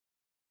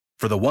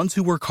For the ones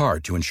who work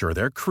hard to ensure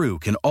their crew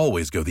can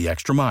always go the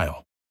extra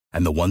mile,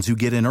 and the ones who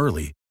get in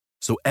early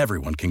so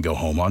everyone can go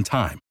home on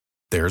time,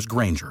 there's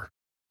Grainger,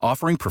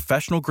 offering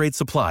professional-grade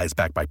supplies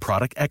backed by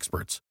product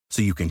experts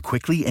so you can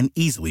quickly and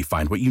easily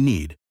find what you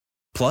need.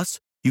 Plus,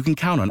 you can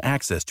count on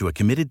access to a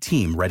committed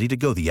team ready to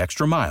go the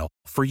extra mile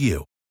for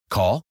you.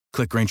 Call,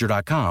 click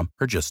Grainger.com,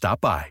 or just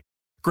stop by.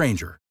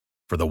 Grainger,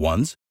 for the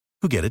ones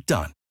who get it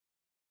done.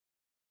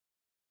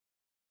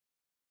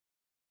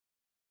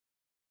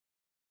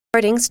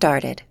 Recording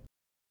started.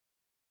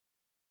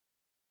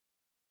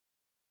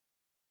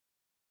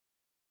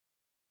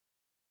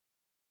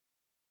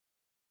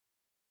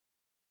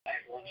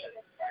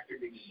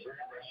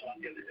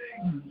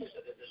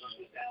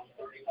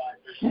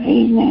 Good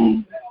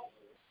evening.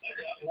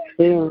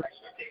 Oh.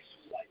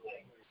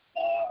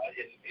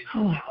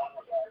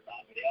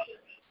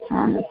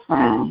 On the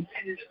phone.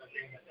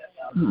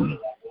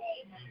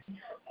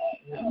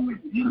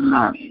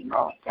 Not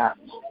broke up.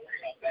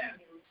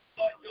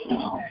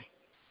 No.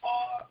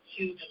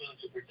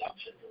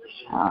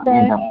 I'll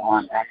end up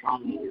going back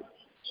on mute.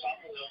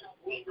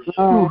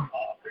 Oh.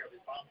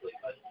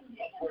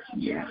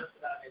 Yeah.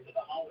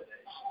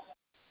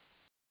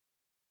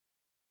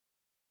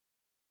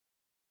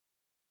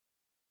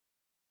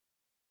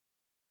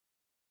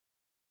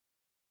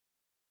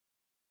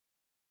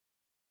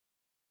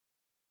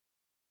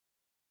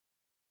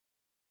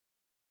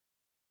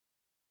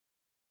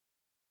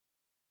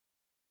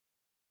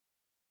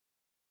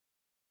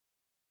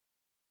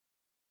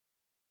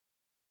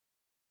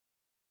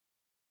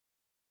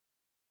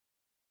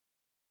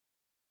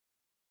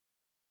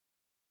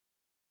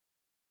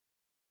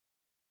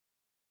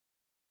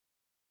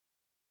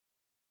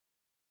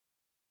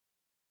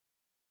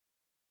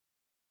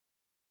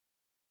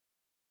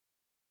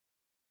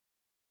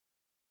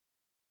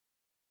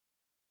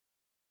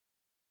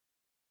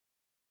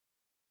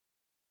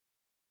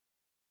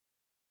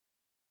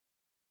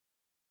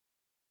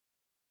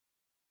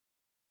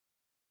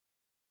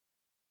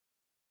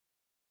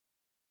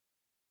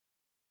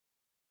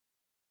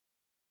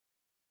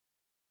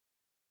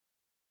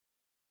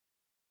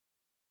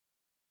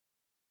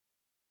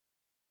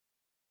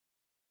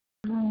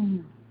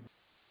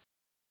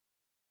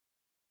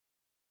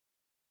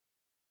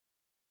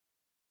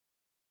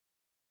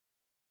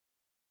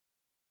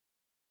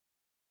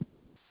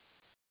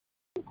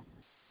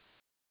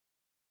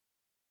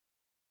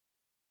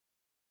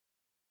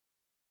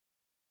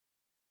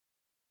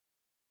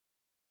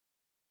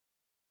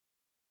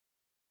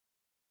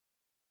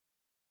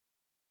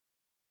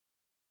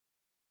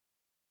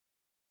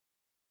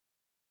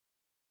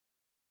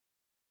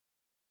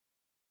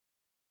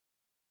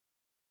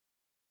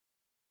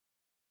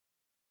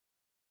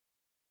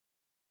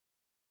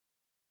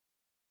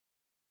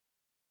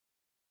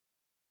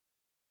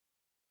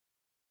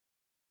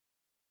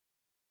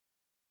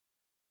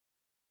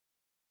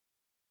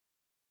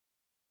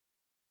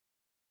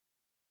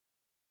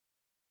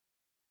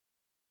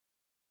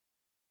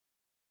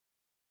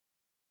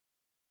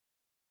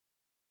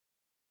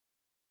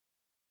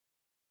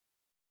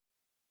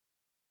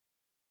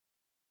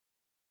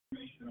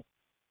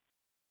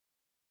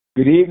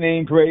 Good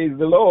evening, praise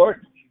the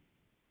Lord.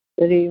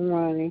 Good evening,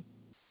 Ronnie.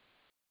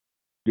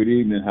 Good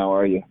evening, how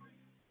are you?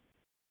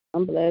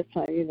 I'm blessed.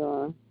 How you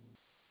doing?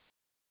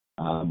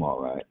 I'm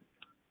all right.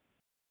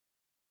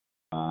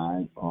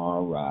 I'm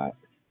all right.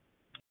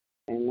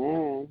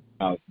 Amen.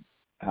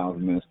 How's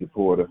Minister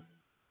Porter?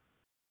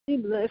 She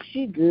blessed.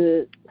 She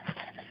good.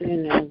 You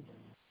know,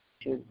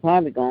 she's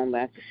probably going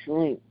back to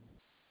sleep.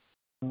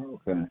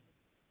 Okay.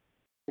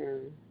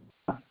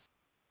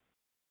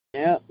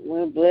 Yep,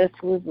 we're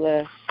blessed. We're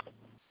blessed.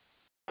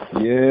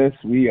 Yes,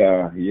 we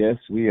are. Yes,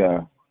 we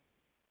are.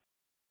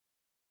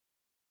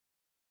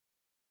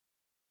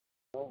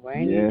 A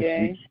rainy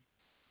day.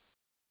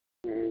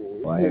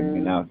 Well, I haven't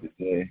been out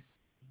today.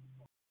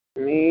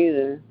 Me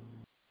either.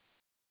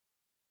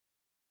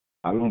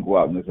 I don't go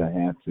out unless I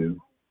have to.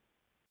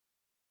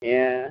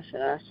 Yeah,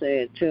 so I say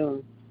it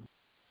too.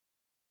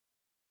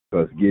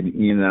 Because getting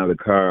in and out of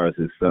the cars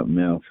is something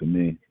else for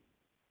me.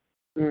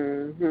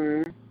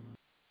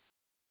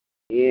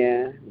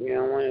 Yeah, you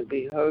don't want to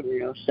be hurting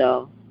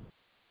yourself.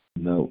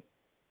 Nope.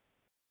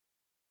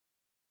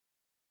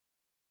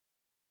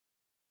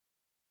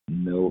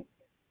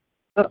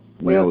 Oh,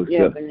 when I was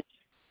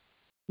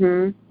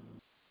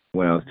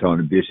talking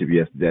to Bishop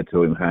yesterday, I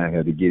told him how I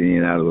had to get in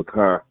and out of the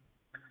car.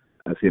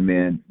 I said,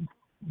 man,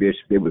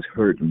 Bishop, it was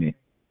hurting me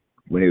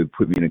when they would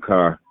put me in the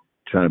car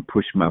trying to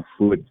push my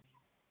foot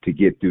to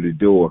get through the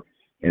door.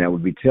 And I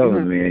would be telling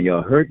them, man,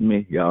 y'all hurt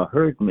me.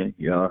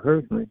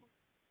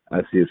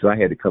 I said, so I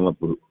had to come up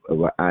with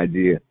an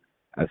idea.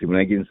 I said, when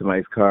I get in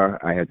somebody's car,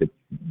 I have to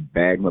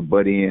bag my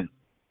butt in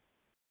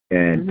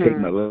and take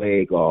my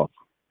leg off.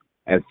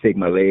 I have to take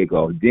my leg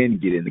off, then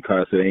get in the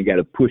car so I ain't got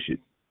to push it.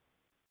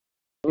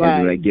 Right.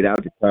 And when I get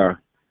out the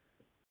car,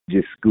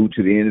 just scoot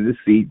to the end of the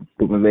seat,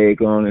 put my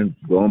leg on, and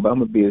go on about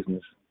my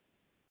business.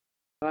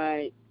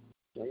 Right.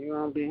 So they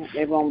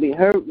won't be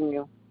hurting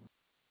you.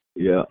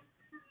 Yeah.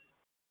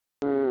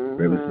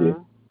 Very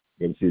good.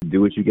 And she said,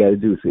 do what you got to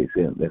do. So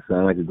that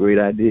sounds like a great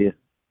idea.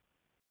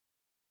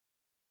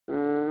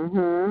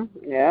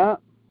 Yeah.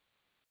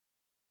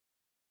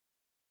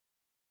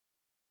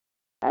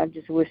 I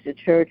just wish the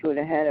church would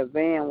have had a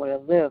van with a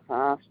lift.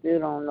 I still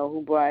don't know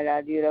who bright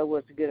idea that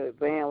was to get a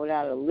van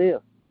without a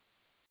lift.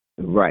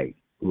 Right.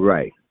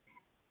 Because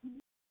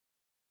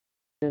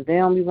they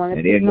don't be wanting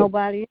to pick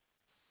nobody up.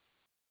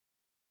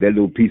 That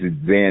little piece of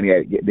van,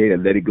 they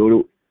let it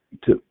go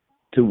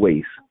to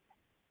waste.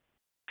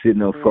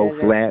 Sitting on 4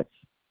 flats.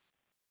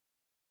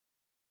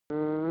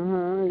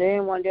 They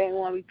didn't want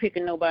to be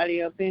picking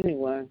nobody up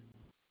anyway.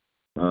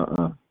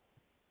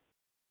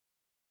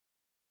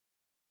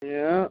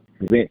 Yeah.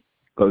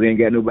 Because they ain't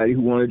got nobody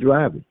who want to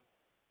drive it.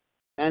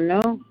 I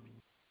know.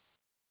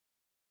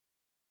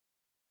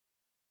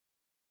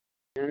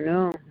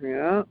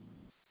 Yeah.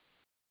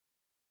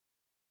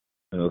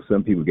 You know,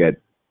 some people got,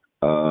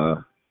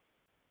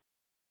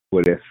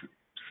 that's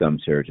some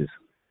churches.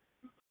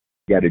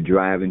 Got a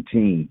driving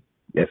team.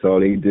 That's all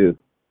they do.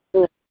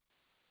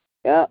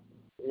 Yep,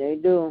 they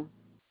do.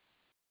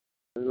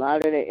 A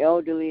lot of the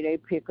elderly they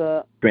pick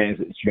up.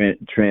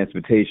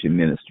 Transportation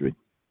ministry.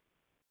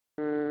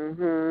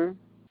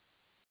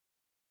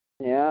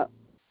 Yeah.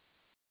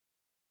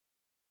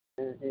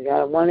 You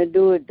gotta want to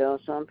do it though.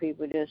 Some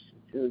people they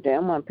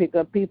want to pick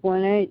up people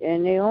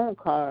in their own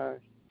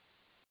cars.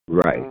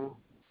 Right.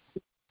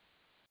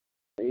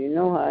 So you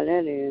know how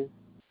that is.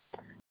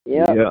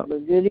 Yep.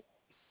 But good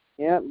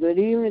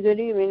evening.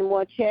 Any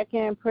more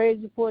check-in,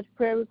 praise reports,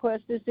 prayer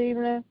requests this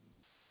evening?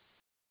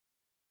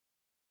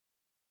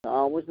 I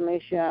always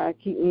make sure I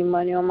keep me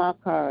money on my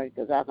card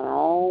because I can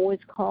always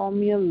call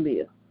me a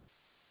lift.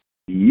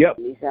 Yep.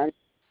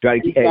 Try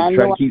to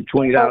keep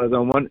 $20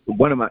 on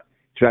one of my.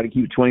 Try to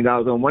keep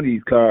 $20 on one of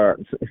these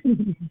cards.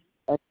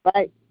 That's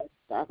right.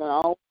 I can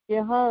always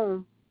get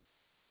home.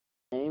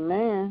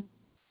 Amen.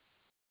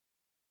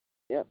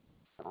 Yep.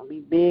 I'll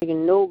be big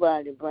and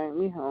nobody bring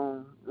me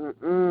home.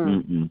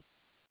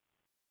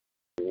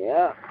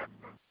 Yep.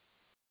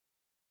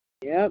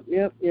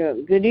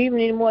 Good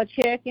evening. Any more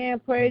check-in,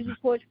 praise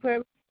reports, prayer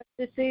requests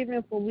this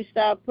evening before we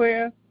start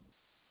prayer?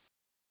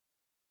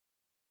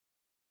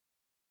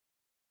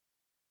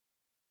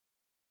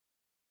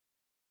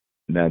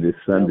 Now this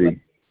Sunday,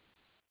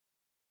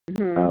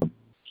 Carol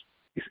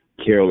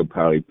will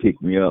probably pick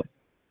me up,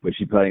 but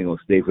she probably ain't gonna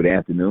stay for the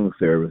afternoon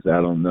service.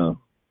 I don't know.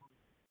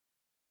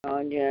 Oh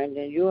yeah,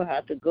 then you'll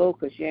have to go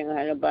because she ain't gonna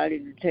have nobody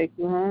to take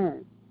you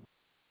home.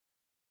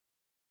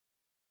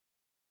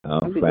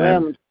 I'm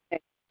glad when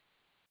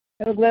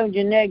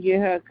Jeanette get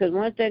her, because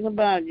one thing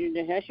about you,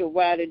 that's your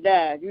ride or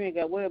die. You ain't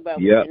got to worry about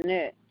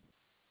Jeanette.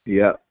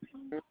 Yep.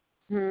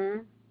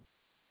 And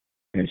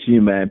she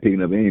didn't mind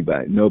picking up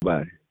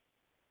nobody.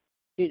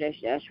 See,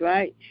 that's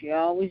right. She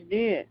always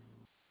did.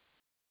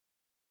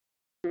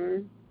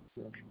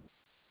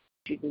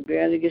 She can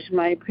barely get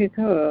somebody to pick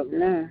her up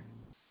now.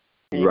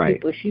 And right.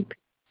 People she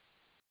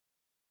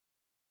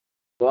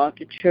brought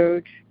to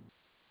church,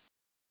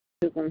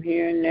 took them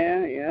here and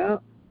there, yeah.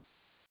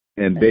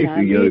 And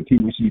basically, the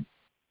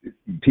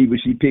people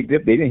she picked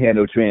up, they didn't have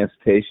no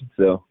transportation,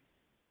 so.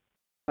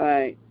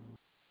 Right.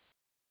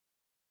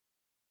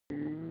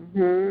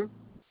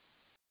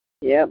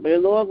 Yeah, but the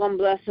Lord gonna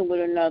bless her with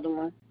another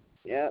one.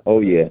 Yeah.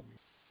 Oh yeah.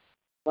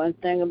 One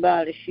thing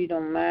about it, she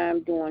don't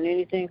mind doing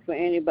anything for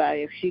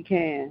anybody if she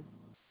can.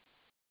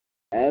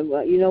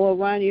 You know what,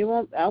 Ronnie?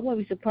 I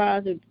wouldn't be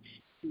surprised if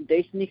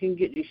they sneak and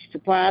get the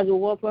surprise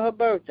reward for her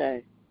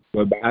birthday.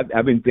 Well,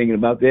 I've been thinking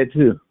about that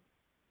too.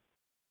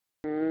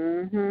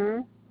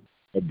 Her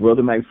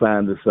brother might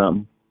find her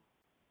something.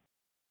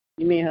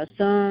 You mean her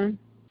son?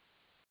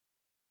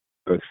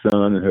 Her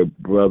son and her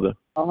brother.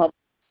 Oh,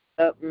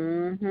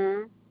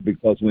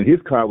 Because when his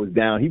car was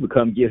down, he would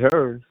come get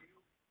hers.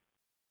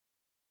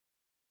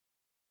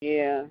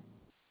 Yeah.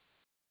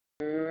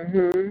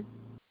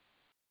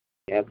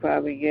 Yeah,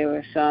 probably give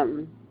her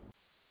something.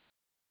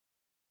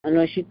 I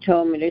know she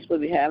told me they're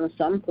supposed to be having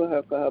something for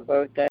her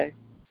birthday.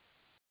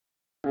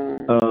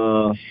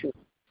 Out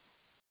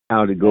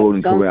of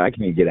Golden Corral. I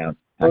can't get out.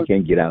 I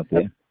can't get out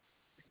there.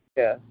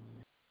 Yeah.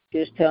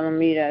 Just telling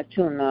me that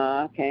too. No,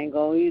 I can't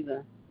go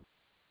either.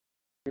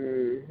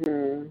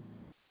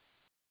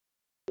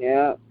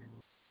 Yeah.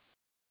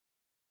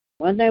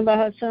 One thing about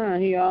her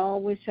son, he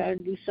always try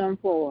to do something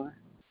for her.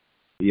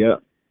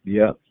 Yep.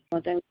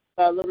 One thing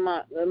about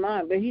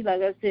Lamont, but he,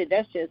 like I said,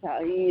 that's just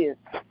how he is.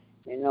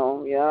 You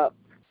know, yep.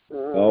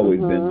 Always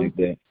been like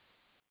that.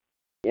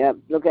 Yep.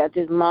 Look at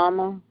his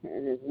mama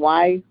and his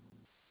wife.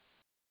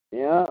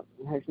 Yep.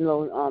 His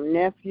little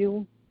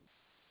nephew.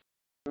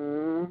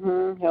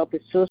 Help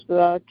his sister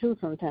out too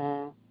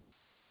sometimes.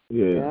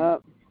 Yeah.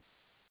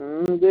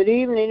 Yep. Good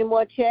evening. Any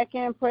more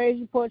check-in, praise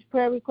reports,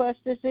 prayer requests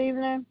this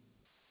evening?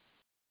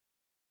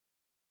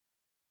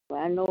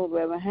 Well, I know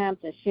Reverend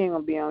Hampton, she ain't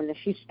gonna be on there.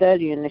 She's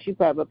studying, and she's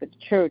probably up at the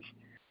church.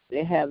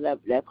 They have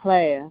that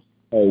class.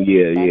 Oh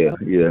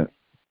yeah.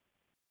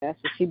 That's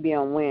what she be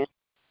on Wednesday.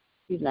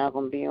 She's not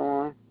gonna be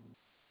on.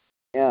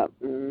 Yep.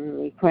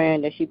 We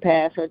praying that she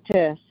pass her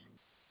test.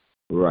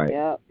 Right.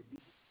 Yep.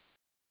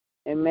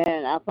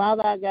 Amen. Our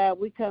Father, our God,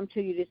 we come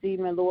to you this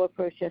evening, Lord,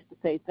 first just to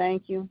say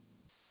thank you.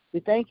 We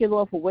thank you,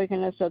 Lord, for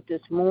waking us up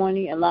this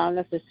morning, allowing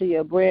us to see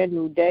a brand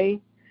new day.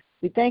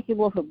 We thank you,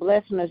 Lord, for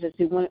blessing us as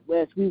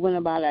we went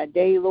about our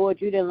day, Lord.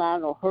 You didn't allow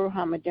no hurt,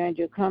 harm, or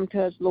danger to come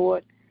to us,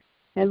 Lord.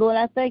 And, Lord,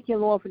 I thank you,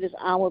 Lord, for this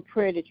hour of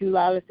prayer that you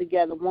allowed us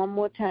together one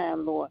more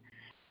time, Lord.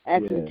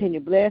 Ask you to continue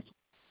to bless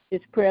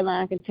this prayer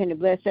line, continue to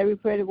bless every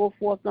prayer to go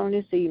forth on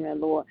this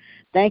evening, Lord.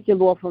 Thank you,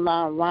 Lord, for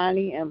allowing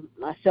Ronnie and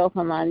myself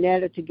and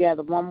Lynetta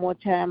together one more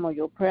time on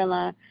your prayer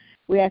line.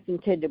 We ask you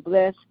to continue to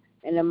bless.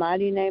 In the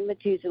mighty name of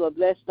Jesus, Lord,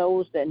 bless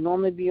those that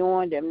normally be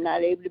on, that are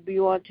not able to be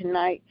on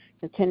tonight.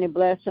 Continue to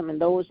bless them, and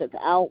those that's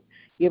out,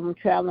 give them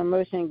traveling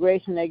mercy and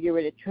grace, and they get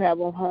ready to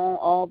travel home.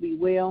 All be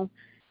well.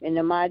 In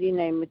the mighty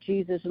name of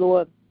Jesus,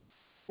 Lord.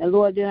 And,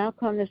 Lord, then I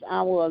come this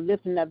hour of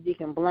lifting up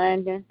Deacon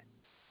Blandon.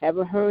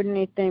 Haven't heard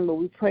anything, but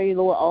we pray,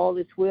 Lord, all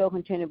is well.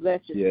 Continue to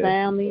bless his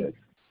family. Yes.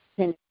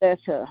 Continue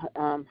to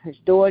bless his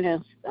daughter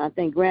and, I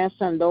think,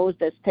 grandson, those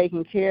that's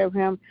taking care of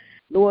him.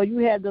 Lord, you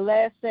had the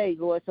last say,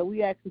 Lord, so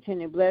we ask you to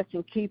continue to bless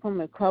and keep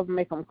him and cover,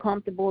 make him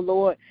comfortable,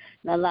 Lord,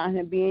 not allow him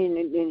to be in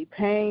any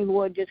pain,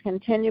 Lord. Just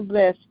continue to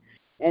bless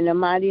in the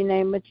mighty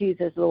name of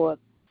Jesus, Lord.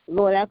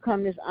 Lord, I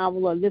come this hour,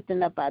 Lord,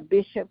 lifting up our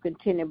bishop.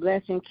 Continue to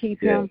bless and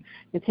keep him.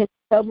 Continue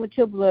to cover with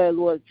your blood,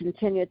 Lord.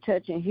 Continue to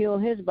touch and heal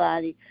his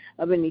body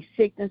of any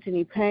sickness,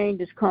 any pain,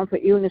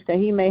 discomfort, illness that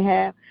he may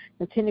have.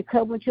 Continue to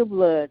cover with your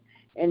blood.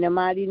 In the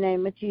mighty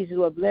name of Jesus,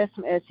 Lord, bless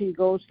him as he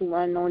goes through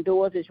unknown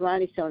doors. As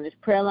Ronnie said on his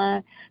prayer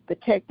line,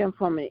 protect him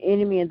from an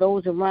enemy and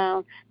those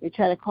around. They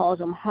try to cause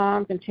him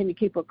harm. Continue to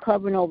keep a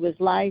covering over his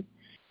life.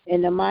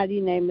 In the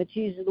mighty name of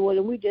Jesus, Lord,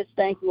 and we just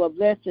thank you, Lord,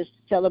 bless us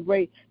to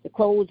celebrate the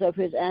close of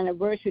his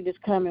anniversary this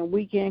coming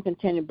weekend.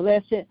 Continue to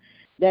bless it.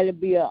 Let it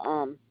be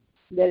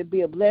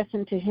a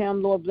blessing to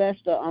him, Lord. Bless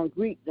the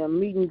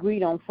meet and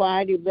greet on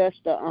Friday. Bless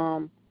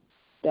the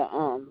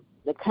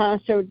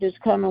concert this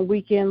coming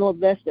weekend, Lord.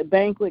 Bless the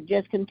banquet.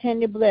 Just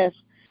continue to bless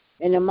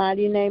in the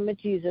mighty name of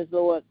Jesus,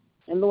 Lord.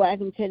 And, Lord, I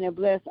continue to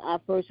bless our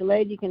First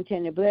Lady.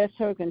 Continue to bless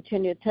her.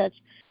 Continue to touch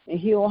and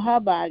heal her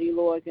body,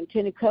 Lord.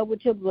 Continue to cover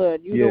with your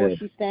blood. You know what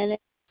she's standing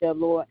there,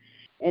 Lord.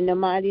 In the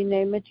mighty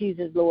name of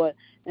Jesus, Lord.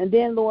 And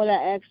then, Lord, I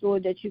ask,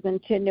 Lord, that you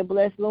continue to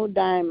bless Little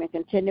Diamond.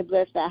 Continue to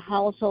bless that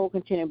household.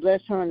 Continue to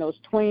bless her and those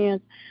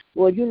twins.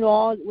 Lord, you know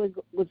all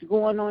what's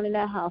going on in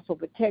that household.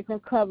 Protect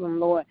and cover them,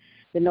 Lord.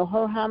 That no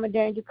hurt, harm, or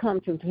danger come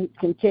to them.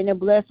 Continue to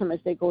bless them as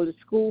they go to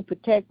school.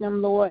 Protect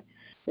them, Lord.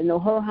 That no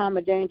hurt, harm,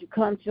 or danger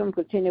come to them.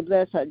 Continue to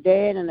bless her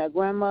dad and her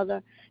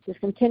grandmother.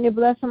 Just continue to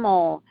bless them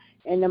all.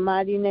 In the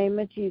mighty name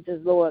of Jesus,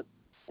 Lord.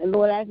 And,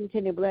 Lord, I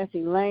continue to bless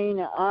Elaine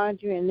and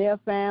Audrey and their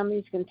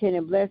families. Continue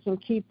to bless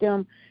and keep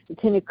them.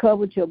 Continue to cover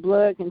with your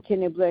blood.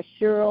 Continue to bless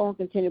Cheryl.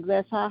 Continue to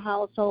bless her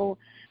household.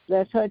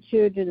 Bless her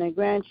children and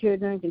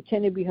grandchildren.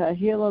 Continue to be her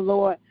healer,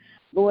 Lord.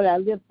 Lord, I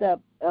lift up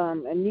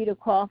Anita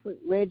Crawford,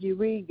 Reggie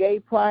Reed, Gay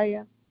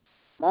Pryor,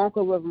 my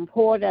Uncle Reverend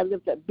Porter. I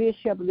lift up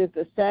Bishop. I lift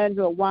up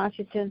Sandra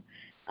Washington.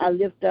 I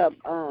lift up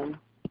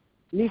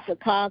Lisa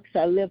Cox.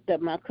 I lift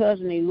up my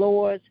cousin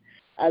Elors.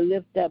 I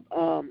lift up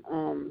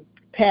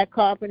Pat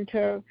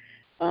Carpenter,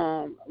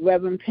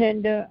 Reverend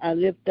Pender. I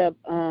lift up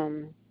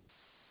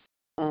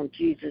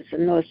Jesus. I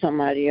know it's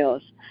somebody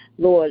else.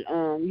 Lord,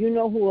 you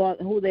know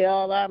who they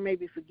all are.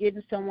 Maybe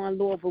forgetting someone,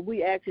 Lord, but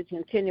we ask that you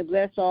continue to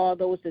bless all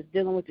those that's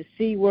dealing with the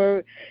C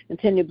word.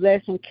 Continue to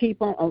bless and keep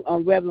them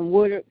on Reverend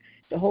Woodard,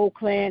 the whole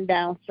clan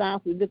down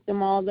south. We lift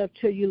them all up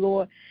to you,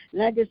 Lord.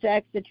 And I just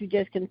ask that you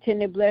just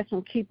continue to bless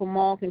them, keep them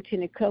all,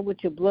 continue to cover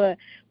with your blood.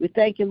 We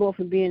thank you, Lord,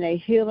 for being a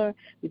healer.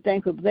 We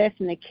thank you for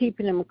blessing and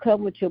keeping them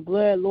covered with your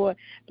blood, Lord.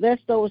 Bless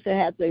those that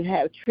have to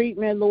have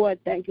treatment, Lord.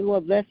 Thank you,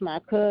 Lord. Bless my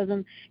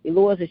cousin,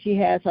 Lord, that she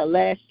has her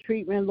last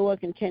treatment, Lord.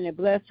 Continue to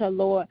bless her,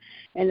 Lord.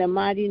 In the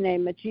mighty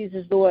name of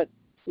Jesus, Lord.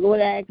 Lord,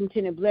 I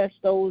continue to bless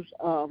those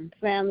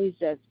families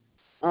that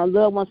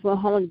loved ones went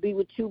home to be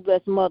with you.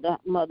 Bless Mother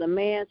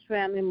Mann's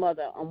family,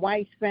 Mother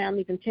White's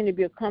family. Continue to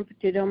be a comfort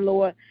to them,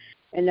 Lord,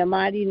 in the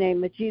mighty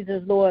name of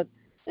Jesus, Lord.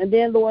 And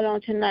then, Lord, on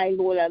tonight,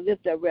 Lord, I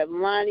lift up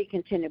Reverend Lonnie.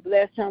 Continue to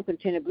bless him.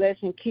 Continue to bless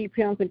and keep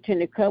him.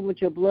 Continue to cover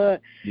with your blood.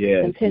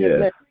 Continue to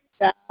bless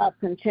his job.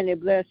 Continue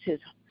to bless his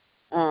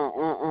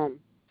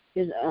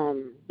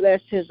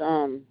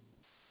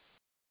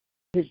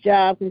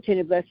job.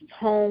 Continue to bless his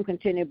home.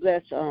 Continue to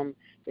bless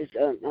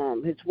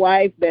his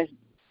wife.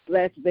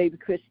 Bless baby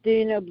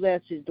Christina,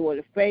 bless his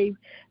daughter Faith,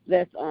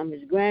 bless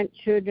his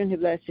grandchildren,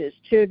 bless his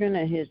children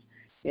and his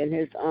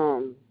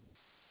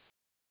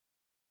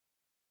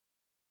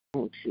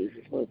oh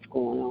Jesus, what's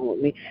going on with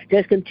me?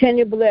 Just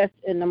continue to bless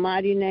in the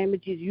mighty name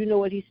of Jesus. You know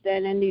what he's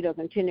standing in need of.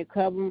 Continue to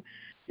cover him.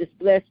 Just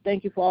bless.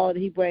 Thank you for all that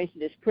he brings to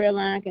this prayer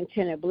line.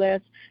 Continue to bless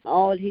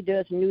all that he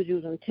does in New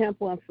Jerusalem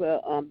Temple and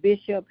for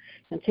Bishop.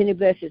 Continue to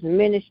bless his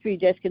ministry.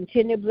 Just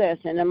continue to bless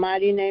in the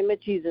mighty name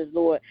of Jesus,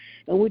 Lord.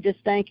 And we just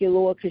thank you,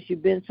 Lord, because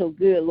you've been so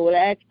good, Lord.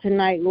 I ask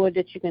tonight, Lord,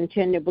 that you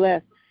continue to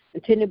bless.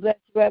 Continue to bless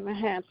Reverend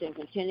Hampton.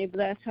 Continue to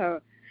bless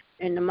her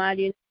in the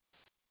mighty name.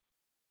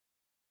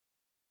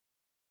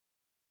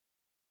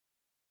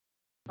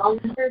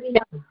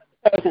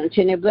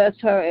 Continue to bless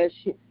her as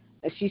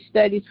as she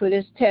studies for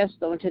this test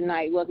on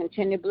tonight. Lord,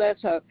 continue to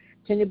bless her.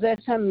 Continue to bless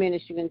her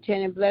ministry.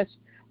 Continue to bless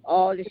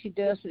all that she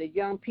does for the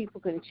young people.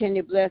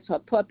 Continue to bless her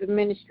puppet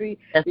ministry.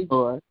 Yes,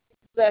 Lord.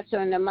 Bless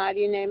her in the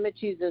mighty name of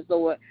Jesus,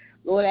 Lord.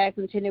 Lord, I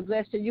continue to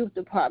bless the youth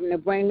department to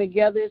bring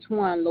together as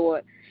one,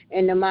 Lord.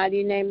 In the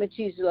mighty name of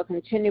Jesus, Lord,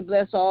 continue to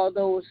bless all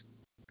those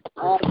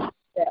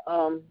that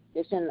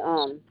that's in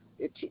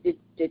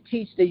that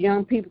teach the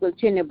young people.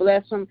 Continue to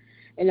bless them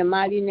in the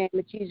mighty name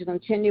of Jesus.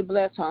 Continue to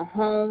bless her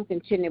home.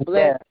 Continue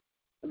to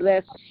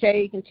bless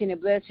Shay. Continue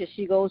to bless her.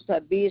 She goes to her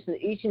business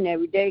each and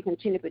every day.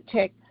 Continue to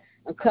protect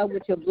and cover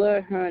with your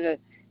blood her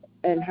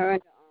and her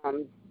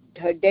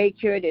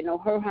daycare. They know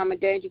her harm and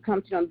danger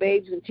come to them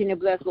babies. Continue to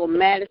bless little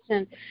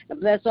Madison and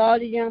bless all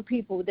the young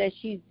people that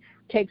she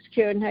takes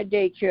care of in her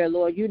daycare,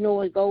 Lord. You know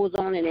what goes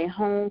on in their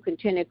home.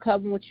 Continue to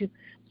cover them with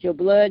your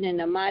blood in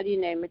the mighty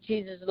name of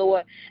Jesus,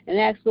 Lord. And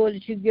ask, Lord,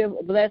 that you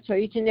bless her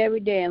each and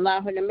every day and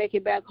allow her to make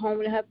it back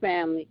home to her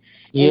family.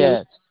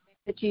 Yes.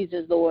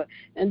 Jesus, Lord.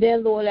 And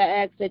then, Lord, I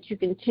ask that you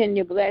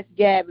continue to bless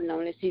Gavin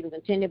on this evening.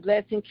 Continue to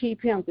bless and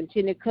keep him.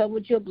 Continue to cover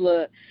with your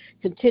blood.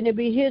 Continue to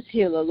be his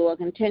healer, Lord.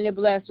 Continue to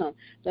bless him.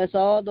 Bless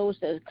all those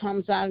that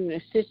comes out and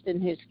assist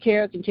in his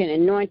care. Continue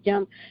to anoint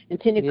them.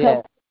 Continue to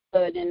cover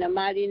blood in the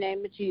mighty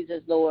name of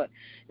Jesus, Lord.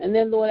 And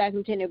then, Lord, I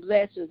continue to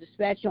bless and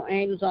dispatch your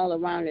angels all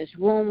around this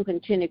room.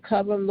 Continue to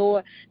cover them,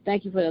 Lord.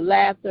 Thank you for the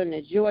laughter and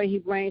the joy he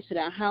brings to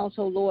our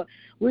household, Lord.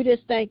 We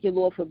just thank you,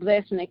 Lord, for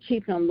blessing and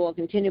keeping them, Lord.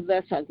 Continue to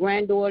bless our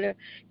granddaughter.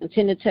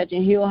 Continue to touch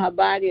and heal her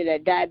body of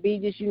that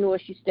diabetes. You know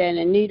what she's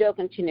standing in need of.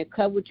 Continue to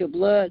cover with your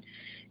blood.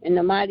 In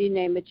the mighty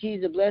name of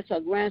Jesus, bless our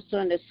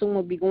grandson that soon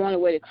will be going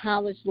away to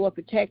college. Lord,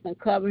 protect and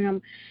cover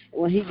him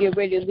when he get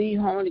ready to leave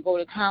home to go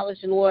to college,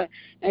 Lord.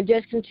 And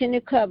just continue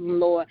to cover him,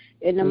 Lord.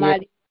 In the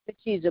mighty name of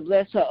Jesus,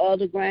 bless her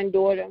other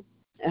granddaughter,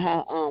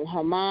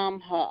 her mom,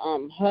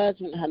 her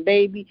husband, her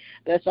baby.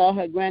 Bless all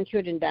her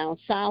grandchildren down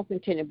south.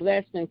 Continue to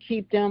bless them,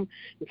 keep them.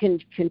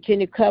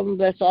 Continue to cover them.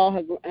 Bless all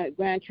her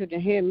grandchildren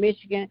here in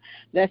Michigan.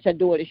 Bless her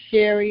daughter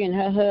Sherry and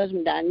her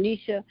husband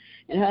Donisha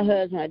and her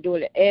husband, her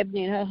daughter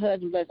Ebony and her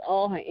husband. Bless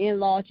all her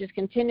in-laws. Just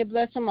continue to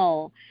bless them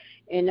all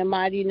in the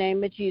mighty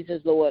name of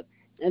Jesus, Lord.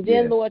 And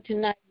then, Lord,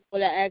 tonight,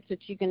 Lord, I ask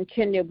that you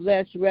continue to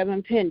bless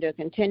Reverend Pender.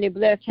 Continue to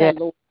bless her,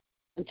 Lord.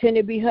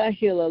 Continue to be her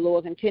healer,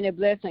 Lord. Continue to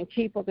bless and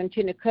keep her.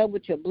 Continue to cover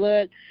with your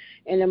blood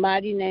in the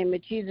mighty name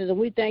of Jesus. And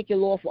we thank you,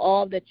 Lord, for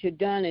all that you've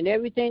done and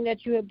everything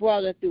that you have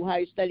brought her through, how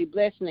you study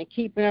blessing and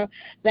keeping her.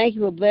 Thank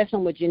you for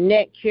blessing with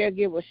Jeanette,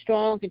 caregiver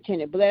strong.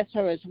 Continue to bless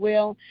her as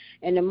well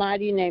in the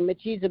mighty name of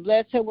Jesus.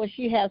 Bless her when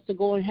she has to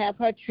go and have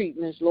her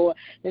treatments, Lord.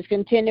 Let's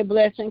continue to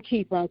bless and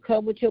keep her and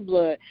cover with your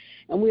blood.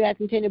 And we have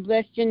to continue to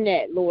bless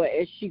Jeanette, Lord,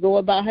 as she go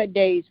about her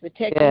days.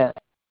 Protect her,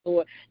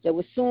 Lord, that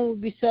will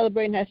soon be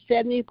celebrating her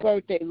 70th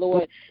birthday,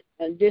 Lord,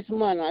 this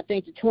month, I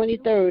think the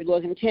 23rd,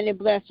 Lord. Continue to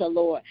bless her,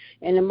 Lord,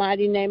 in the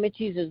mighty name of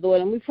Jesus,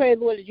 Lord. And we pray,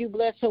 Lord, that you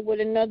bless her with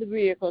another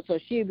vehicle so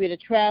she'll be able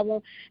to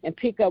travel and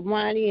pick up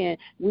Ronnie, and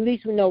at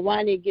least we know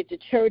Ronnie get to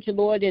church,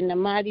 Lord, in the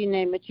mighty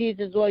name of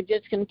Jesus, Lord.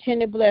 Just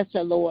continue to bless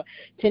her, Lord.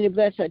 Continue to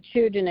bless her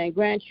children and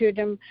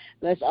grandchildren.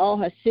 Bless all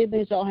her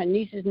siblings, all her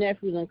nieces,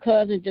 nephews, and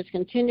cousins. Just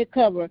continue to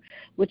cover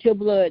with your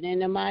blood in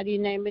the mighty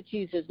name of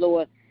Jesus,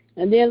 Lord.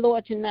 And then,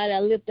 Lord, tonight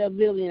I lift up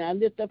Lillian. I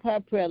lift up her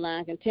prayer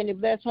line. Continue to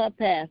bless her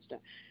pastor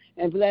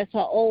and bless her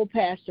old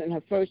pastor and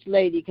her first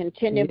lady.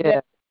 Continue to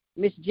bless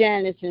Miss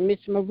Janice and Miss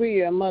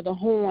Maria and Mother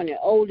Horn and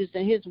Otis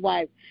and his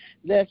wife.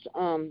 Bless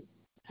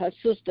her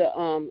sister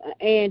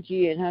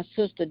Angie and her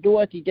sister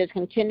Dorothy. Just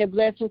continue to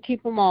bless and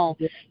keep them all.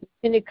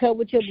 Continue to cover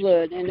with your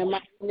blood in the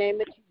mighty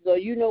name of Jesus,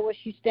 Lord. You know what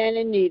she's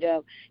standing in need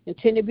of.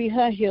 Continue to be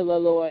her healer,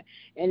 Lord,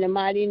 in the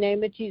mighty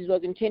name of Jesus,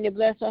 Lord. Continue to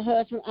bless her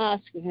husband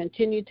Oscar.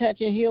 Continue to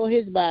touch and heal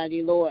his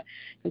body, Lord.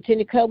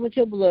 Continue to cover with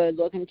your blood,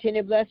 Lord.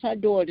 Continue to bless her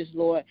daughters,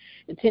 Lord.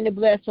 Continue to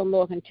bless them,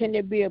 Lord.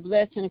 Continue to be a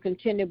blessing and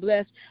continue to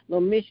bless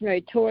Lord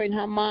missionary Tori and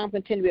her mom.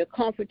 Continue to be a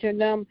comfort to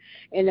them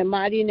in the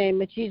mighty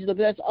name of Jesus, Lord.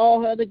 Bless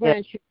all her other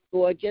grandchildren,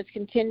 Lord. Just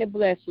continue to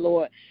bless,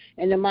 Lord,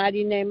 in the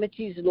mighty name of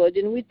Jesus, Lord.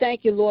 And we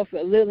thank you, Lord,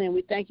 for Lillian.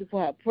 We thank you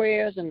for her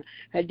prayers and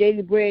her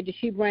daily bread that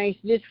she brings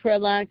to this prayer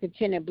line.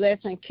 Continue to bless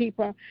and keep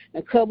her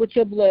and cover with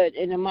your blood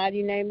in the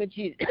mighty name of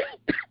Jesus.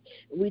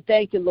 We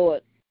thank you,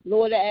 Lord.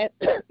 Lord, I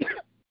ask,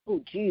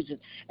 oh, Jesus,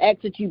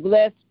 ask that you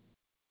bless.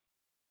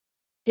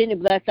 Continue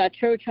to bless our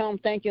church home.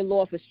 Thank you,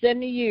 Lord, for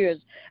 70 years.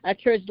 Our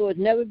church door has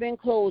never been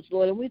closed,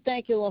 Lord. And we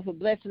thank you, Lord, for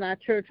blessing our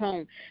church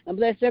home. And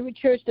bless every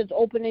church that's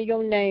open in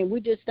your name. We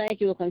just thank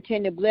you, Lord.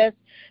 Continue to bless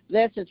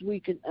as we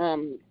can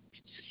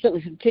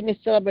continue to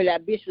celebrate our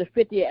Bishop's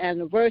 50th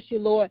anniversary,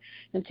 Lord.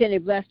 Continue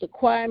to bless the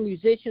choir,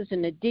 musicians,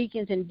 and the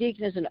deacons and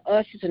deaconess and the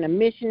ushers and the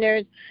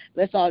missionaries.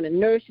 Bless all the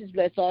nurses.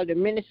 Bless all the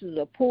ministers of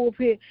the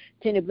pulpit.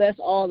 Continue to bless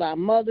all our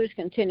mothers.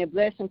 Continue to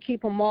bless and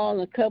keep them all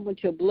and cover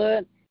with your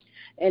blood.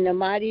 In the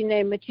mighty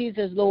name of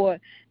Jesus, Lord.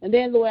 And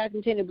then, Lord, I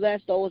continue to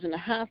bless those in the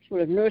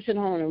hospital, nursing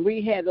home, and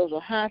rehab. Those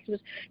are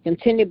hospitals.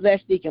 Continue to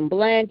bless Deacon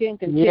Blandon.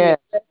 Continue to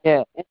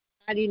bless in the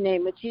mighty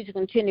name of Jesus.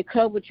 Continue to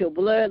cover with your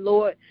blood,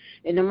 Lord.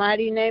 In the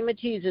mighty name of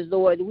Jesus,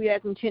 Lord, we are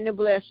continue to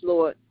bless,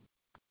 Lord.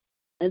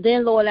 And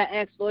then, Lord, I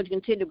ask, Lord, to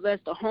continue to bless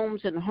the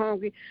homeless and the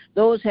hungry,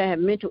 those who have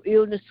mental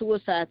illness,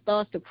 suicide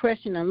thoughts,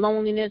 depression, and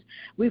loneliness.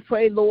 We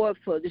pray, Lord,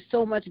 for there's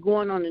so much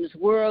going on in this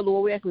world.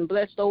 Lord, we ask and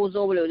bless those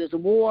over there. There's a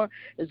war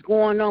that's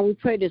going on. We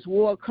pray this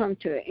war come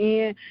to an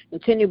end.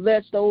 Continue to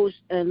bless those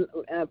and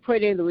pray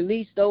they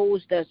release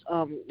those that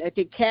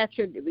they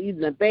captured,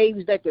 even the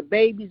babies, let the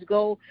babies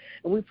go.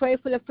 And we pray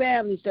for the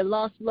families that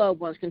lost loved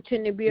ones.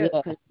 Continue to be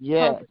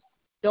comfort.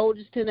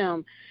 Shoulders to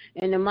them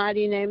in the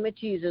mighty name of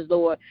Jesus,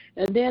 Lord.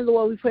 And then,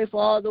 Lord, we pray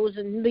for all those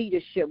in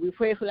leadership. We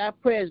pray for our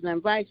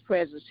president, vice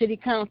president, city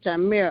council, our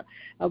mayor,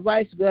 our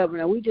vice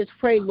governor. We just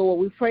pray, Lord.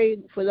 We pray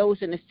for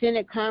those in the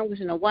Senate, Congress,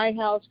 and the White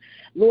House.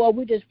 Lord,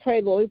 we just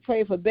pray, Lord. We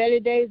pray for better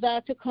days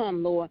are to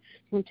come, Lord.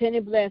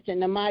 Continue to bless in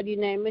the mighty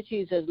name of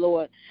Jesus,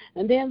 Lord.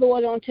 And then,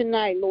 Lord, on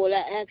tonight, Lord,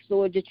 I ask,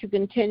 Lord, that you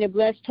continue to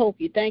bless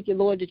Toki. Thank you,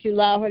 Lord, that you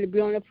allow her to be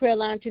on the prayer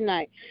line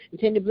tonight.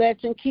 Continue to bless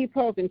and keep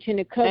her.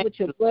 Continue to cover with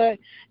your blood.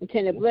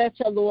 Continue to bless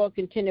her, Lord.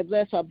 Continue to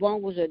bless her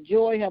bungles of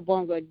joy, her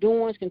bungles of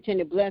doings.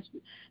 Continue to bless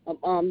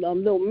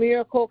little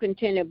miracle.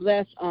 Continue to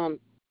bless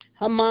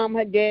her mom,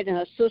 her dad, and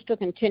her sister.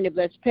 Continue to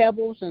bless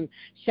Pebbles and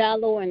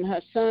Shallow and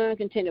her son.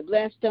 Continue to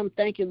bless them.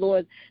 Thank you,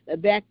 Lord. They're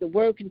back to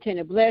work.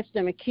 Continue to bless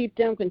them and keep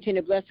them.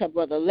 Continue to bless her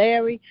brother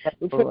Larry.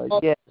 We pray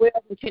all well.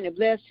 Continue to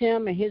bless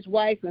him and his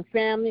wife and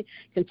family.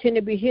 Continue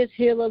to be his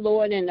healer,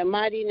 Lord, in the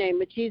mighty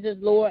name of Jesus,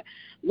 Lord.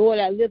 Lord,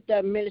 I lift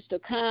up Minister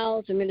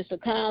Kyles and Minister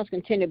Kyles.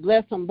 Continue to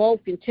bless them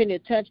both. Continue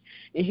to touch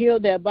and heal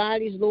their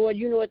bodies, Lord.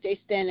 You know what they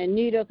stand in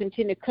need of.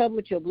 Continue to cover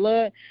with your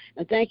blood.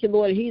 And thank you,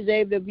 Lord, he's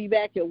able to be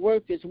back at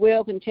work as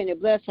well. Continue to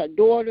bless her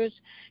daughters.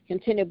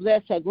 Continue to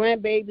bless her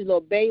grandbabies,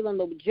 Lord Baylor,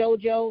 Lord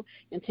JoJo.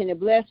 Continue to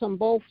bless them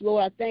both,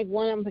 Lord. I think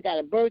one of them got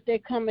a birthday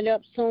coming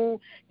up soon.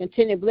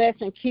 Continue to bless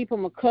and keep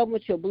them and cover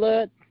with your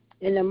blood.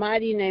 In the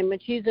mighty name of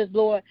Jesus,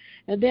 Lord.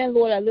 And then,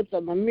 Lord, I lift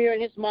up Amir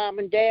and his mom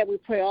and dad. We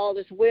pray all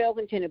is well.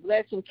 Continue to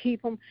bless and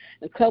keep them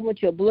and cover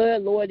with your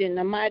blood, Lord. In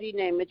the mighty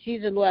name of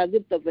Jesus, Lord, I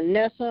lift up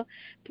Vanessa,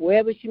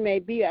 wherever she may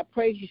be. I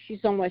pray she's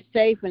somewhere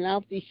safe and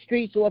off these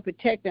streets, Lord.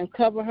 Protect and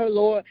cover her,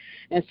 Lord.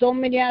 And so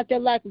many out there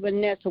like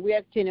Vanessa, we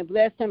have to continue to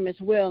bless them as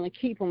well and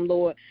keep them,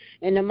 Lord.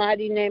 In the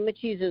mighty name of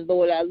Jesus,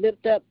 Lord, I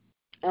lift up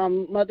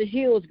Mother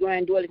Hill's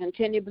granddaughter.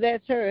 Continue to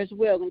bless her as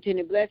well.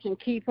 Continue to bless and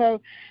keep her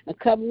and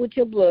cover with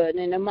your blood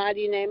in the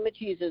mighty name of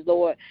Jesus,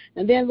 Lord.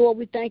 And then, Lord,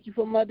 we thank you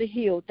for Mother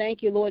Hill.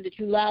 Thank you, Lord, that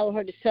you allow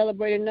her to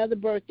celebrate another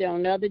birthday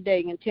on another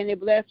day. Continue to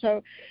bless her.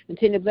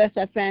 Continue to bless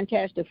our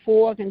Fantastic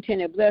Four.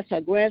 Continue to bless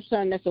her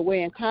grandson that's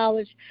away in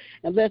college.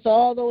 And bless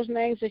all those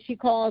names that she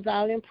calls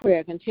out in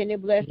prayer. Continue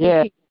to bless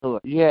and keep her.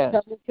 Yes.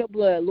 Cover with your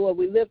blood, Lord.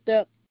 We lift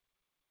up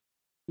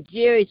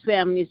Jerry's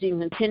family.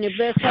 Even continue to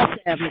bless her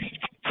family.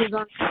 She's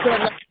on the prayer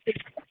line.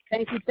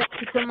 Thank you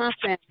for my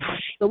family.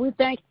 So we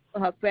thank you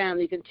for her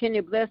family.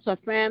 Continue to bless her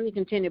family.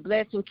 Continue to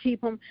bless and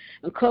keep them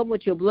and cover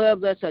with your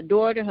blood. Bless her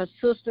daughter, her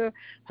sister,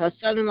 her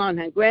son-in-law, and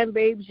her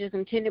grandbabies. Just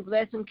continue to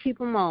bless and keep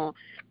them all.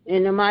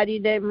 In the mighty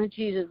name of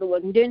Jesus,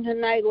 Lord. And then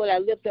tonight, Lord, I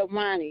lift up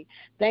Ronnie.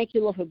 Thank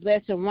you, Lord, for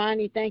blessing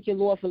Ronnie. Thank you,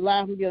 Lord, for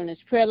allowing him to be on this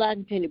prayer line.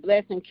 Continue to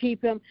bless and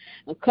keep him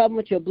and cover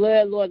with your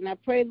blood, Lord. And I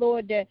pray,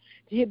 Lord, that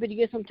he'll be to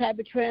get some type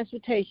of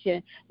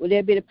transportation where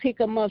they'll be to pick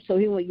him up so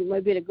you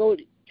might be able to go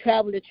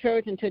travel to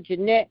church and to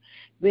Jeanette,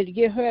 but to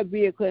get her a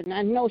vehicle. And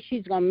I know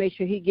she's going to make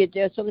sure he get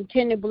there. So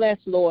continue to bless,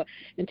 Lord.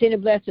 Continue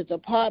to bless his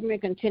apartment.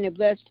 Continue to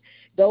bless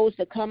those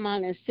that come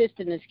out and assist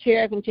in his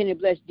care. Continue to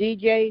bless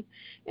DJ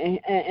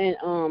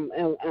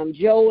and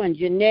Joe and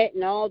Jeanette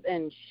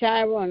and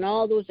Shira and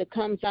all those that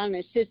comes out and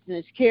assist in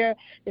his care.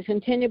 Just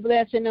continue to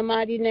bless in the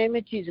mighty name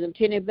of Jesus.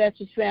 Continue to bless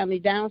his family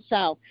down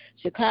south,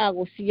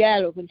 Chicago,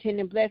 Seattle.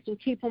 Continue to bless and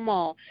keep them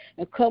all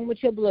and come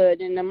with your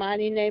blood in the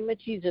mighty name of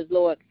Jesus,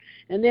 Lord.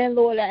 And then,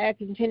 Lord, I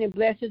ask you to continue to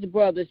bless his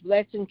brothers.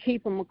 Bless and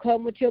keep them and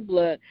come with your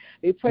blood.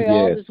 We pray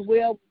all is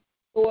well.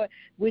 Lord,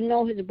 we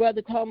know his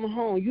brother coming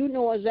home. You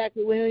know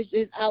exactly where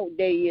his out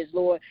day is,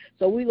 Lord.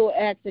 So we, Lord,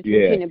 ask that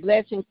you continue to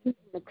bless and keep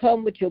him and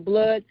come with your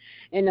blood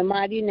in the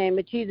mighty name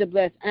of Jesus.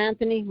 Bless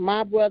Anthony,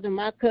 my brother,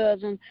 my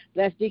cousin.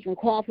 Bless Deacon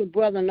Crawford,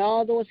 brother, and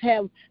all those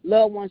have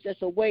loved ones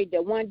that's away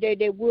that one day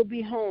they will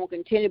be home.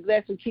 Continue to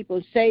bless and keep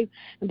them safe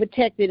and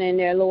protected in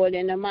there, Lord,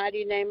 in the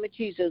mighty name of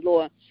Jesus,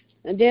 Lord.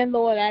 And then,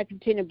 Lord, I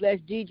continue to bless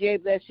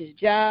DJ, bless his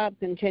job,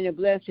 continue to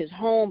bless his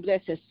home, bless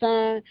his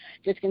son.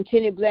 Just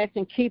continue to bless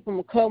and keep him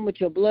and come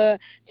with your blood.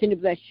 Continue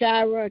to bless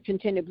Shira,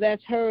 continue to bless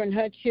her and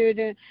her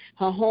children,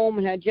 her home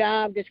and her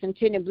job. Just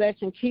continue to bless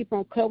and keep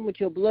him come with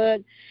your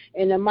blood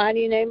in the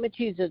mighty name of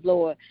Jesus,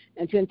 Lord.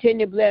 And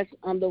continue to bless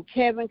little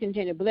Kevin,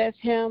 continue to bless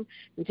him,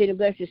 continue to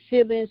bless his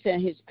siblings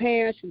and his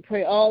parents. We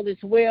pray all this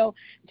well.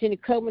 Continue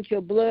to come with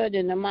your blood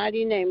in the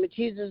mighty name of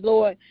Jesus,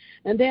 Lord.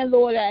 And then,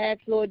 Lord, I ask,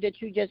 Lord, that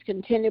you just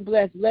continue to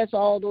bless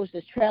all those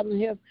that's traveling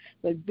here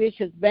for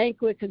Bishop's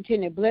banquet.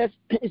 Continue to bless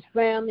his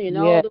family and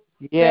all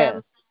those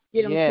families.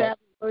 Get them traveling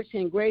mercy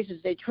and grace as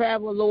they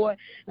travel, Lord.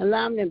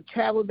 Allow them to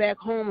travel back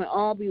home and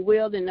all be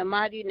well in the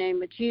mighty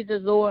name of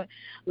Jesus, Lord.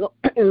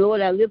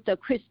 Lord, I lift up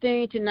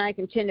Christine tonight.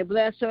 Continue to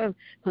bless her.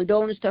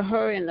 Condolence to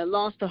her and the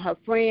loss to her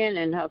friend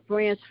and her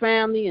friend's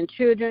family and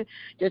children.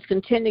 Just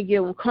continue to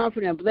give them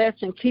comfort and bless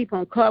and keep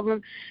them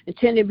covered.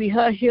 Continue to be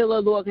her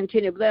healer, Lord.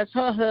 Continue to bless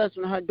her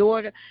husband, her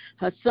daughter,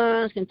 her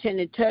sons.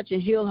 Continue to touch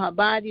and heal her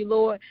body,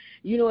 Lord.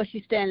 You know what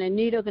she's standing in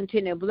need of.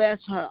 Continue to bless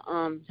her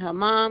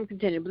mom.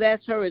 Continue to bless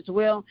her as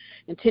well.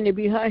 Continue to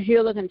be her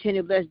healer.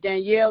 Continue to bless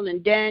Danielle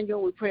and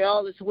Daniel. We pray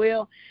all is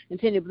well.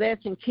 Continue to bless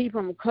and keep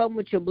them covered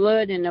with your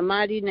blood in the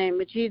mighty name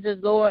of Jesus,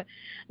 Lord.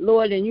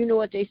 Lord, and you know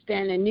what they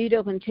stand in need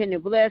of. Continue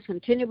to bless.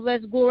 Continue to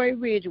bless Glory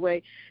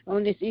Ridgeway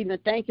on this evening.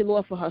 Thank you,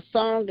 Lord, for her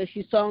song that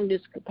she sung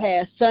this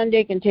past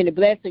Sunday. Continue to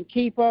bless and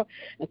keep her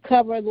and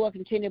cover her, Lord.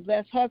 Continue to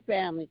bless her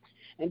family.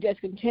 And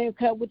just continue to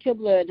cover with your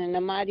blood in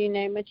the mighty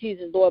name of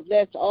Jesus. Lord,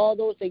 bless all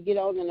those that get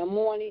on in the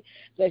morning.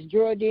 Bless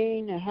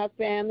Geraldine and her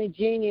family,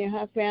 Jeannie and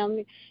her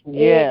family.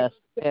 Yes,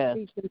 yes.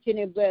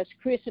 Continue to bless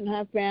Chris and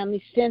her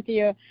family,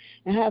 Cynthia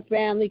and her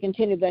family.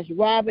 Continue to bless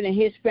Robert and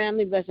his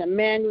family. Bless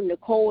Emmanuel,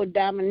 Nicole, and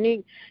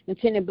Dominique.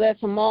 Continue to bless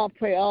them all.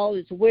 Pray all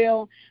is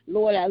well.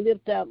 Lord, I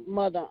lift up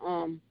Mother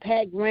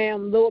Pat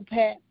Graham, Lil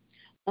Pat.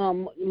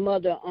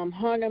 Mother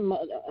Hunter,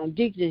 Mother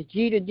Deacon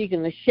Jeter,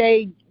 Deacon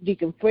Lachey,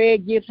 Deacon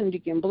Fred Gibson,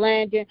 Deacon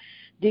Blandon,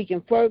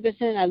 Deacon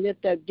Ferguson. I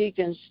lift up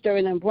Deacon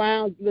Sterling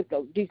Brown, lift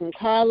up Deacon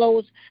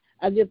Carlos.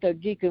 I lift up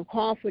Deacon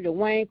Crawford,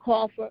 Dwayne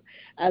Crawford.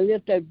 I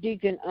lift up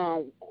Deacon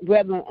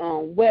Reverend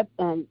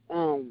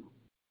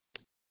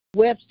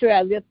Webster.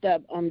 I lift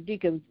up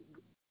Deacon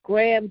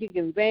Graham,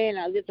 Deacon Van.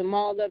 I lift them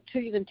all up to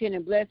you. Continue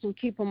to bless them.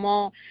 Keep them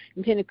all.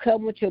 Continue to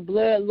cover with your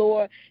blood,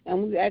 Lord.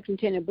 And we ask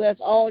continue to bless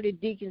all the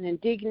deacons and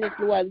deaconess,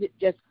 Lord.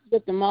 Just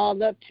lift them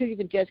all up to you.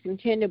 Can just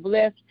continue to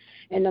bless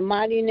in the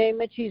mighty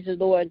name of Jesus,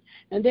 Lord.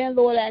 And then,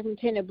 Lord, I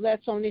continue to bless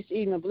on this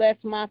evening. Bless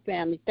my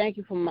family. Thank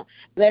you for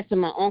blessing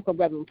my uncle,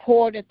 Reverend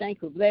Porter. Thank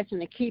you for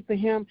blessing and keeping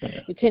him.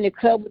 Continue to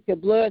cover with your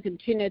blood.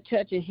 Continue to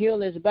touch and heal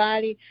his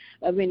body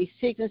of any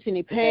sickness,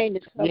 any pain.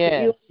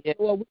 Yes.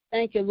 Lord, we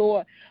thank you,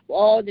 Lord,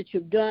 for all that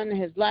you've done in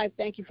his life.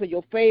 Thank you for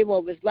your favor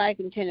of his life.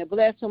 Continue to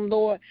bless him,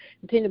 Lord.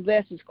 Continue to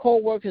bless his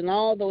co-workers and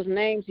all those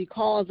names he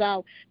calls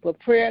out for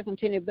prayer.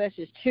 Continue to bless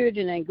his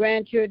children and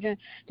grandchildren.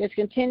 Just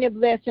continue to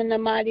bless in the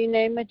mighty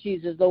name of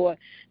Jesus, Lord.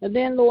 And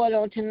then, Lord,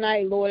 on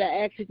tonight, Lord, I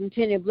ask you to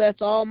continue to bless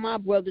all my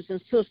brothers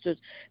and sisters.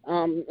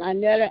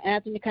 Inetta,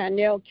 Anthony,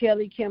 Carnell,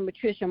 Kelly, Kim,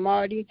 Patricia,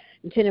 Marty.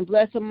 Continue to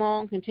bless them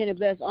all. Continue to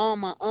bless all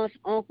my aunts,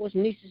 uncles,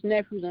 nieces,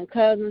 nephews, and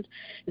cousins.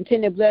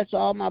 Continue to bless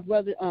all my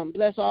brothers.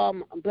 Bless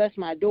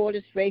my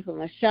daughters, Faith and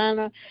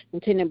Lashana.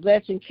 Continue to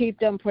bless and keep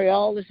them. Pray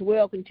all is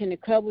well. Continue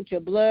to cover with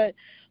your blood.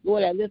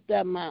 Lord, I lift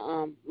up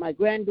my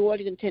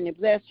granddaughter. Continue to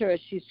bless her as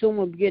she soon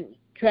will be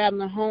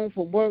traveling home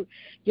from work.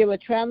 Give her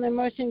traveling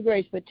mercy and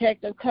grace.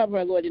 Protect her, cover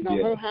her, Lord. And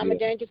don't hurt harm or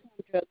danger come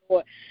to her,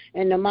 Lord.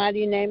 In the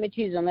mighty name of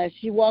Jesus. Unless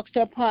she walks to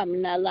her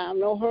apartment, not allow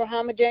no hurt,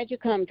 harm, or danger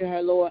come to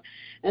her, Lord.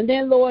 And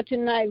then, Lord,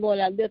 tonight, Lord,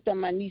 I lift up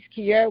my niece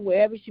Kiera,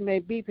 wherever she may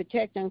be,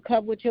 protect and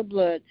cover with your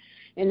blood.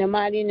 In the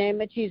mighty name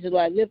of Jesus,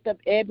 Lord, I lift up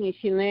Ebony.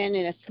 She laying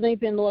in a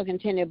sleeping, Lord.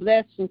 Continue to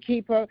bless and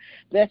keep her.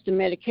 Bless the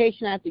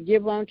medication I have to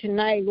give her on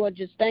tonight, Lord.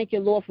 Just thank you,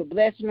 Lord, for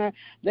blessing her.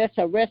 Bless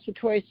her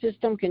respiratory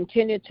system.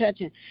 Continue to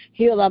touch and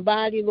heal her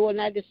body, Lord.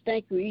 And I just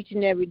thank you each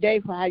and every day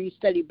for how you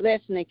study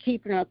blessing and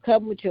keeping her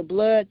covered with your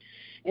blood.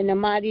 In the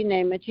mighty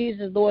name of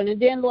Jesus, Lord. And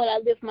then, Lord, I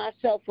lift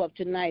myself up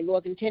tonight,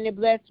 Lord. Continue to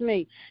bless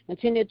me.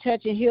 Continue to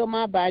touch and heal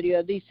my body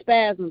of these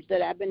spasms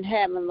that I've been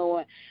having,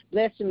 Lord.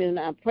 Bless me. And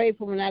I pray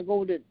for when I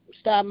go to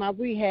start my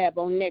rehab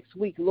on next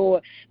week,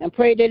 Lord. And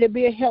pray that it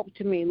be a help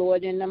to me,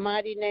 Lord, in the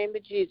mighty name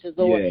of Jesus,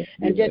 Lord.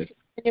 Just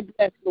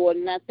bless, Lord.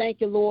 And I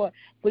thank you, Lord,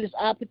 for this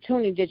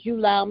opportunity that you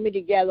allow me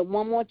to gather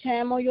one more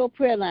time on your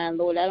prayer line,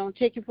 Lord. I don't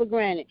take it for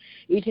granted.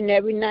 Each and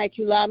every night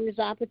you allow me this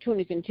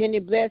opportunity.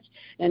 Continue to bless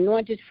and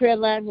anoint this prayer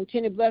line.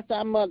 Continue to bless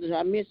our mothers.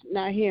 I miss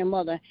not hearing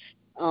Mother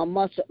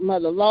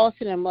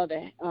Lawson and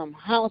Mother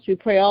House. We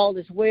pray all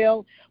is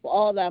well for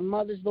all our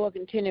mothers, Lord.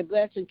 Continue to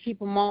bless and keep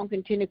them on.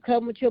 Continue to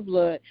cover with your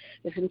blood.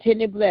 And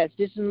continue to bless.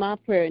 This is my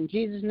prayer. In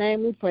Jesus'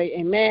 name we pray.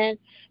 Amen.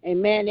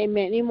 Amen.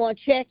 Amen. Any more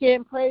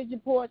check-in, praise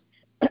reports,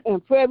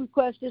 and prayer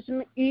requests this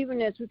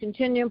evening as we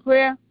continue in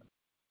prayer?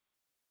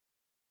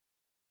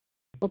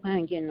 Hope I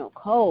ain't getting no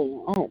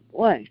cold. Oh,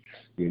 boy.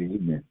 Good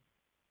evening.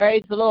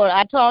 Praise the Lord.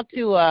 I talked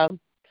to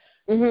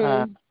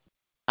Lynn.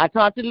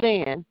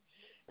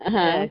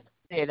 And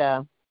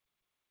said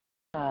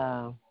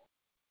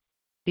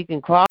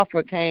Deacon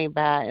Crawford came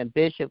by and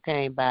Bishop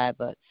came by,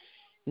 but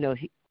his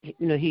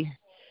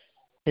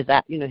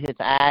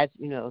eyes,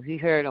 he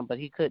heard him, but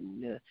he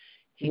couldn't.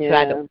 He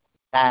tried to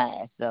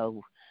die,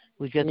 so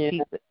we just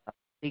keep it.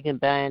 Deacon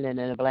Blandon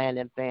and the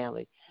Blandon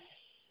family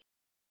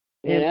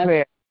in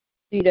prayer.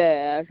 See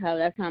that?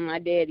 That's how my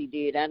daddy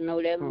did. I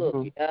know that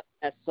look.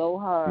 That's so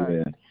hard.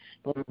 Yeah.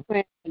 But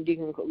praying for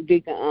Deacon,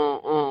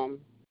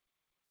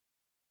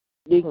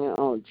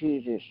 oh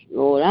Jesus,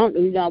 Lord, I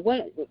don't.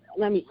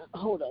 Let me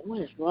hold up. What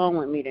is wrong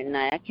with me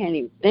tonight? I can't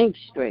even think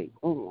straight.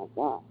 Oh my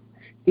God,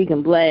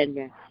 Deacon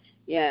Blandon.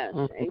 Yes.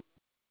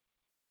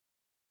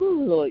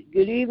 Ooh, Lord.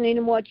 Good evening. Any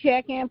more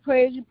check-in,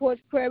 praise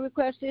reports, prayer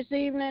requests this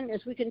evening?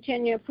 As we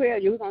continue in prayer,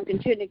 we're going to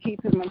continue to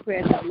keep him in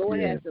prayer. Our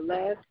Lord has the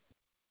last.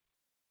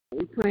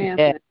 We're praying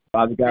for him.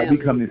 Father God, we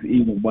come this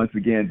evening once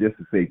again just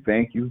to say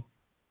thank you.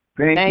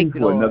 Thank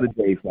you for another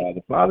day,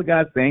 Father. Father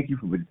God, thank you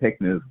for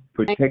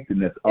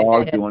protecting us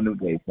all during the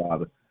day,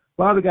 Father.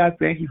 Father God,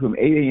 thank you from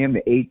 8 a.m.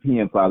 to 8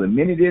 p.m., Father.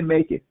 Many didn't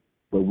make it,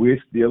 but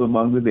we're still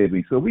among the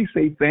living. So we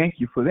say thank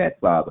you for that,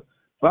 Father.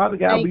 Father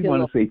God, we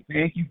want to say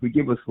thank you.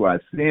 Forgive us for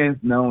our sins,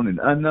 known and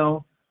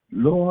unknown.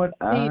 Lord,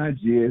 I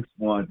just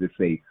want to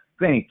say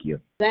thank you.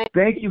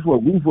 Thank you for a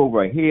roof over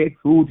our head,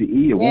 food to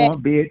eat, a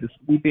warm bed to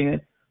sleep in.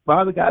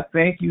 Father God,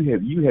 thank you.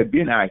 You have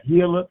been our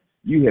healer.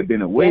 You have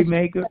been a way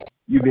maker.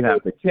 You've been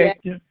our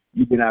protector.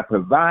 You've been our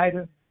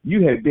provider.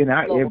 You have been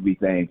our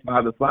everything,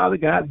 Father. Father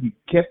God, you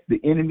kept the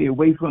enemy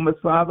away from us,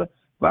 Father.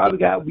 Father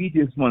God, we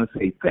just want to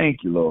say thank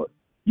you, Lord.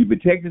 You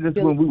protected us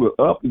when we were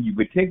up, and you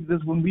protected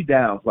us when we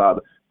down, Father.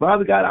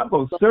 Father God, I'm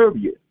going to serve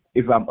you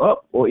if I'm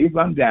up or if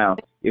I'm down.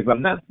 If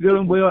I'm not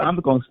feeling well, I'm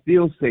going to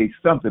still say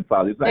something,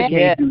 Father. If I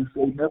can't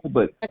say nothing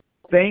but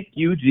thank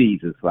you,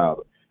 Jesus,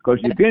 Father, because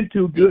you've been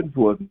too good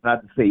for us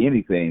not to say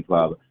anything,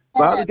 Father.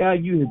 Father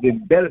God, you have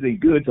been better than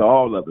good to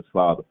all of us,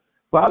 Father.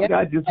 Father God,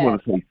 I just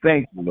want to say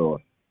thank you,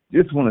 Lord.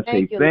 Just want to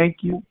say thank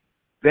you.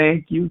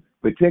 Thank you.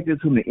 Protect us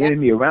from the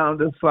enemy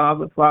around us,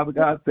 Father. Father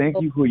God, thank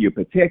you for your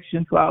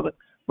protection, Father.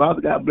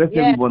 Father God, bless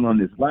everyone on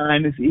this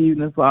line this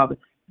evening, Father.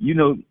 You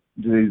know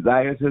the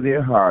desires of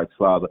their hearts,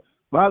 Father.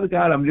 Father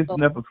God, I'm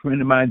lifting up a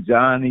friend of mine,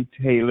 Johnny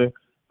Taylor,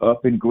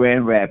 up in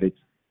Grand Rapids.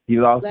 He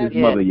lost his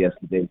mother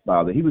yesterday,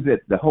 Father. He was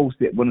at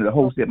one of the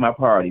hosts at my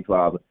party,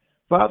 Father.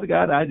 Father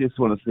God, I just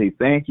want to say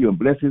thank you and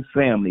bless his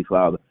family,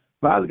 Father.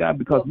 Father God,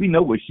 because we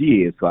know where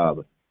she is,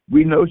 Father.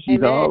 We know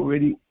she's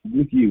already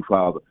with you,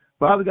 Father.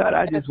 Father God,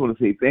 I just want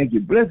to say thank you.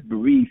 Bless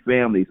bereaved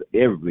families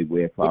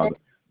everywhere, Father.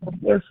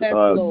 Bless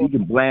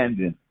Deacon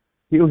Blandon.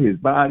 Heal his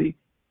body.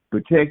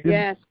 Protect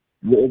him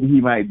wherever he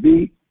might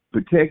be.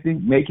 Protect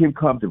him. Make him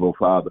comfortable,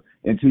 Father,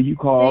 until you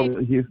call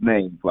his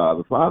name,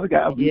 Father. Father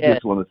God, we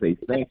just want to say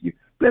thank you.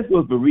 Bless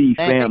those bereaved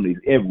families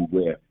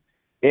everywhere.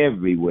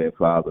 Everywhere,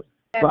 Father.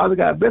 Father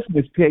God, bless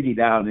Miss Peggy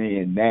down there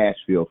in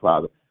Nashville,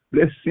 Father.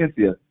 Bless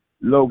Cynthia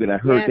Logan. I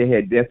heard they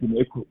had death in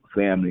their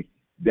family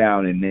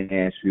down in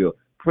Nashville.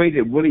 Pray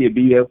that Willie will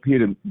be up here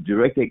to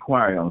direct their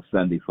choir on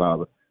Sunday,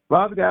 Father.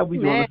 Father God, we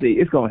want to say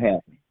it's going to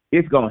happen.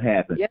 It's going to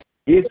happen.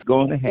 It's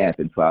going to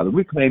happen, Father.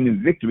 We're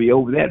claiming victory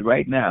over that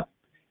right now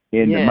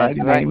in the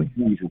mighty name of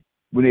Jesus.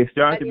 When they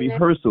start the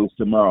rehearsals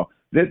tomorrow,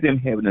 let them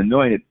have an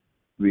anointed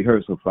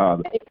rehearsal,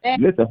 Father.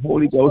 Let the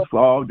Holy Ghost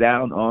fall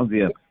down on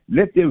them.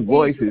 Let their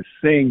voices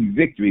sing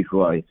victory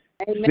for you.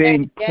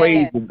 Sing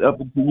praises up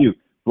to you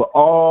for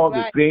all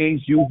the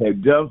things you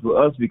have done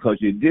for us, because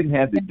you didn't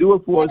have to do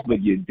it for us,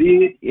 but you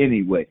did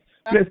anyway.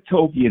 Bless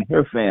Toki and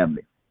her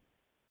family.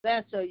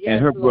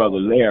 And her brother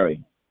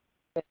Larry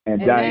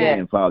and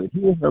Diane, Father.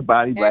 Heal her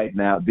body right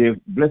now.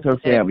 Bless her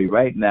family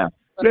right now.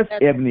 Bless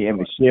Ebony and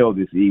Michelle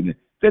this evening.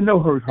 That no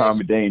hurt, harm,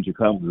 or danger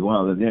comes to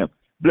one of them.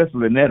 Bless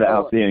Lynetta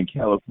out there in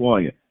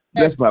California.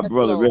 Bless my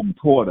brother Reverend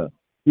Porter.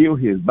 Heal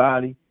his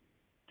body.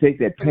 Take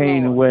that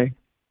pain away.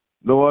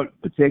 Lord,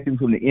 protect him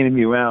from the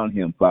enemy around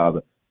him,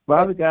 Father.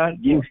 Father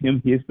God, give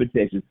him his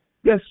protection.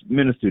 Bless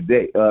Minister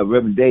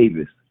Reverend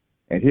Davis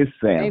and his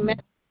family.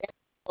 Amen.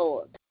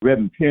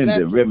 Reverend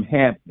Pender, Reverend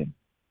Hampton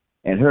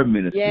and her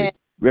ministry.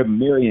 Reverend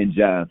Marion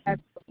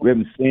Johnson.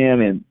 Reverend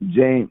Sam and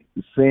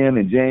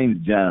James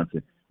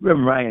Johnson.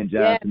 Reverend Ryan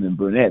Johnson and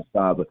Burnett,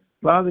 Father.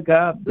 Father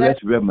God, bless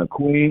Reverend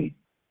McQueen.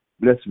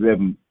 Bless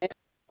Reverend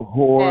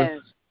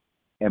Horace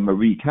and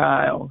Marie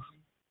Kyles.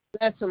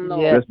 Bless them,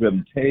 Lord. Bless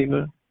Reverend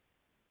Taylor.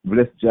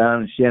 Bless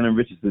John and Shannon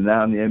Richardson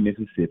down there in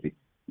Mississippi.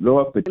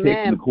 Lord,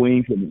 protect the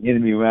Queen from the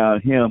enemy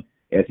around him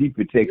as he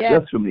protects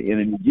us from the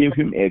enemy. Give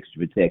him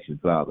extra protection,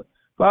 Father.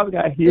 Father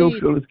God, heal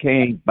Phyllis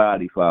Kane's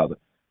body, Father.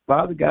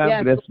 Father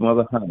God, bless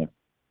Mother Hunter.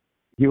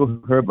 Heal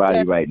her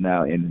body right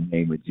now in the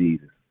name of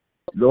Jesus.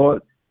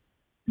 Lord,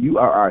 you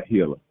are our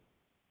healer.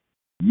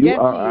 You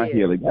are our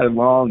healer. Got a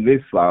long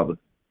list, Father.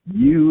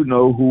 You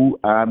know who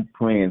I'm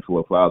praying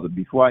for, Father.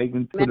 Before I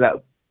even put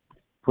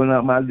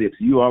out my lips,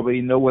 you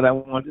already know what I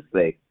want to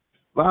say.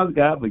 Father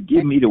God, but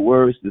give me the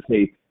words to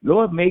say,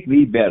 Lord, make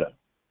me better.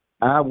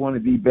 I want to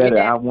be better.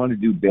 I want to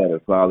do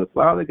better, Father.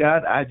 Father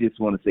God, I just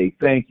want to say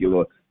thank you,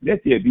 Lord.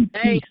 Let there be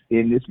peace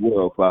in this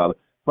world, Father.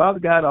 Father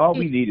God, all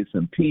we need is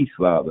some peace,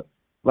 Father.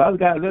 Father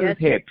God, let us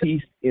have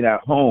peace in our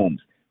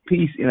homes,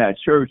 peace in our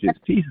churches,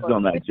 peace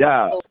on our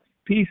jobs,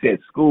 peace at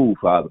school,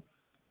 Father.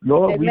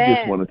 Lord, we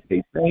just want to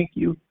say thank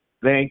you,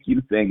 thank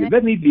you, thank you.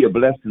 Let me be a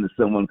blessing to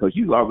someone, because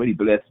you already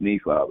blessed me,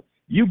 Father.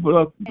 You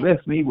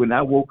blessed me when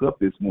I woke up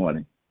this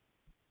morning.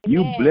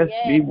 You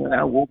blessed me when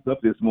I woke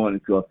up this morning,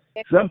 because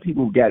some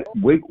people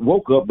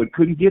woke up but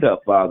couldn't get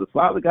up, Father.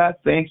 Father God,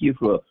 thank you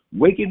for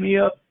waking me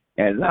up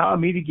and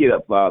allowing me to get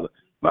up, Father.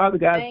 Father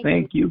God,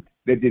 thank you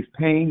that this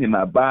pain in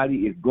my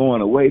body is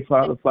going away,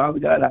 Father. Father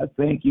God, I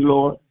thank you,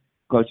 Lord,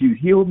 because you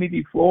healed me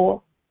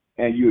before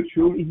and you'll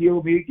truly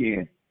heal me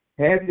again.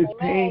 had this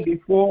pain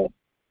before,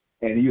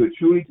 and you'll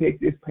truly take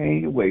this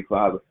pain away,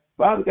 Father.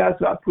 Father God,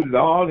 so I put it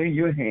all in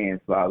your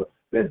hands, Father.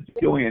 Let's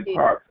Joanne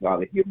Parks,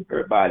 Father, heal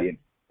her body,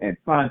 and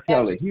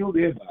Fontella, heal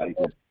their bodies.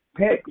 And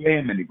Pat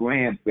Graham and the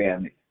Graham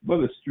family,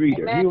 Mother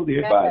Streeter, heal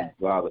their bodies,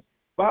 Father.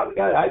 Father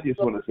God, I just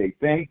want to say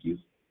thank you.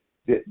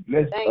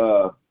 Let's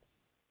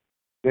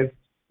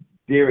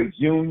Derek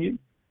Jr.,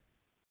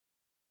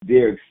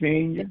 Derek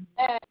Sr.,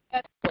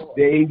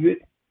 David,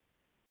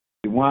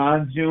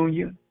 Dewan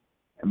Jr.,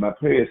 and my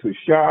prayers for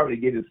Charlotte to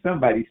get to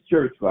somebody's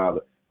church,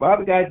 Father.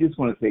 Father God, I just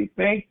want to say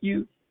thank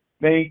you,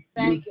 thank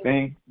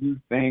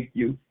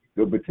you.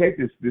 So protect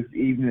us this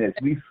evening as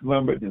we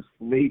slumber and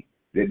sleep,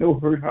 that no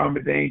hurt, harm,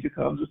 or danger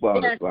comes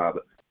upon us,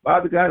 Father.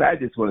 Father God, I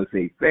just want to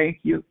say thank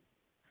you,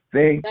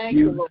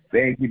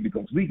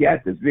 because we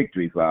got the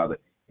victory, Father.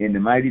 In the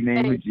mighty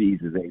name of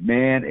Jesus,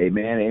 amen,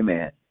 amen,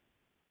 amen.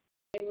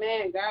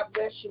 Amen. God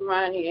bless you,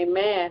 Ronnie.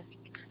 Amen.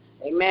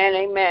 Amen,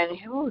 amen.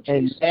 Ooh,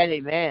 amen,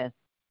 amen.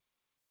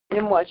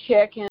 Any more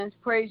check-ins,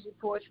 praise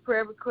reports,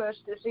 prayer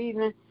requests this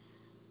evening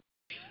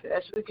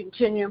as we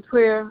continue in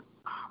prayer?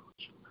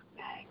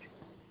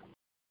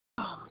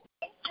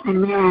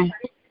 Amen.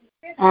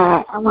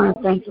 I want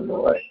to thank the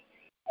Lord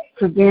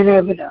for being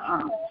able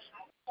to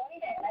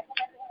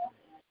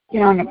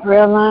get on the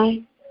prayer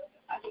line.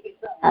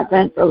 I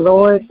thank the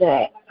Lord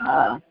that,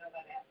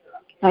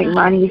 like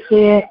Ronnie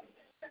said,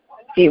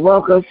 He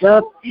woke us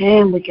up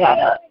and we got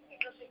up.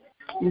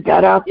 We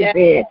got off the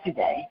bed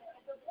today.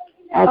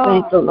 I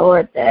thank the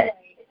Lord that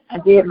I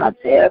did my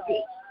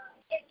therapy.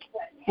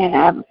 And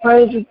I have a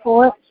praise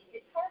report.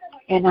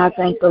 And I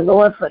thank the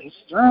Lord for the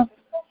strength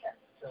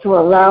to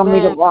allow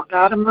me to walk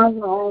out of my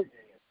room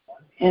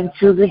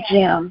into the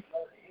gym.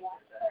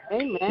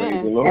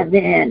 Amen. And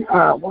then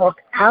walk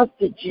out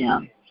the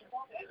gym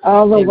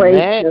all the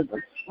way to the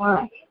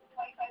front.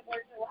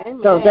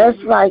 Amen. So that's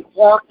like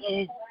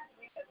walking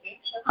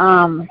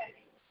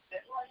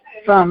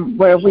from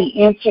where we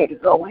enter to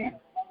go in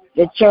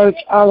the church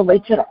all the way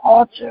to the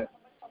altar,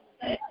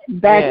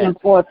 back and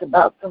forth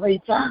about 3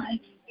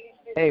 times.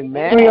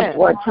 Amen. 3 or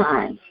 4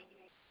 times.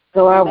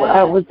 So I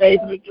was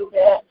able to do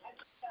that.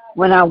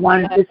 When I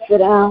wanted to sit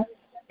down,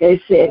 they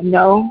said,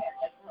 no,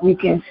 you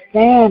can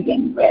stand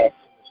and rest,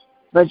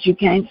 but you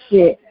can't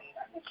sit.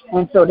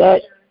 And so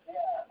that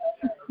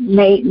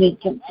made me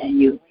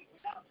continue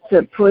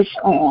to push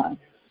on.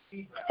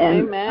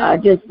 And Amen. I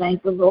just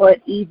thank the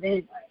Lord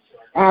even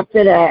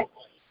after that.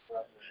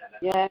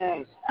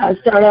 Yes. I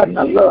started having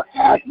a little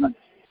asthma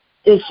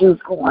issues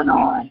going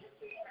on.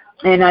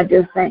 And I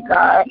just thank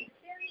God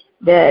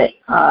that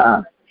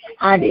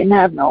I didn't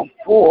have no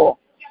full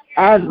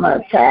asthma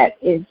attack.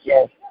 It's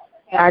just,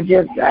 I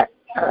just got,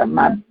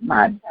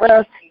 my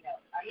breath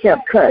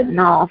kept cutting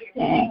off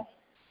and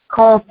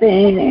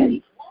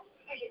coughing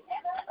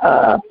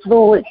and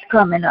fluids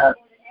coming up.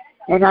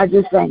 And I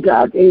just thank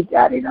God that He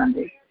got it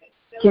under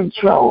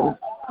control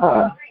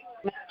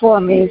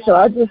for me. So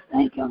I just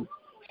thank Him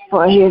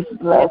for His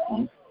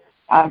blessings.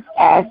 I've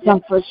asked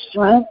Him for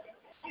strength.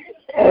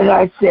 As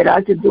I said,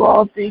 I could do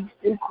all things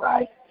through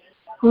Christ,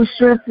 who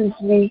strengthens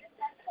me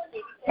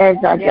as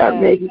I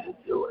got ready to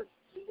do it.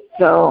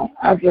 So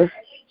I just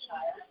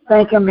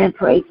thank Him and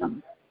praise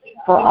Him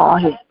for all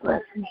His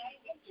blessings.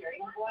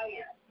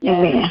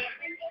 Amen.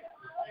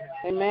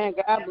 Amen.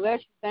 God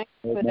bless you. Thank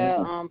you for that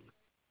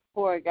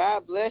report.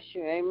 God bless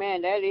you.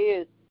 Amen. That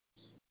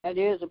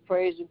is a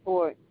praise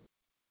report.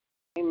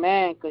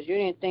 Amen. Because you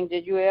didn't think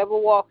that you would ever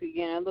walk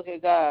again. And look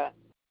at God.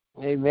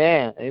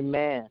 Amen.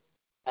 Amen.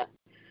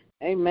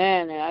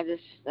 Amen. And I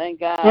just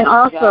thank God. And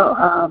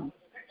also,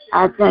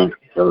 I thank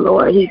the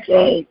Lord. He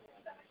gave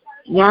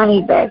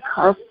Yanni back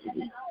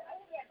custody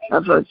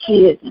of her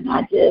kids, and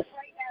I just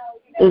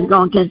is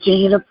going to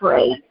continue to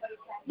pray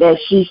that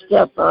she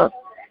step up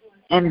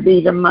and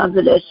be the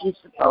mother that she's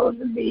supposed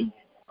to be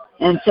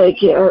and take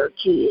care of her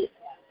kids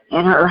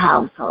and her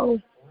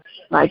household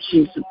like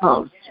she's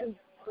supposed to.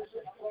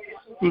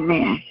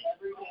 Amen.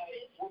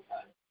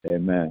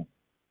 Amen.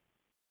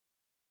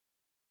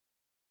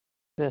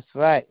 That's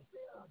right.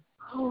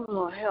 Oh,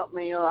 Lord, help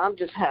me, y'all. I'm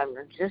just had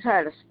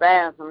a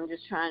spasm. I'm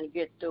just trying to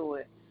get through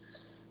it.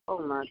 Oh,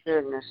 my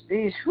goodness.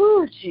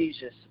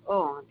 Jesus.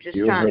 Oh, I'm just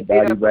trying to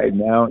get up. Right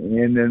now,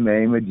 in the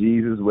name of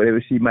Jesus,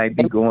 whatever she might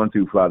be going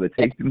through, Father,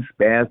 take them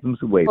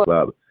spasms away,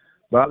 Father.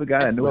 Father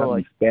God, I know how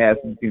many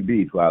spasms can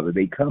be, Father.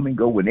 They come and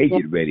go when they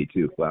get ready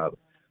to, Father.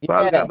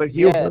 Father God, but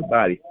heal her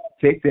body.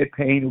 Take that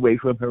pain away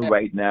from her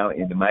right now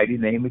in the mighty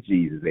name of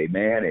Jesus.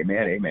 Amen,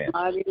 amen, amen.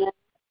 Mighty name of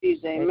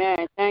Jesus,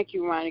 amen. Thank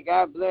you, Ronnie.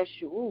 God bless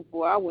you. Ooh,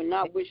 boy, I would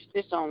not wish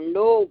this on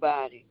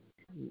nobody.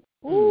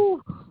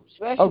 Ooh,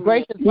 especially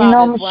gracious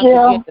Father,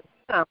 Michelle,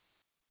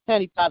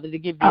 Heavenly Father, to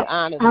give you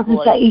honor and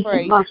glory and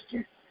praise.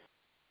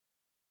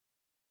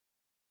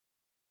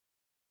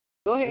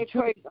 Go ahead,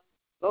 Trey.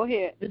 Go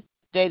ahead. This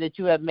day that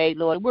you have made,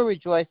 Lord, we're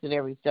rejoicing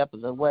every step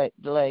of the way.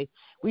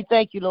 We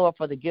thank you, Lord,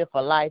 for the gift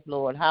of life,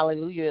 Lord.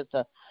 Hallelujah.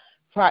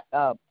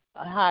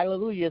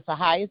 Hallelujah. It's the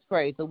highest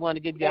praise. I want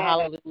to give you a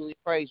hallelujah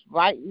praise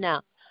right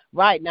now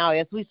right now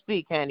as we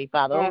speak, Heavenly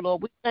Father. Oh,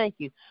 Lord, we thank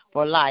you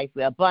for life,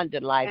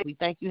 abundant life. We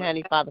thank you,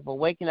 Heavenly Father, for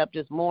waking up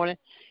this morning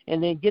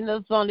and then getting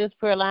us on this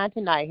prayer line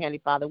tonight,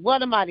 Heavenly Father.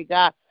 What a mighty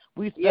God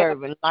we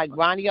serve. And like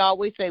Ronnie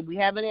always say, we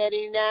haven't had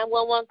any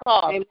 911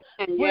 calls.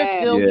 We're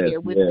still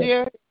here. We're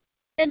still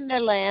in the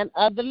land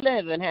of the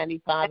living,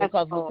 Heavenly Father,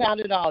 because we count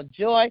it all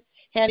joy.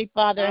 Heavenly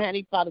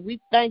Father, we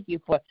thank you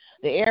for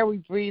the air we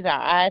breathe, our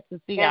eyes to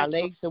see, our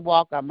legs to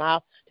walk, our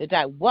mouth to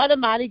talk. What a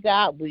mighty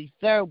God we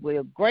serve.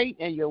 We're great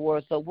in your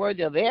word, so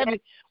worthy of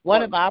every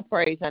one of our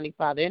praise, Heavenly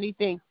Father.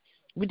 Anything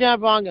we done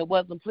wrong and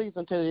wasn't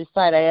pleasing to this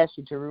sight, I ask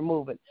you to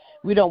remove it.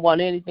 We don't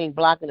want anything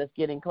blocking us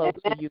getting close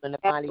to you in the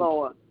mighty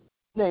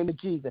name of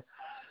Jesus.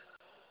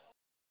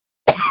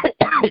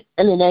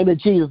 In the name of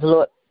Jesus,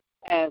 Lord.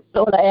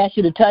 Lord, I ask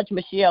you to touch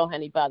Michelle,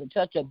 Heavenly Father.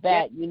 Touch her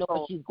back. You know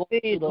what she's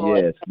going through,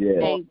 Lord.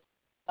 Yes.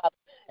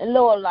 And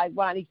Lord, like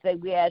Ronnie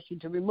said, we ask you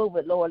to remove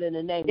it, Lord, in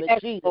the name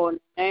of Jesus.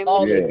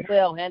 All is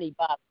well, Heavenly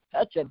Father.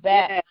 Touch her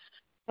back.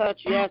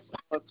 Touch,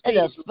 in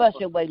a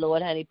special way,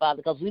 Lord, Heavenly Father,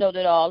 because we know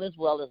that all is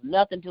well. There's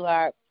nothing too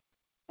hard.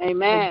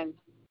 Amen.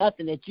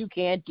 Nothing that you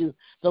can't do.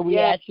 So we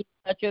ask you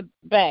to touch her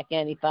back,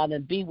 Heavenly Father,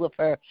 and be with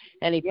her,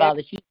 Heavenly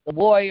Father. She's a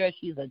warrior.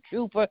 She's a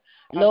trooper,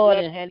 Lord,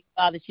 and Heavenly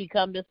Father, she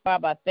come this far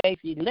by faith.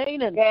 She's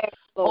leaning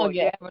on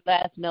your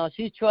everlasting knowledge.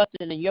 She's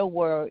trusting in your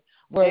word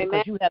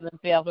because you haven't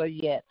failed her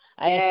yet.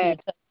 I ask you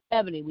to touch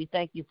Ebony. We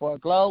thank you for a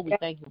glow. We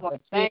thank you for a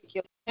thank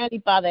you.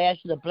 Heavenly Father, I ask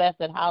you to bless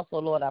that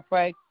household, Lord, I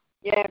pray.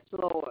 Yes,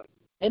 Lord.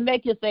 And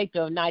make it safe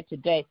of night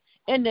today.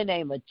 In the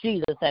name of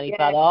Jesus, Heavenly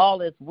Father,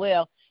 all is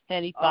well,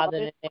 Heavenly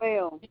Father.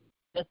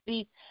 To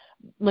see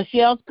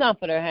Michelle's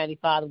comforter, Heavenly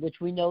Father, which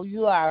we know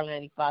you are,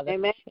 Heavenly Father.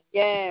 Amen.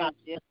 Yes.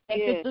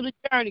 Take us through the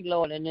journey,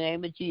 Lord, in the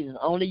name of Jesus.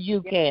 Only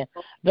you can.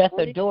 Bless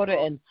her daughter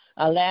and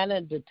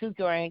Alana, the 2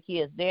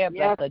 grandkids there.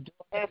 Bless her daughter.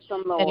 Bless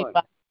them, Lord. Heavenly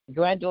Father,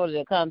 granddaughter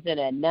that comes in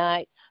at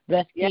night.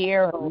 Bless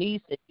Kiera, her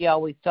niece that she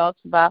always talks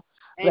about.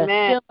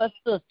 Bless her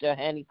sister,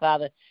 Heavenly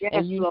Father.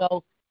 And you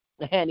know,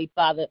 Heavenly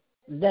Father,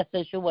 that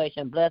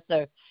situation. Bless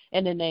her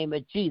in the name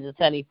of Jesus,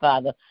 Heavenly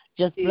Father.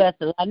 Just bless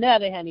her.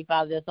 Another, Heavenly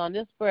Father, that's on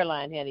this prayer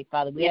line, Heavenly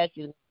Father. We ask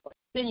you to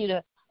continue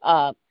to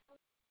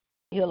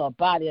heal her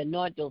body,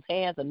 anoint those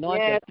hands,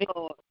 anoint her feet.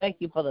 Thank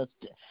you for the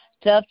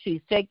stuff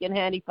she's taking,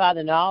 Heavenly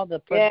Father, and all the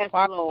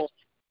parts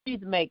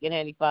she's making,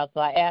 Heavenly Father. So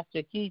I ask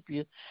her to keep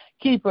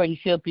her, and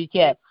she'll be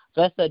kept.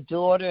 Bless her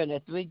daughter and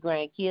her 3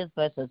 grandkids.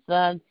 Bless her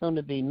son, soon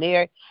to be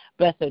married.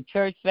 Bless her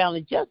church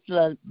family. Just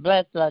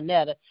bless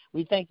Lynetta.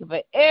 We thank you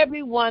for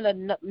every one of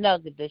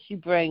nugget that she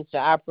brings to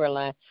our prayer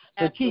line.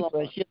 So keep her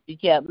and she'll be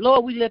kept.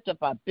 Lord, we lift up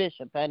our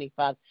bishop, Heavenly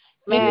Father.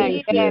 50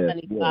 years,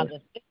 Heavenly Father.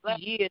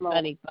 50 years,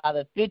 Heavenly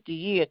Father. 50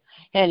 years,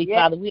 Heavenly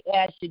Father. We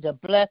ask you to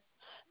bless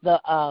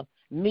the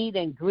meet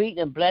and greet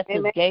and bless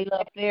his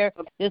gala up there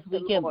this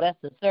weekend. Bless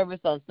the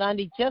service on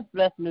Sunday. Just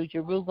bless New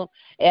Jerusalem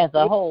as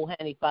a whole,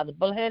 Heavenly Father.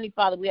 But, Heavenly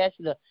Father, we ask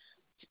you to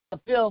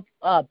fill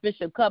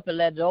Bishop Cup and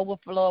let it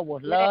overflow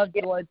with love,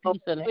 joy,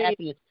 peace, and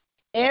happiness.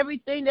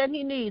 Everything that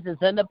he needs is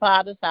in the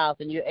Potter's house,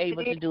 and you're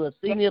able to do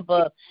exceedingly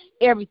above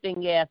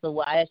everything he asks. So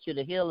I ask you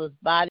to heal his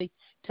body,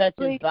 touch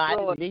his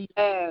body.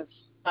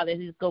 Father,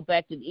 he's go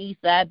back to the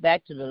east side,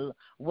 back to the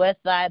west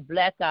side.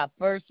 Bless our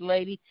First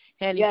Lady,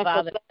 Heavenly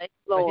Father, thank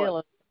you for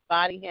healing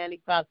body,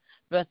 Heavenly Father.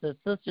 Bless her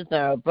sisters and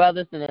her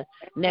brothers in the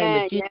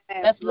name of Jesus.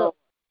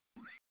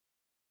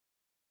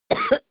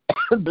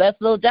 Bless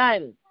little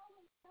Diamond.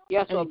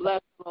 Yes, Lord.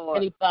 Bless Lord.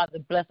 Heavenly Father,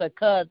 bless her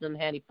cousin,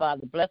 Heavenly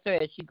Father. Bless her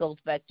as she goes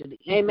back to the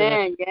east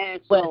and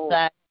west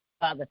side,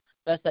 Father.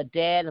 Bless her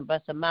dad and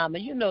bless her mom.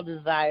 And you know the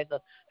desires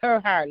of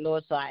her heart,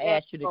 Lord. So I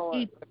ask you to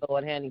keep her,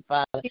 Lord, Heavenly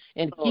Father,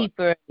 and keep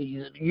her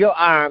in your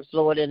arms,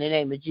 Lord, in the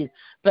name of Jesus.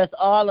 Bless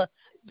all of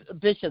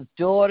Bishop's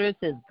daughters,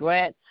 his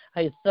son,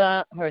 his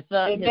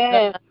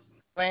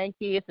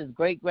grandkids, his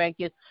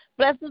great-grandkids.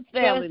 Bless his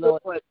family,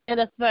 Lord, in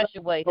a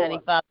special way, Heavenly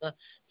Father.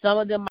 Some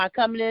of them are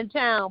coming in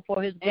town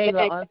for his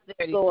gala on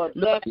Saturday. Lord,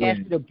 I ask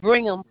you to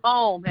bring them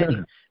home,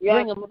 Heavenly.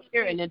 Bring them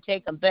here and then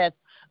take them back.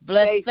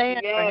 Bless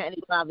Sandra,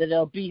 Heavenly Father.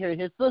 They'll be here.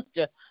 His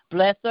sister,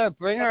 bless her.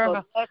 Bring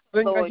her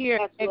here.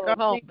 Take her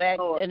home back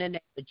in the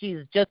name of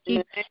Jesus. Just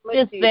keep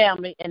his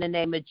family in the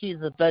name of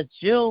Jesus. Bless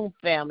June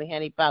family,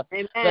 Heavenly Father.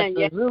 Bless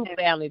the Rue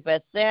family.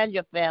 Bless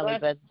Sandra family.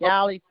 Bless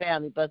Jolly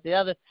family. Bless the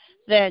other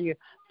Sandra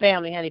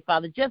family, Heavenly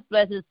Father. Just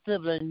bless his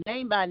siblings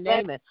name by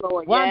name and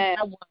one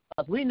by one.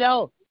 Because we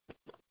know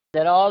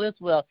that all is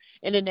well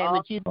in the name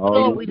of Jesus.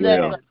 Lord, we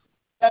lift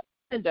up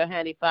Pender,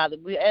 Heavenly Father.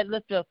 We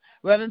lift up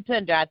Reverend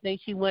Pender. I think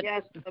she went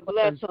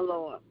bless her,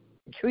 Lord.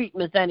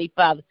 Treatments, Heavenly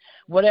Father.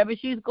 Whatever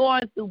she's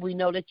going through, we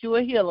know that you are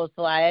a healer.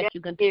 So I ask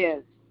you to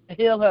continue to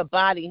heal her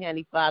body,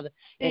 Heavenly Father,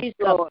 and be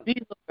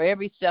with for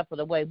every step of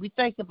the way. We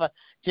thank you for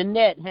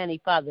Jeanette,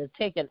 Heavenly Father,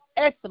 taking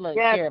excellent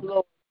care of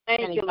her.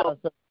 Thank you, Lord.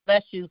 So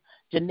bless you,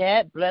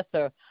 Jeanette. Bless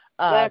her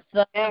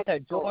son, her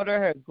daughter,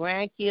 her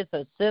grandkids,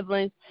 her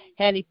siblings.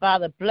 Heavenly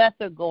Father, bless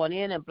her going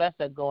in and bless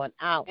her going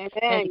out.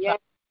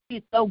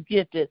 she's so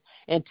gifted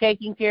and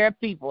taking care of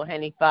people,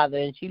 Heavenly Father,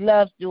 and she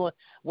loves doing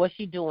what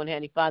she's doing,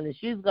 Heavenly Father.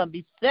 She's going to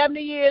be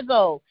 70 years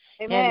old,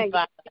 Heavenly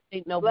Father, I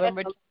think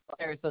November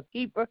 23rd. So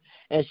keep her,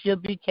 and she'll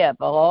be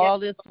kept. All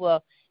this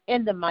well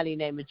in the mighty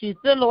name of Jesus.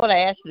 Dear Lord, I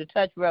ask you to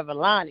touch Reverend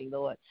Lonnie,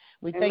 Lord.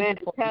 We thank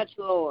you for touch,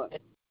 Lord.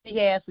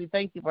 Yes, we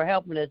thank you for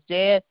helping us,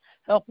 Dad,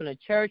 helping the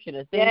church and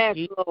the things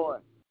Yes,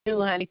 Lord.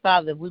 do, Honey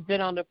Father. We've been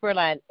on the prayer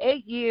line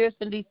 8 years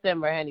in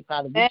December, Honey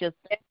Father. We just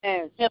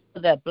thank you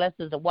that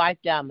blesses the wife,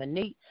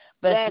 Dominique.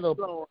 Bless little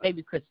Lord.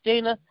 baby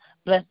Christina.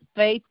 Bless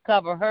Faith.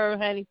 Cover her,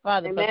 Honey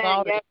Father. Amen.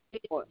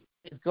 Bless all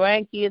his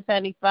grandkids,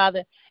 Honey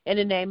Father. In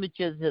the name of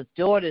Jesus, his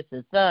daughters,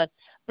 his son.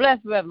 Bless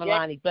Reverend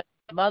Lonnie. Bless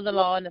his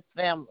mother-in-law and the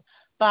family.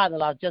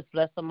 Father-in-law, just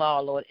bless them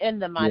all, Lord. In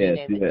the mighty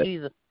name of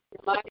Jesus.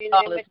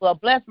 All is well.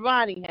 Bless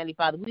Ronnie, Honey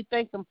Father. We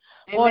thank him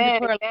for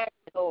the prayer,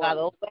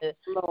 Father.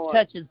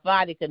 Touch his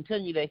body,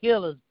 continue to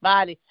heal his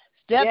body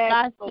step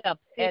by step,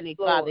 Honey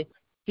Father.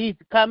 He's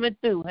coming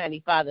through,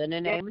 Honey Father, in the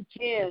name of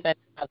Jesus.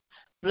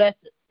 Bless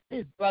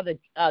his brother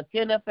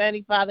Kenneth,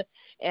 Honey Father,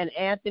 and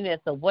Anthony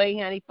that's away,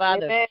 Honey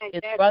Father.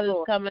 His brother's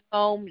coming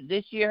home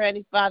this year,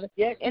 Honey Father.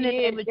 In the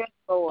name of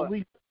Jesus,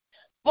 we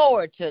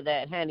forward to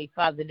that, Honey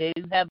Father. They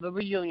have a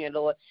reunion,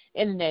 Lord,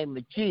 in the name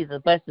of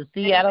Jesus. Bless the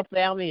Seattle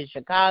family, his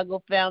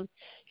Chicago family,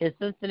 his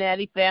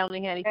Cincinnati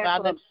family, Honey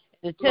Father,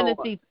 the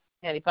Tennessee,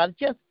 Honey Father.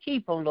 Just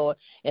keep them, Lord,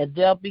 and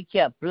they'll be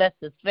kept. Bless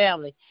his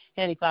family,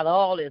 Honey Father.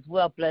 All is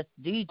well. Bless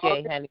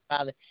DJ, Honey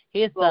Father.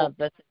 His son,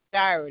 bless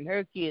Shira and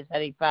her kids,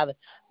 Honey Father.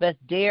 Bless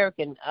Derek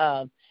and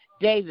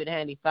David,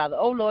 Honey Father.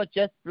 Oh, Lord,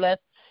 just bless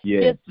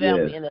his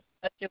family in a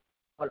special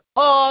way.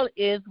 All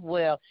is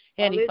well,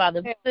 Honey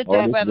Father.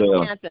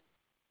 Reverend Hampton.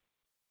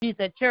 She's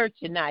at church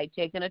tonight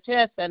taking a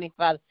test, Honey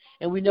Father,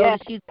 and we know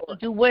that she's going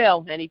to do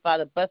well, Honey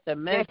Father. Bless her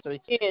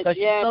ministry, because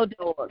she's so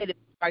dedicated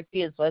to our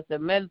kids. Bless her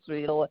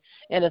ministry, Lord,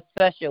 in a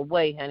special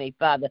way, Honey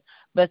Father.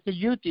 Bless the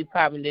youth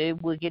department, they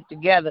will get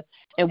together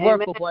and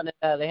work with one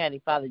another,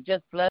 Honey Father.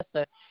 Just bless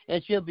her,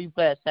 and she'll be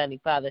blessed, Honey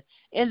Father.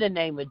 In the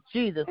name of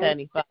Jesus,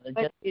 Honey Father,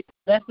 just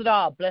bless it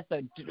all. Bless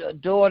her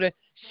daughter,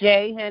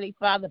 Shay, Honey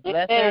Father.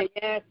 Bless her.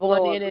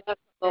 Going in and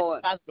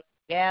Lord. Bless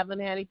Gavin,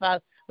 Honey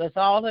Father. Bless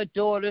all her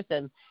daughters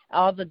and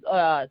all the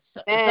sons.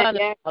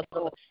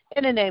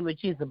 In the name of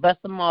Jesus, bless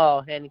them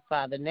all, Honey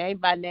Father, name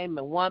by name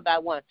and one by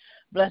one.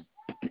 Bless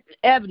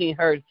Ebony,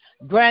 her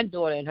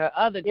granddaughter, and her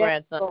other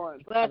grandson.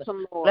 Lord. Bless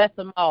them, Lord. Bless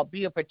them all.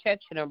 Be a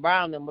protection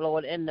around them,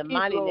 Lord, in the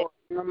mighty name.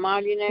 In the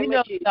mighty name we know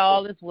of Jesus.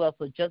 All is well,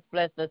 so just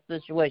bless this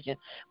situation.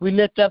 We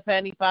lift up,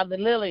 Honey Father,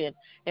 Lillian.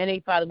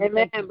 Honey Father, we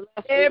thank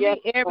you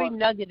every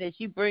nugget that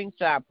she brings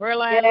to our prayer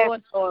line,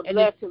 Lord. And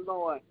bless you,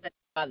 Lord.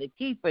 Father,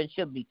 keep her and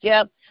she'll be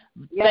kept.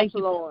 Thank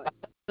you, Lord.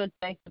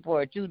 Thank you for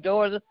her two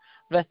daughters.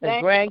 Bless her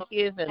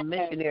grandkids and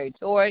missionary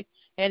Tori.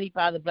 Honey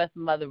Father, bless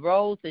Mother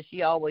Rose that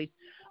she always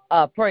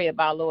pray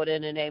about, Lord,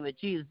 in the name of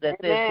Jesus. That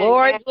says,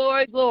 glory,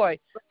 glory,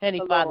 glory.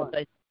 Honey Father,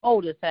 bless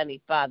Otis,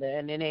 Honey Father,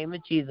 in the name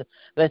of Jesus.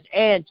 Bless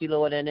Angie,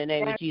 Lord, in the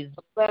name of Jesus.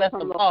 Bless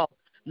them all,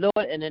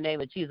 Lord, in the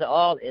name of Jesus.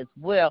 All is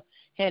well.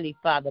 Honey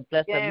Father,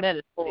 bless her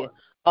ministry.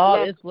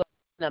 All is well.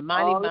 In the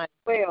mighty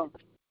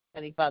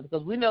Honey Father,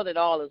 because we know that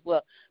all is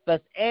well. Bless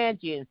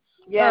Angie and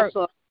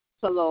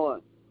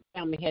Lord.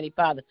 Family, Honey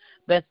Father.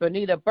 Bless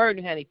Bernita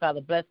Burton, Honey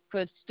Father. Bless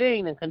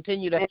Christine and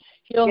continue to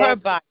heal her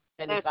body,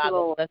 Honey Father.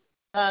 Lord. Bless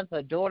her sons,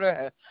 her daughter,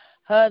 her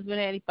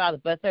husband, Honey Father.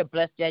 Bless her.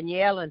 Bless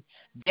Danielle and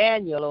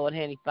Daniel, Lord,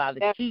 Honey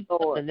Father. Keep them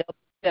and they'll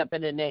step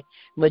in the name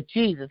of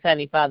Jesus,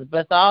 Honey Father.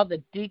 Bless all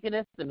the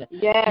deaconess and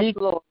the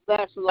Lord.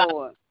 Bless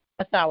Lord.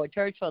 Bless our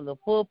church from the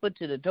pulpit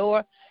to the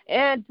door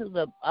and to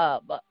the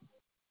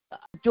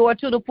door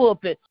to the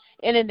pulpit.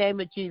 In the name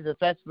of Jesus,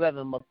 bless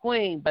Reverend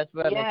McQueen, bless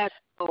Reverend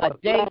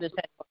Davis,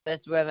 bless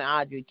Reverend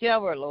Audrey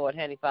Taylor, Lord,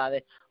 Honey Father.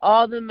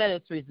 All the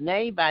ministries,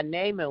 name by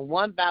name and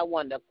one by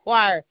one. The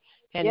choir,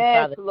 Honey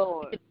Father.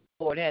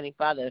 Lord, Honey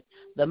Father.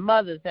 The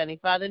mothers, Honey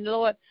Father. And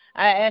Lord,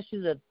 I ask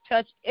you to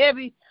touch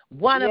every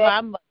one of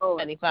our mothers,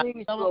 Honey Father.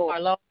 Some of them are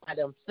lost by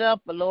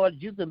themselves, but Lord,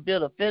 you can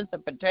build a fence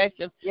of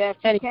protection.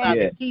 Honey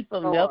Father, keep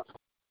them up.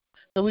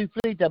 So we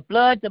plead the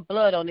blood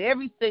on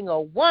every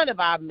single one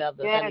of our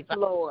mothers, Honey Father.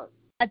 Lord.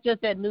 Not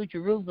just at New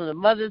Jerusalem, the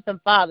mothers and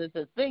fathers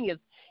and singers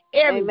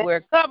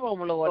everywhere. Cover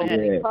them, Lord.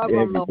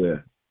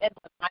 Everywhere. In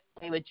the mighty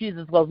name of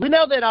Jesus, well, we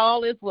know that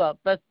all is well.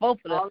 Bless both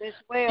of them. All is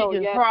well.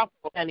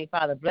 Crawford, Honey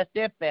Father. Bless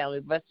their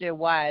family. Bless their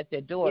wives, their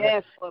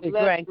daughters, their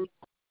grandkids.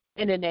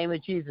 In the name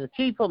of Jesus,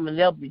 keep them and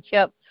they'll be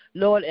kept,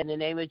 Lord. In the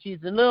name of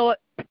Jesus, Lord,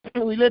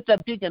 we lift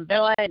up Deacon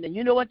Bella, and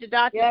you know what the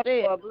doctor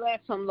said. Lord, bless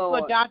them,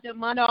 Lord. For Dr.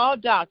 Money, all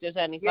doctors,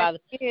 Honey Father.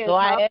 So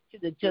I ask you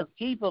to just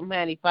keep them,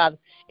 Honey Father.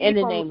 In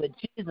the name of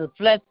Jesus,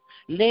 bless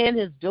Lynn,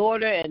 his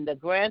daughter, and the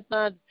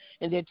grandsons,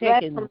 and they're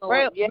taking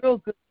real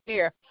good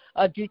care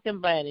of Deacon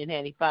Blanton,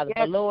 Honey Father.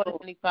 But Lord,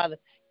 Honey Father,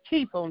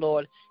 keep them,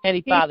 Lord,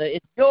 Honey Father.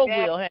 It's your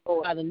will, Honey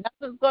Father.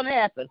 Nothing's going to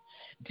happen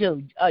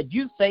until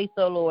you say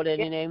so, Lord, in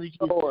the name of Jesus.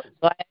 So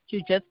I ask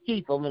you just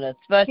keep them in a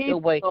special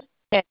way.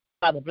 Honey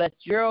Father, bless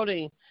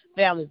Geraldine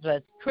family,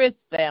 bless Chris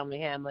family,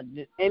 Hammer.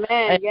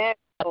 Amen.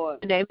 Lord.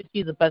 In the name of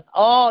Jesus, bless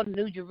all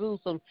New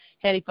Jerusalem,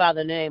 Heavenly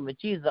Father, in the name of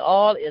Jesus.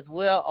 All is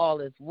well, all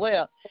is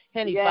well.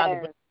 Heavenly Father,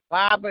 bless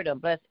Robert,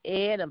 and bless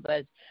Ed, and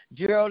bless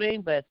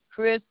Geraldine, bless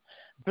Chris,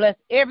 bless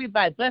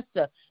everybody. Bless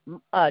the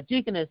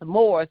Deaconess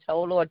Morris,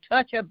 oh Lord.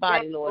 Touch her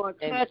body, Lord.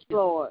 Touch,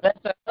 Lord. Bless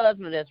her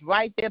husband that's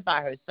right there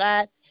by her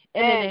side.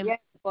 In the name of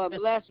Lord,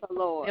 bless her,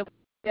 Lord.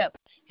 Yep,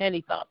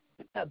 Heavenly Father.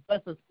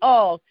 Bless us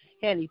all,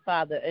 Heavenly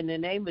Father, in the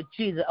name of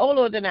Jesus. Oh,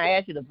 Lord, then I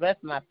ask you to bless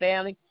my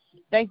family.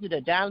 Thank you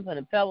to Jonathan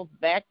and Pebbles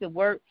back to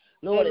work.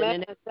 Lord,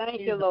 Amen.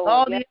 Thank you, Lord.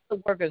 All the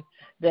other workers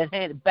that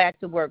had back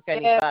to work,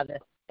 Heavenly Father,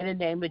 in the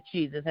name of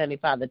Jesus, Heavenly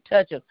Father.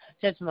 Touch them.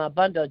 Touch my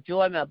bundle of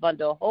joy, my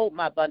bundle of hope,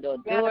 my bundle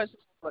of doors.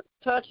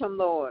 Touch them,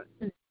 Lord.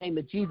 In the name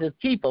of Jesus,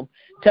 keep them.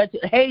 Touch,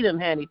 hate them,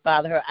 Heavenly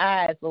Father, her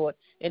eyes, Lord,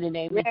 in the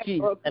name of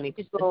Jesus, Heavenly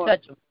Father.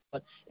 Touch them,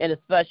 Lord, in a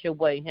special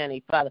way,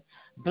 Heavenly Father.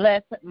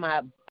 Bless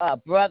my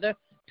brother.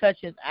 Touch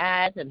his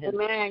eyes and his.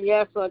 Amen.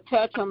 Yes, Lord.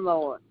 Touch him,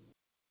 Lord.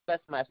 Bless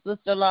my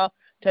sister-in-law.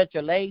 Touch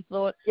her legs,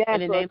 Lord. Yes,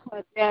 in the name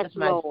Lord. Yes,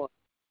 Lord.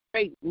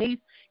 Great niece,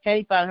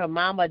 Heavenly Father, her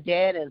mama,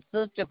 dad, and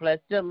sister. Bless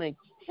them. And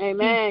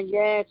amen.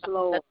 Yes,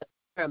 Lord.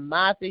 Her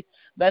Marcy.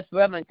 Bless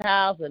Reverend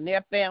Kyles and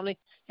their family.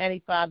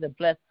 Heavenly Father,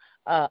 bless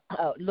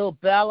little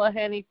Bella,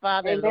 Heavenly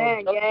Father.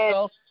 Amen.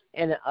 Yes.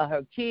 And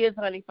her kids,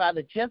 Heavenly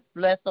Father, just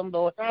bless them,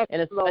 Lord, yes,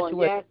 in a special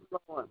way. Yes,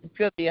 Lord.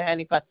 Tribute,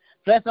 Heavenly Father.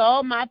 Bless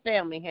all my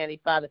family,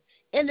 Heavenly Father.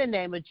 In the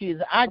name of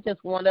Jesus, I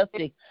just want us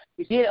to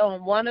get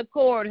on one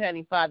accord,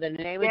 Heavenly Father, in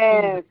the name of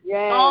Jesus.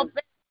 Yes. All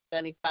families,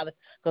 Heavenly Father,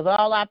 because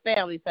all our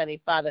families,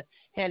 Heavenly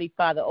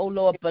Father, oh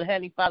Lord, but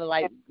Heavenly Father,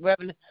 like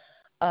Reverend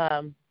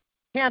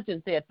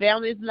Hampton said,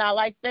 families not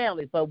like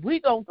families, but we're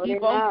going to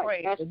keep on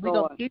praying. Yes, we're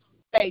going to keep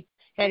faith,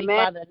 Heavenly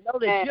Father. Know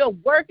that you'll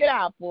work it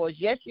out for us.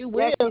 Yes, you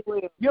will. Yes, you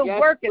will. You'll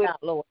work it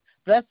out, Lord.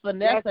 Bless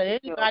Vanessa and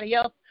anybody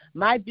else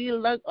might be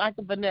like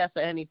a Vanessa,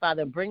 Heavenly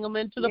Father. Bring them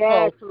into the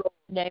fold.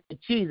 In the name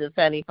of Jesus,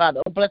 Heavenly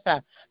Father. Oh, bless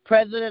our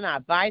president, our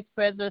vice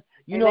president.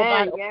 You know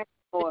about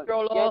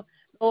Lord.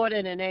 Lord,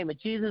 in the name of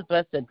Jesus.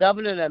 Bless the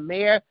governor, the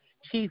mayor,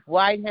 Chief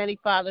White, Heavenly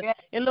Father.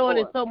 And Lord,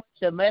 there's so much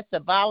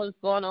domestic violence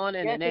going on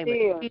in the name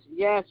of Jesus.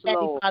 Yes,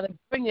 Heavenly Lord. Father,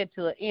 bring it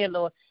to an end,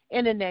 Lord,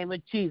 in the name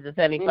of Jesus,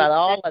 Heavenly Father.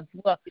 All as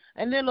well.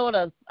 And then, Lord,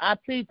 I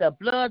plead the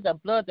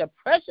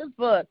precious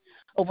blood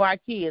of our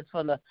kids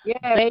from the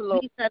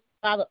babies,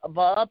 Father,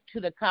 up to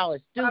the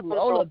college students.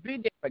 Oh, Lord, be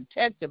their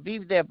protector, be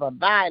their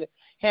provider,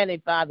 Heavenly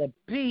Father.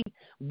 Be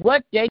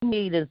what they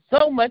need and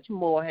so much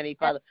more, Heavenly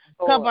Father.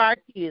 Cover our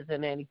kids,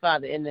 and Heavenly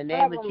Father, in the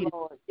name of Jesus.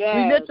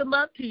 We lift them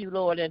up to you,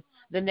 Lord, in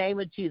the name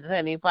of Jesus,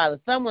 Heavenly Father.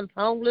 Someone's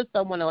homeless,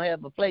 someone don't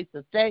have a place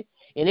to stay.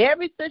 In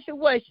every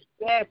situation,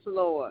 yes,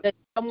 Lord, that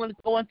someone is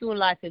going through in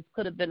life, it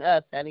could have been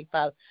us, Heavenly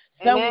Father.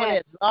 Someone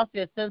has lost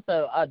their sense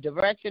of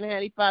direction,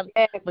 Heavenly Father.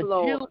 Yes, but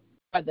Lord. You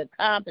are the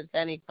compass,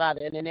 Heavenly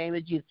Father, in the name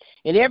of Jesus.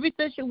 In every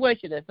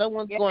situation that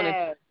someone's going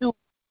through,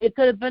 it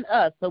could have been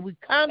us. So we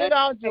count it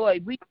all joy.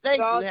 We thank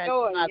you,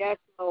 Heavenly Father. Yes,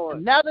 Lord.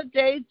 Another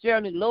day's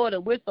journey, Lord,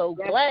 and we're so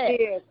glad.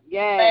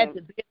 Glad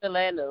to be in the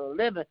land of the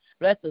living.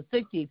 Bless the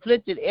sick,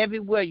 afflicted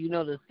everywhere. You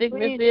know the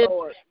sickness is,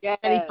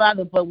 Heavenly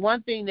Father. But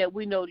one thing that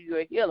we know that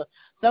you're a healer.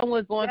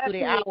 Someone's going through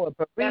the hour of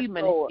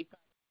bereavement.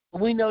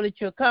 We know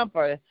that you're a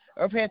comforter.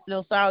 Earth has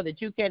no sorrow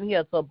that you can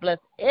heal. So bless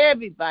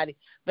everybody.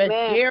 Bless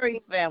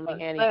Jerry's family,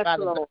 Heavenly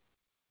Father.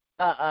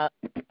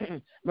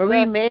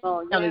 Marie Mann's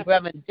family,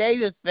 Reverend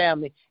Davis'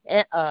 family,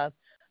 and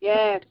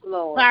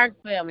Lord. Clark's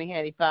family,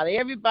 Heavenly Father.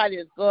 Everybody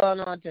is going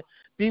on to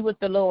be with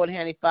the Lord,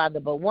 Heavenly Father.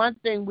 But one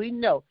thing we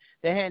know,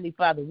 that Heavenly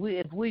Father,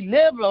 if we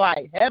live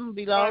right, heaven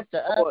belongs to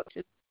us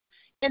too.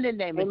 In the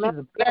name of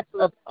Jesus, bless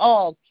us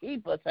all.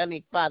 Keep us,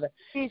 Heavenly Father.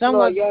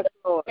 Someone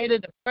in a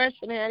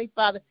depression, Heavenly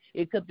Father,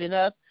 it could be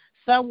us.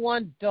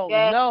 Someone don't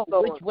know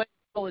which way to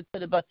go. It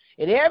could have been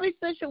in every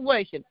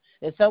situation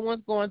that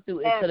someone's going through.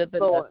 It could have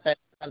been us.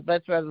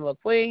 Bless Reverend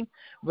McQueen,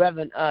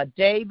 Reverend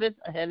Davis,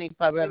 Heavenly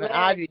Father, Reverend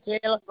Audrey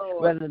Taylor,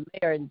 Reverend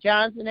Mary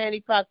Johnson,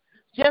 Heavenly Father.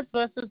 Just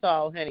bless us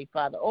all, Heavenly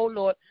Father. Oh,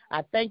 Lord,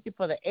 I thank you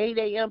for the 8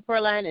 a.m.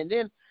 prayer line, and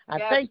then I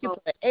thank you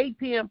for the 8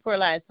 p.m. prayer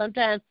line.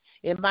 Sometimes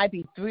it might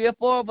be 3 or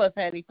 4 of us,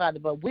 Heavenly Father,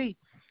 but we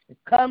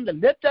come to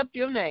lift up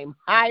your name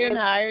higher and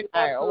higher and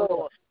higher. Oh,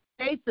 Lord.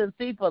 Taste and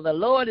see, for the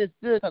Lord is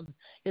good.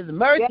 His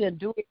mercy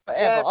endures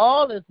forever.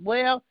 All is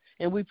well.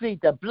 And we plead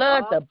the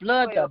blood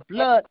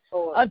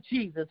of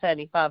Jesus,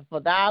 Heavenly Father. For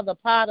thou the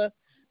potter,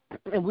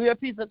 and we're a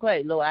piece of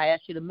clay. Lord, I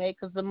ask you to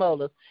make us the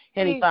molders,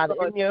 Heavenly Father,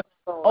 in your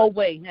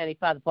way, Heavenly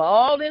Father. For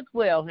all is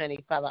well,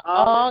 Heavenly Father.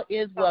 All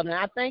is well. And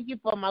I thank you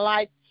for my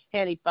life,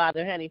 Heavenly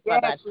Father. Heavenly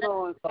Father. Yes,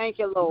 Lord. Thank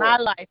you, Lord. My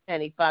life,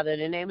 Heavenly Father, in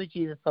the name of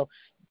Jesus. So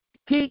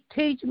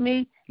teach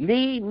me,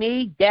 lead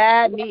me,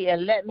 guide me,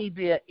 and let me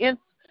be an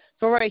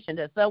inspiration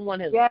that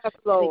someone has. Yes,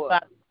 Lord.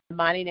 Father, in the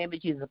mighty name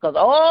of Jesus. Because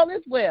all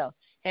is well.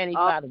 Heavenly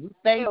Father, we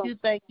thank you.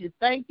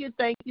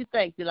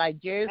 Like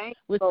Jerry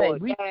would say,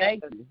 we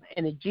thank you.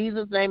 And in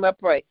Jesus' name I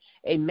pray.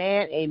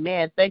 Amen,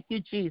 amen. Thank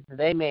you, Jesus.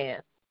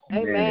 Amen.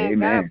 Amen.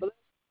 God bless you,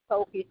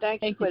 Sophie.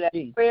 Thank you for that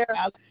prayer.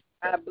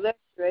 God bless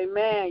you.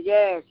 Amen.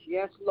 Yes,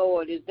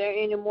 Lord. Is there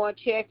any more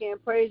check-in,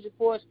 praise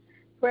reports,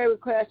 prayer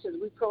requests as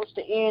we approach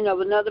the end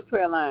of another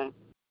prayer line?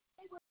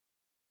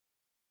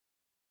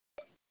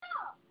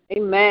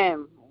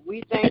 Amen.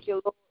 We thank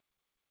you, Lord,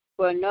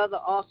 for another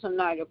awesome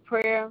night of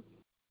prayer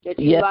that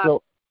you Yes, allowed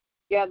Lord.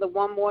 to gather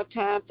one more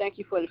time. Thank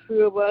you for the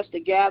few of us to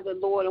gather,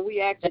 Lord, and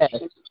we ask that you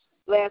Yes.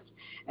 bless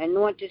and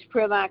anoint this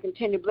prayer line.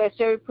 Continue to bless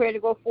every prayer to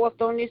go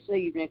forth on this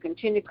evening.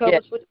 Continue to cover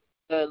Yes. us with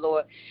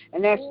Lord.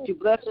 And ask that you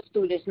bless us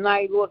through this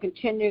night, Lord.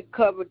 Continue to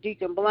cover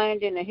Deacon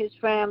Blandon and his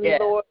family, Yes.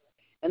 Lord.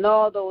 And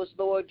all those,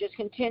 Lord, just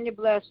continue to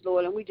bless,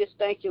 Lord. And we just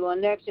thank you, Lord.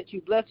 Next, that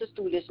you bless us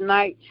through this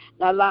night,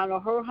 not allowing no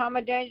hurt, harm,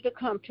 or danger to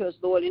come to us,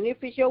 Lord. And if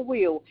it's your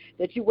will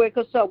that you wake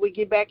us up, we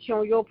get back here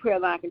on your prayer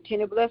line.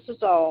 Continue to bless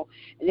us all.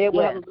 And then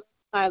we'll have a blessed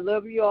night. I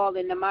love you all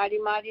in the mighty,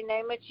 mighty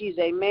name of Jesus.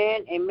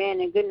 Amen,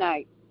 amen, and good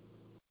night.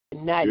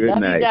 Good night. Good Love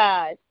night. you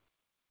guys.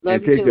 Love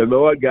And you take too. the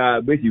Lord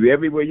God with you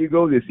everywhere you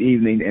go this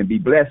evening, and be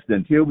blessed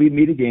until we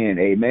meet again.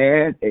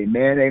 Amen,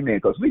 amen, amen.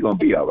 Because we're going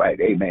to be all right.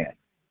 Amen.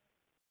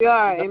 We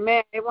are.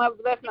 Amen. Everyone have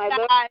a blessed night.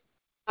 Love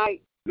you.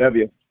 Night. Love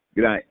you.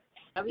 Good night.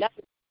 Love you.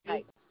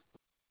 Night.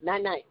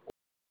 Night, night.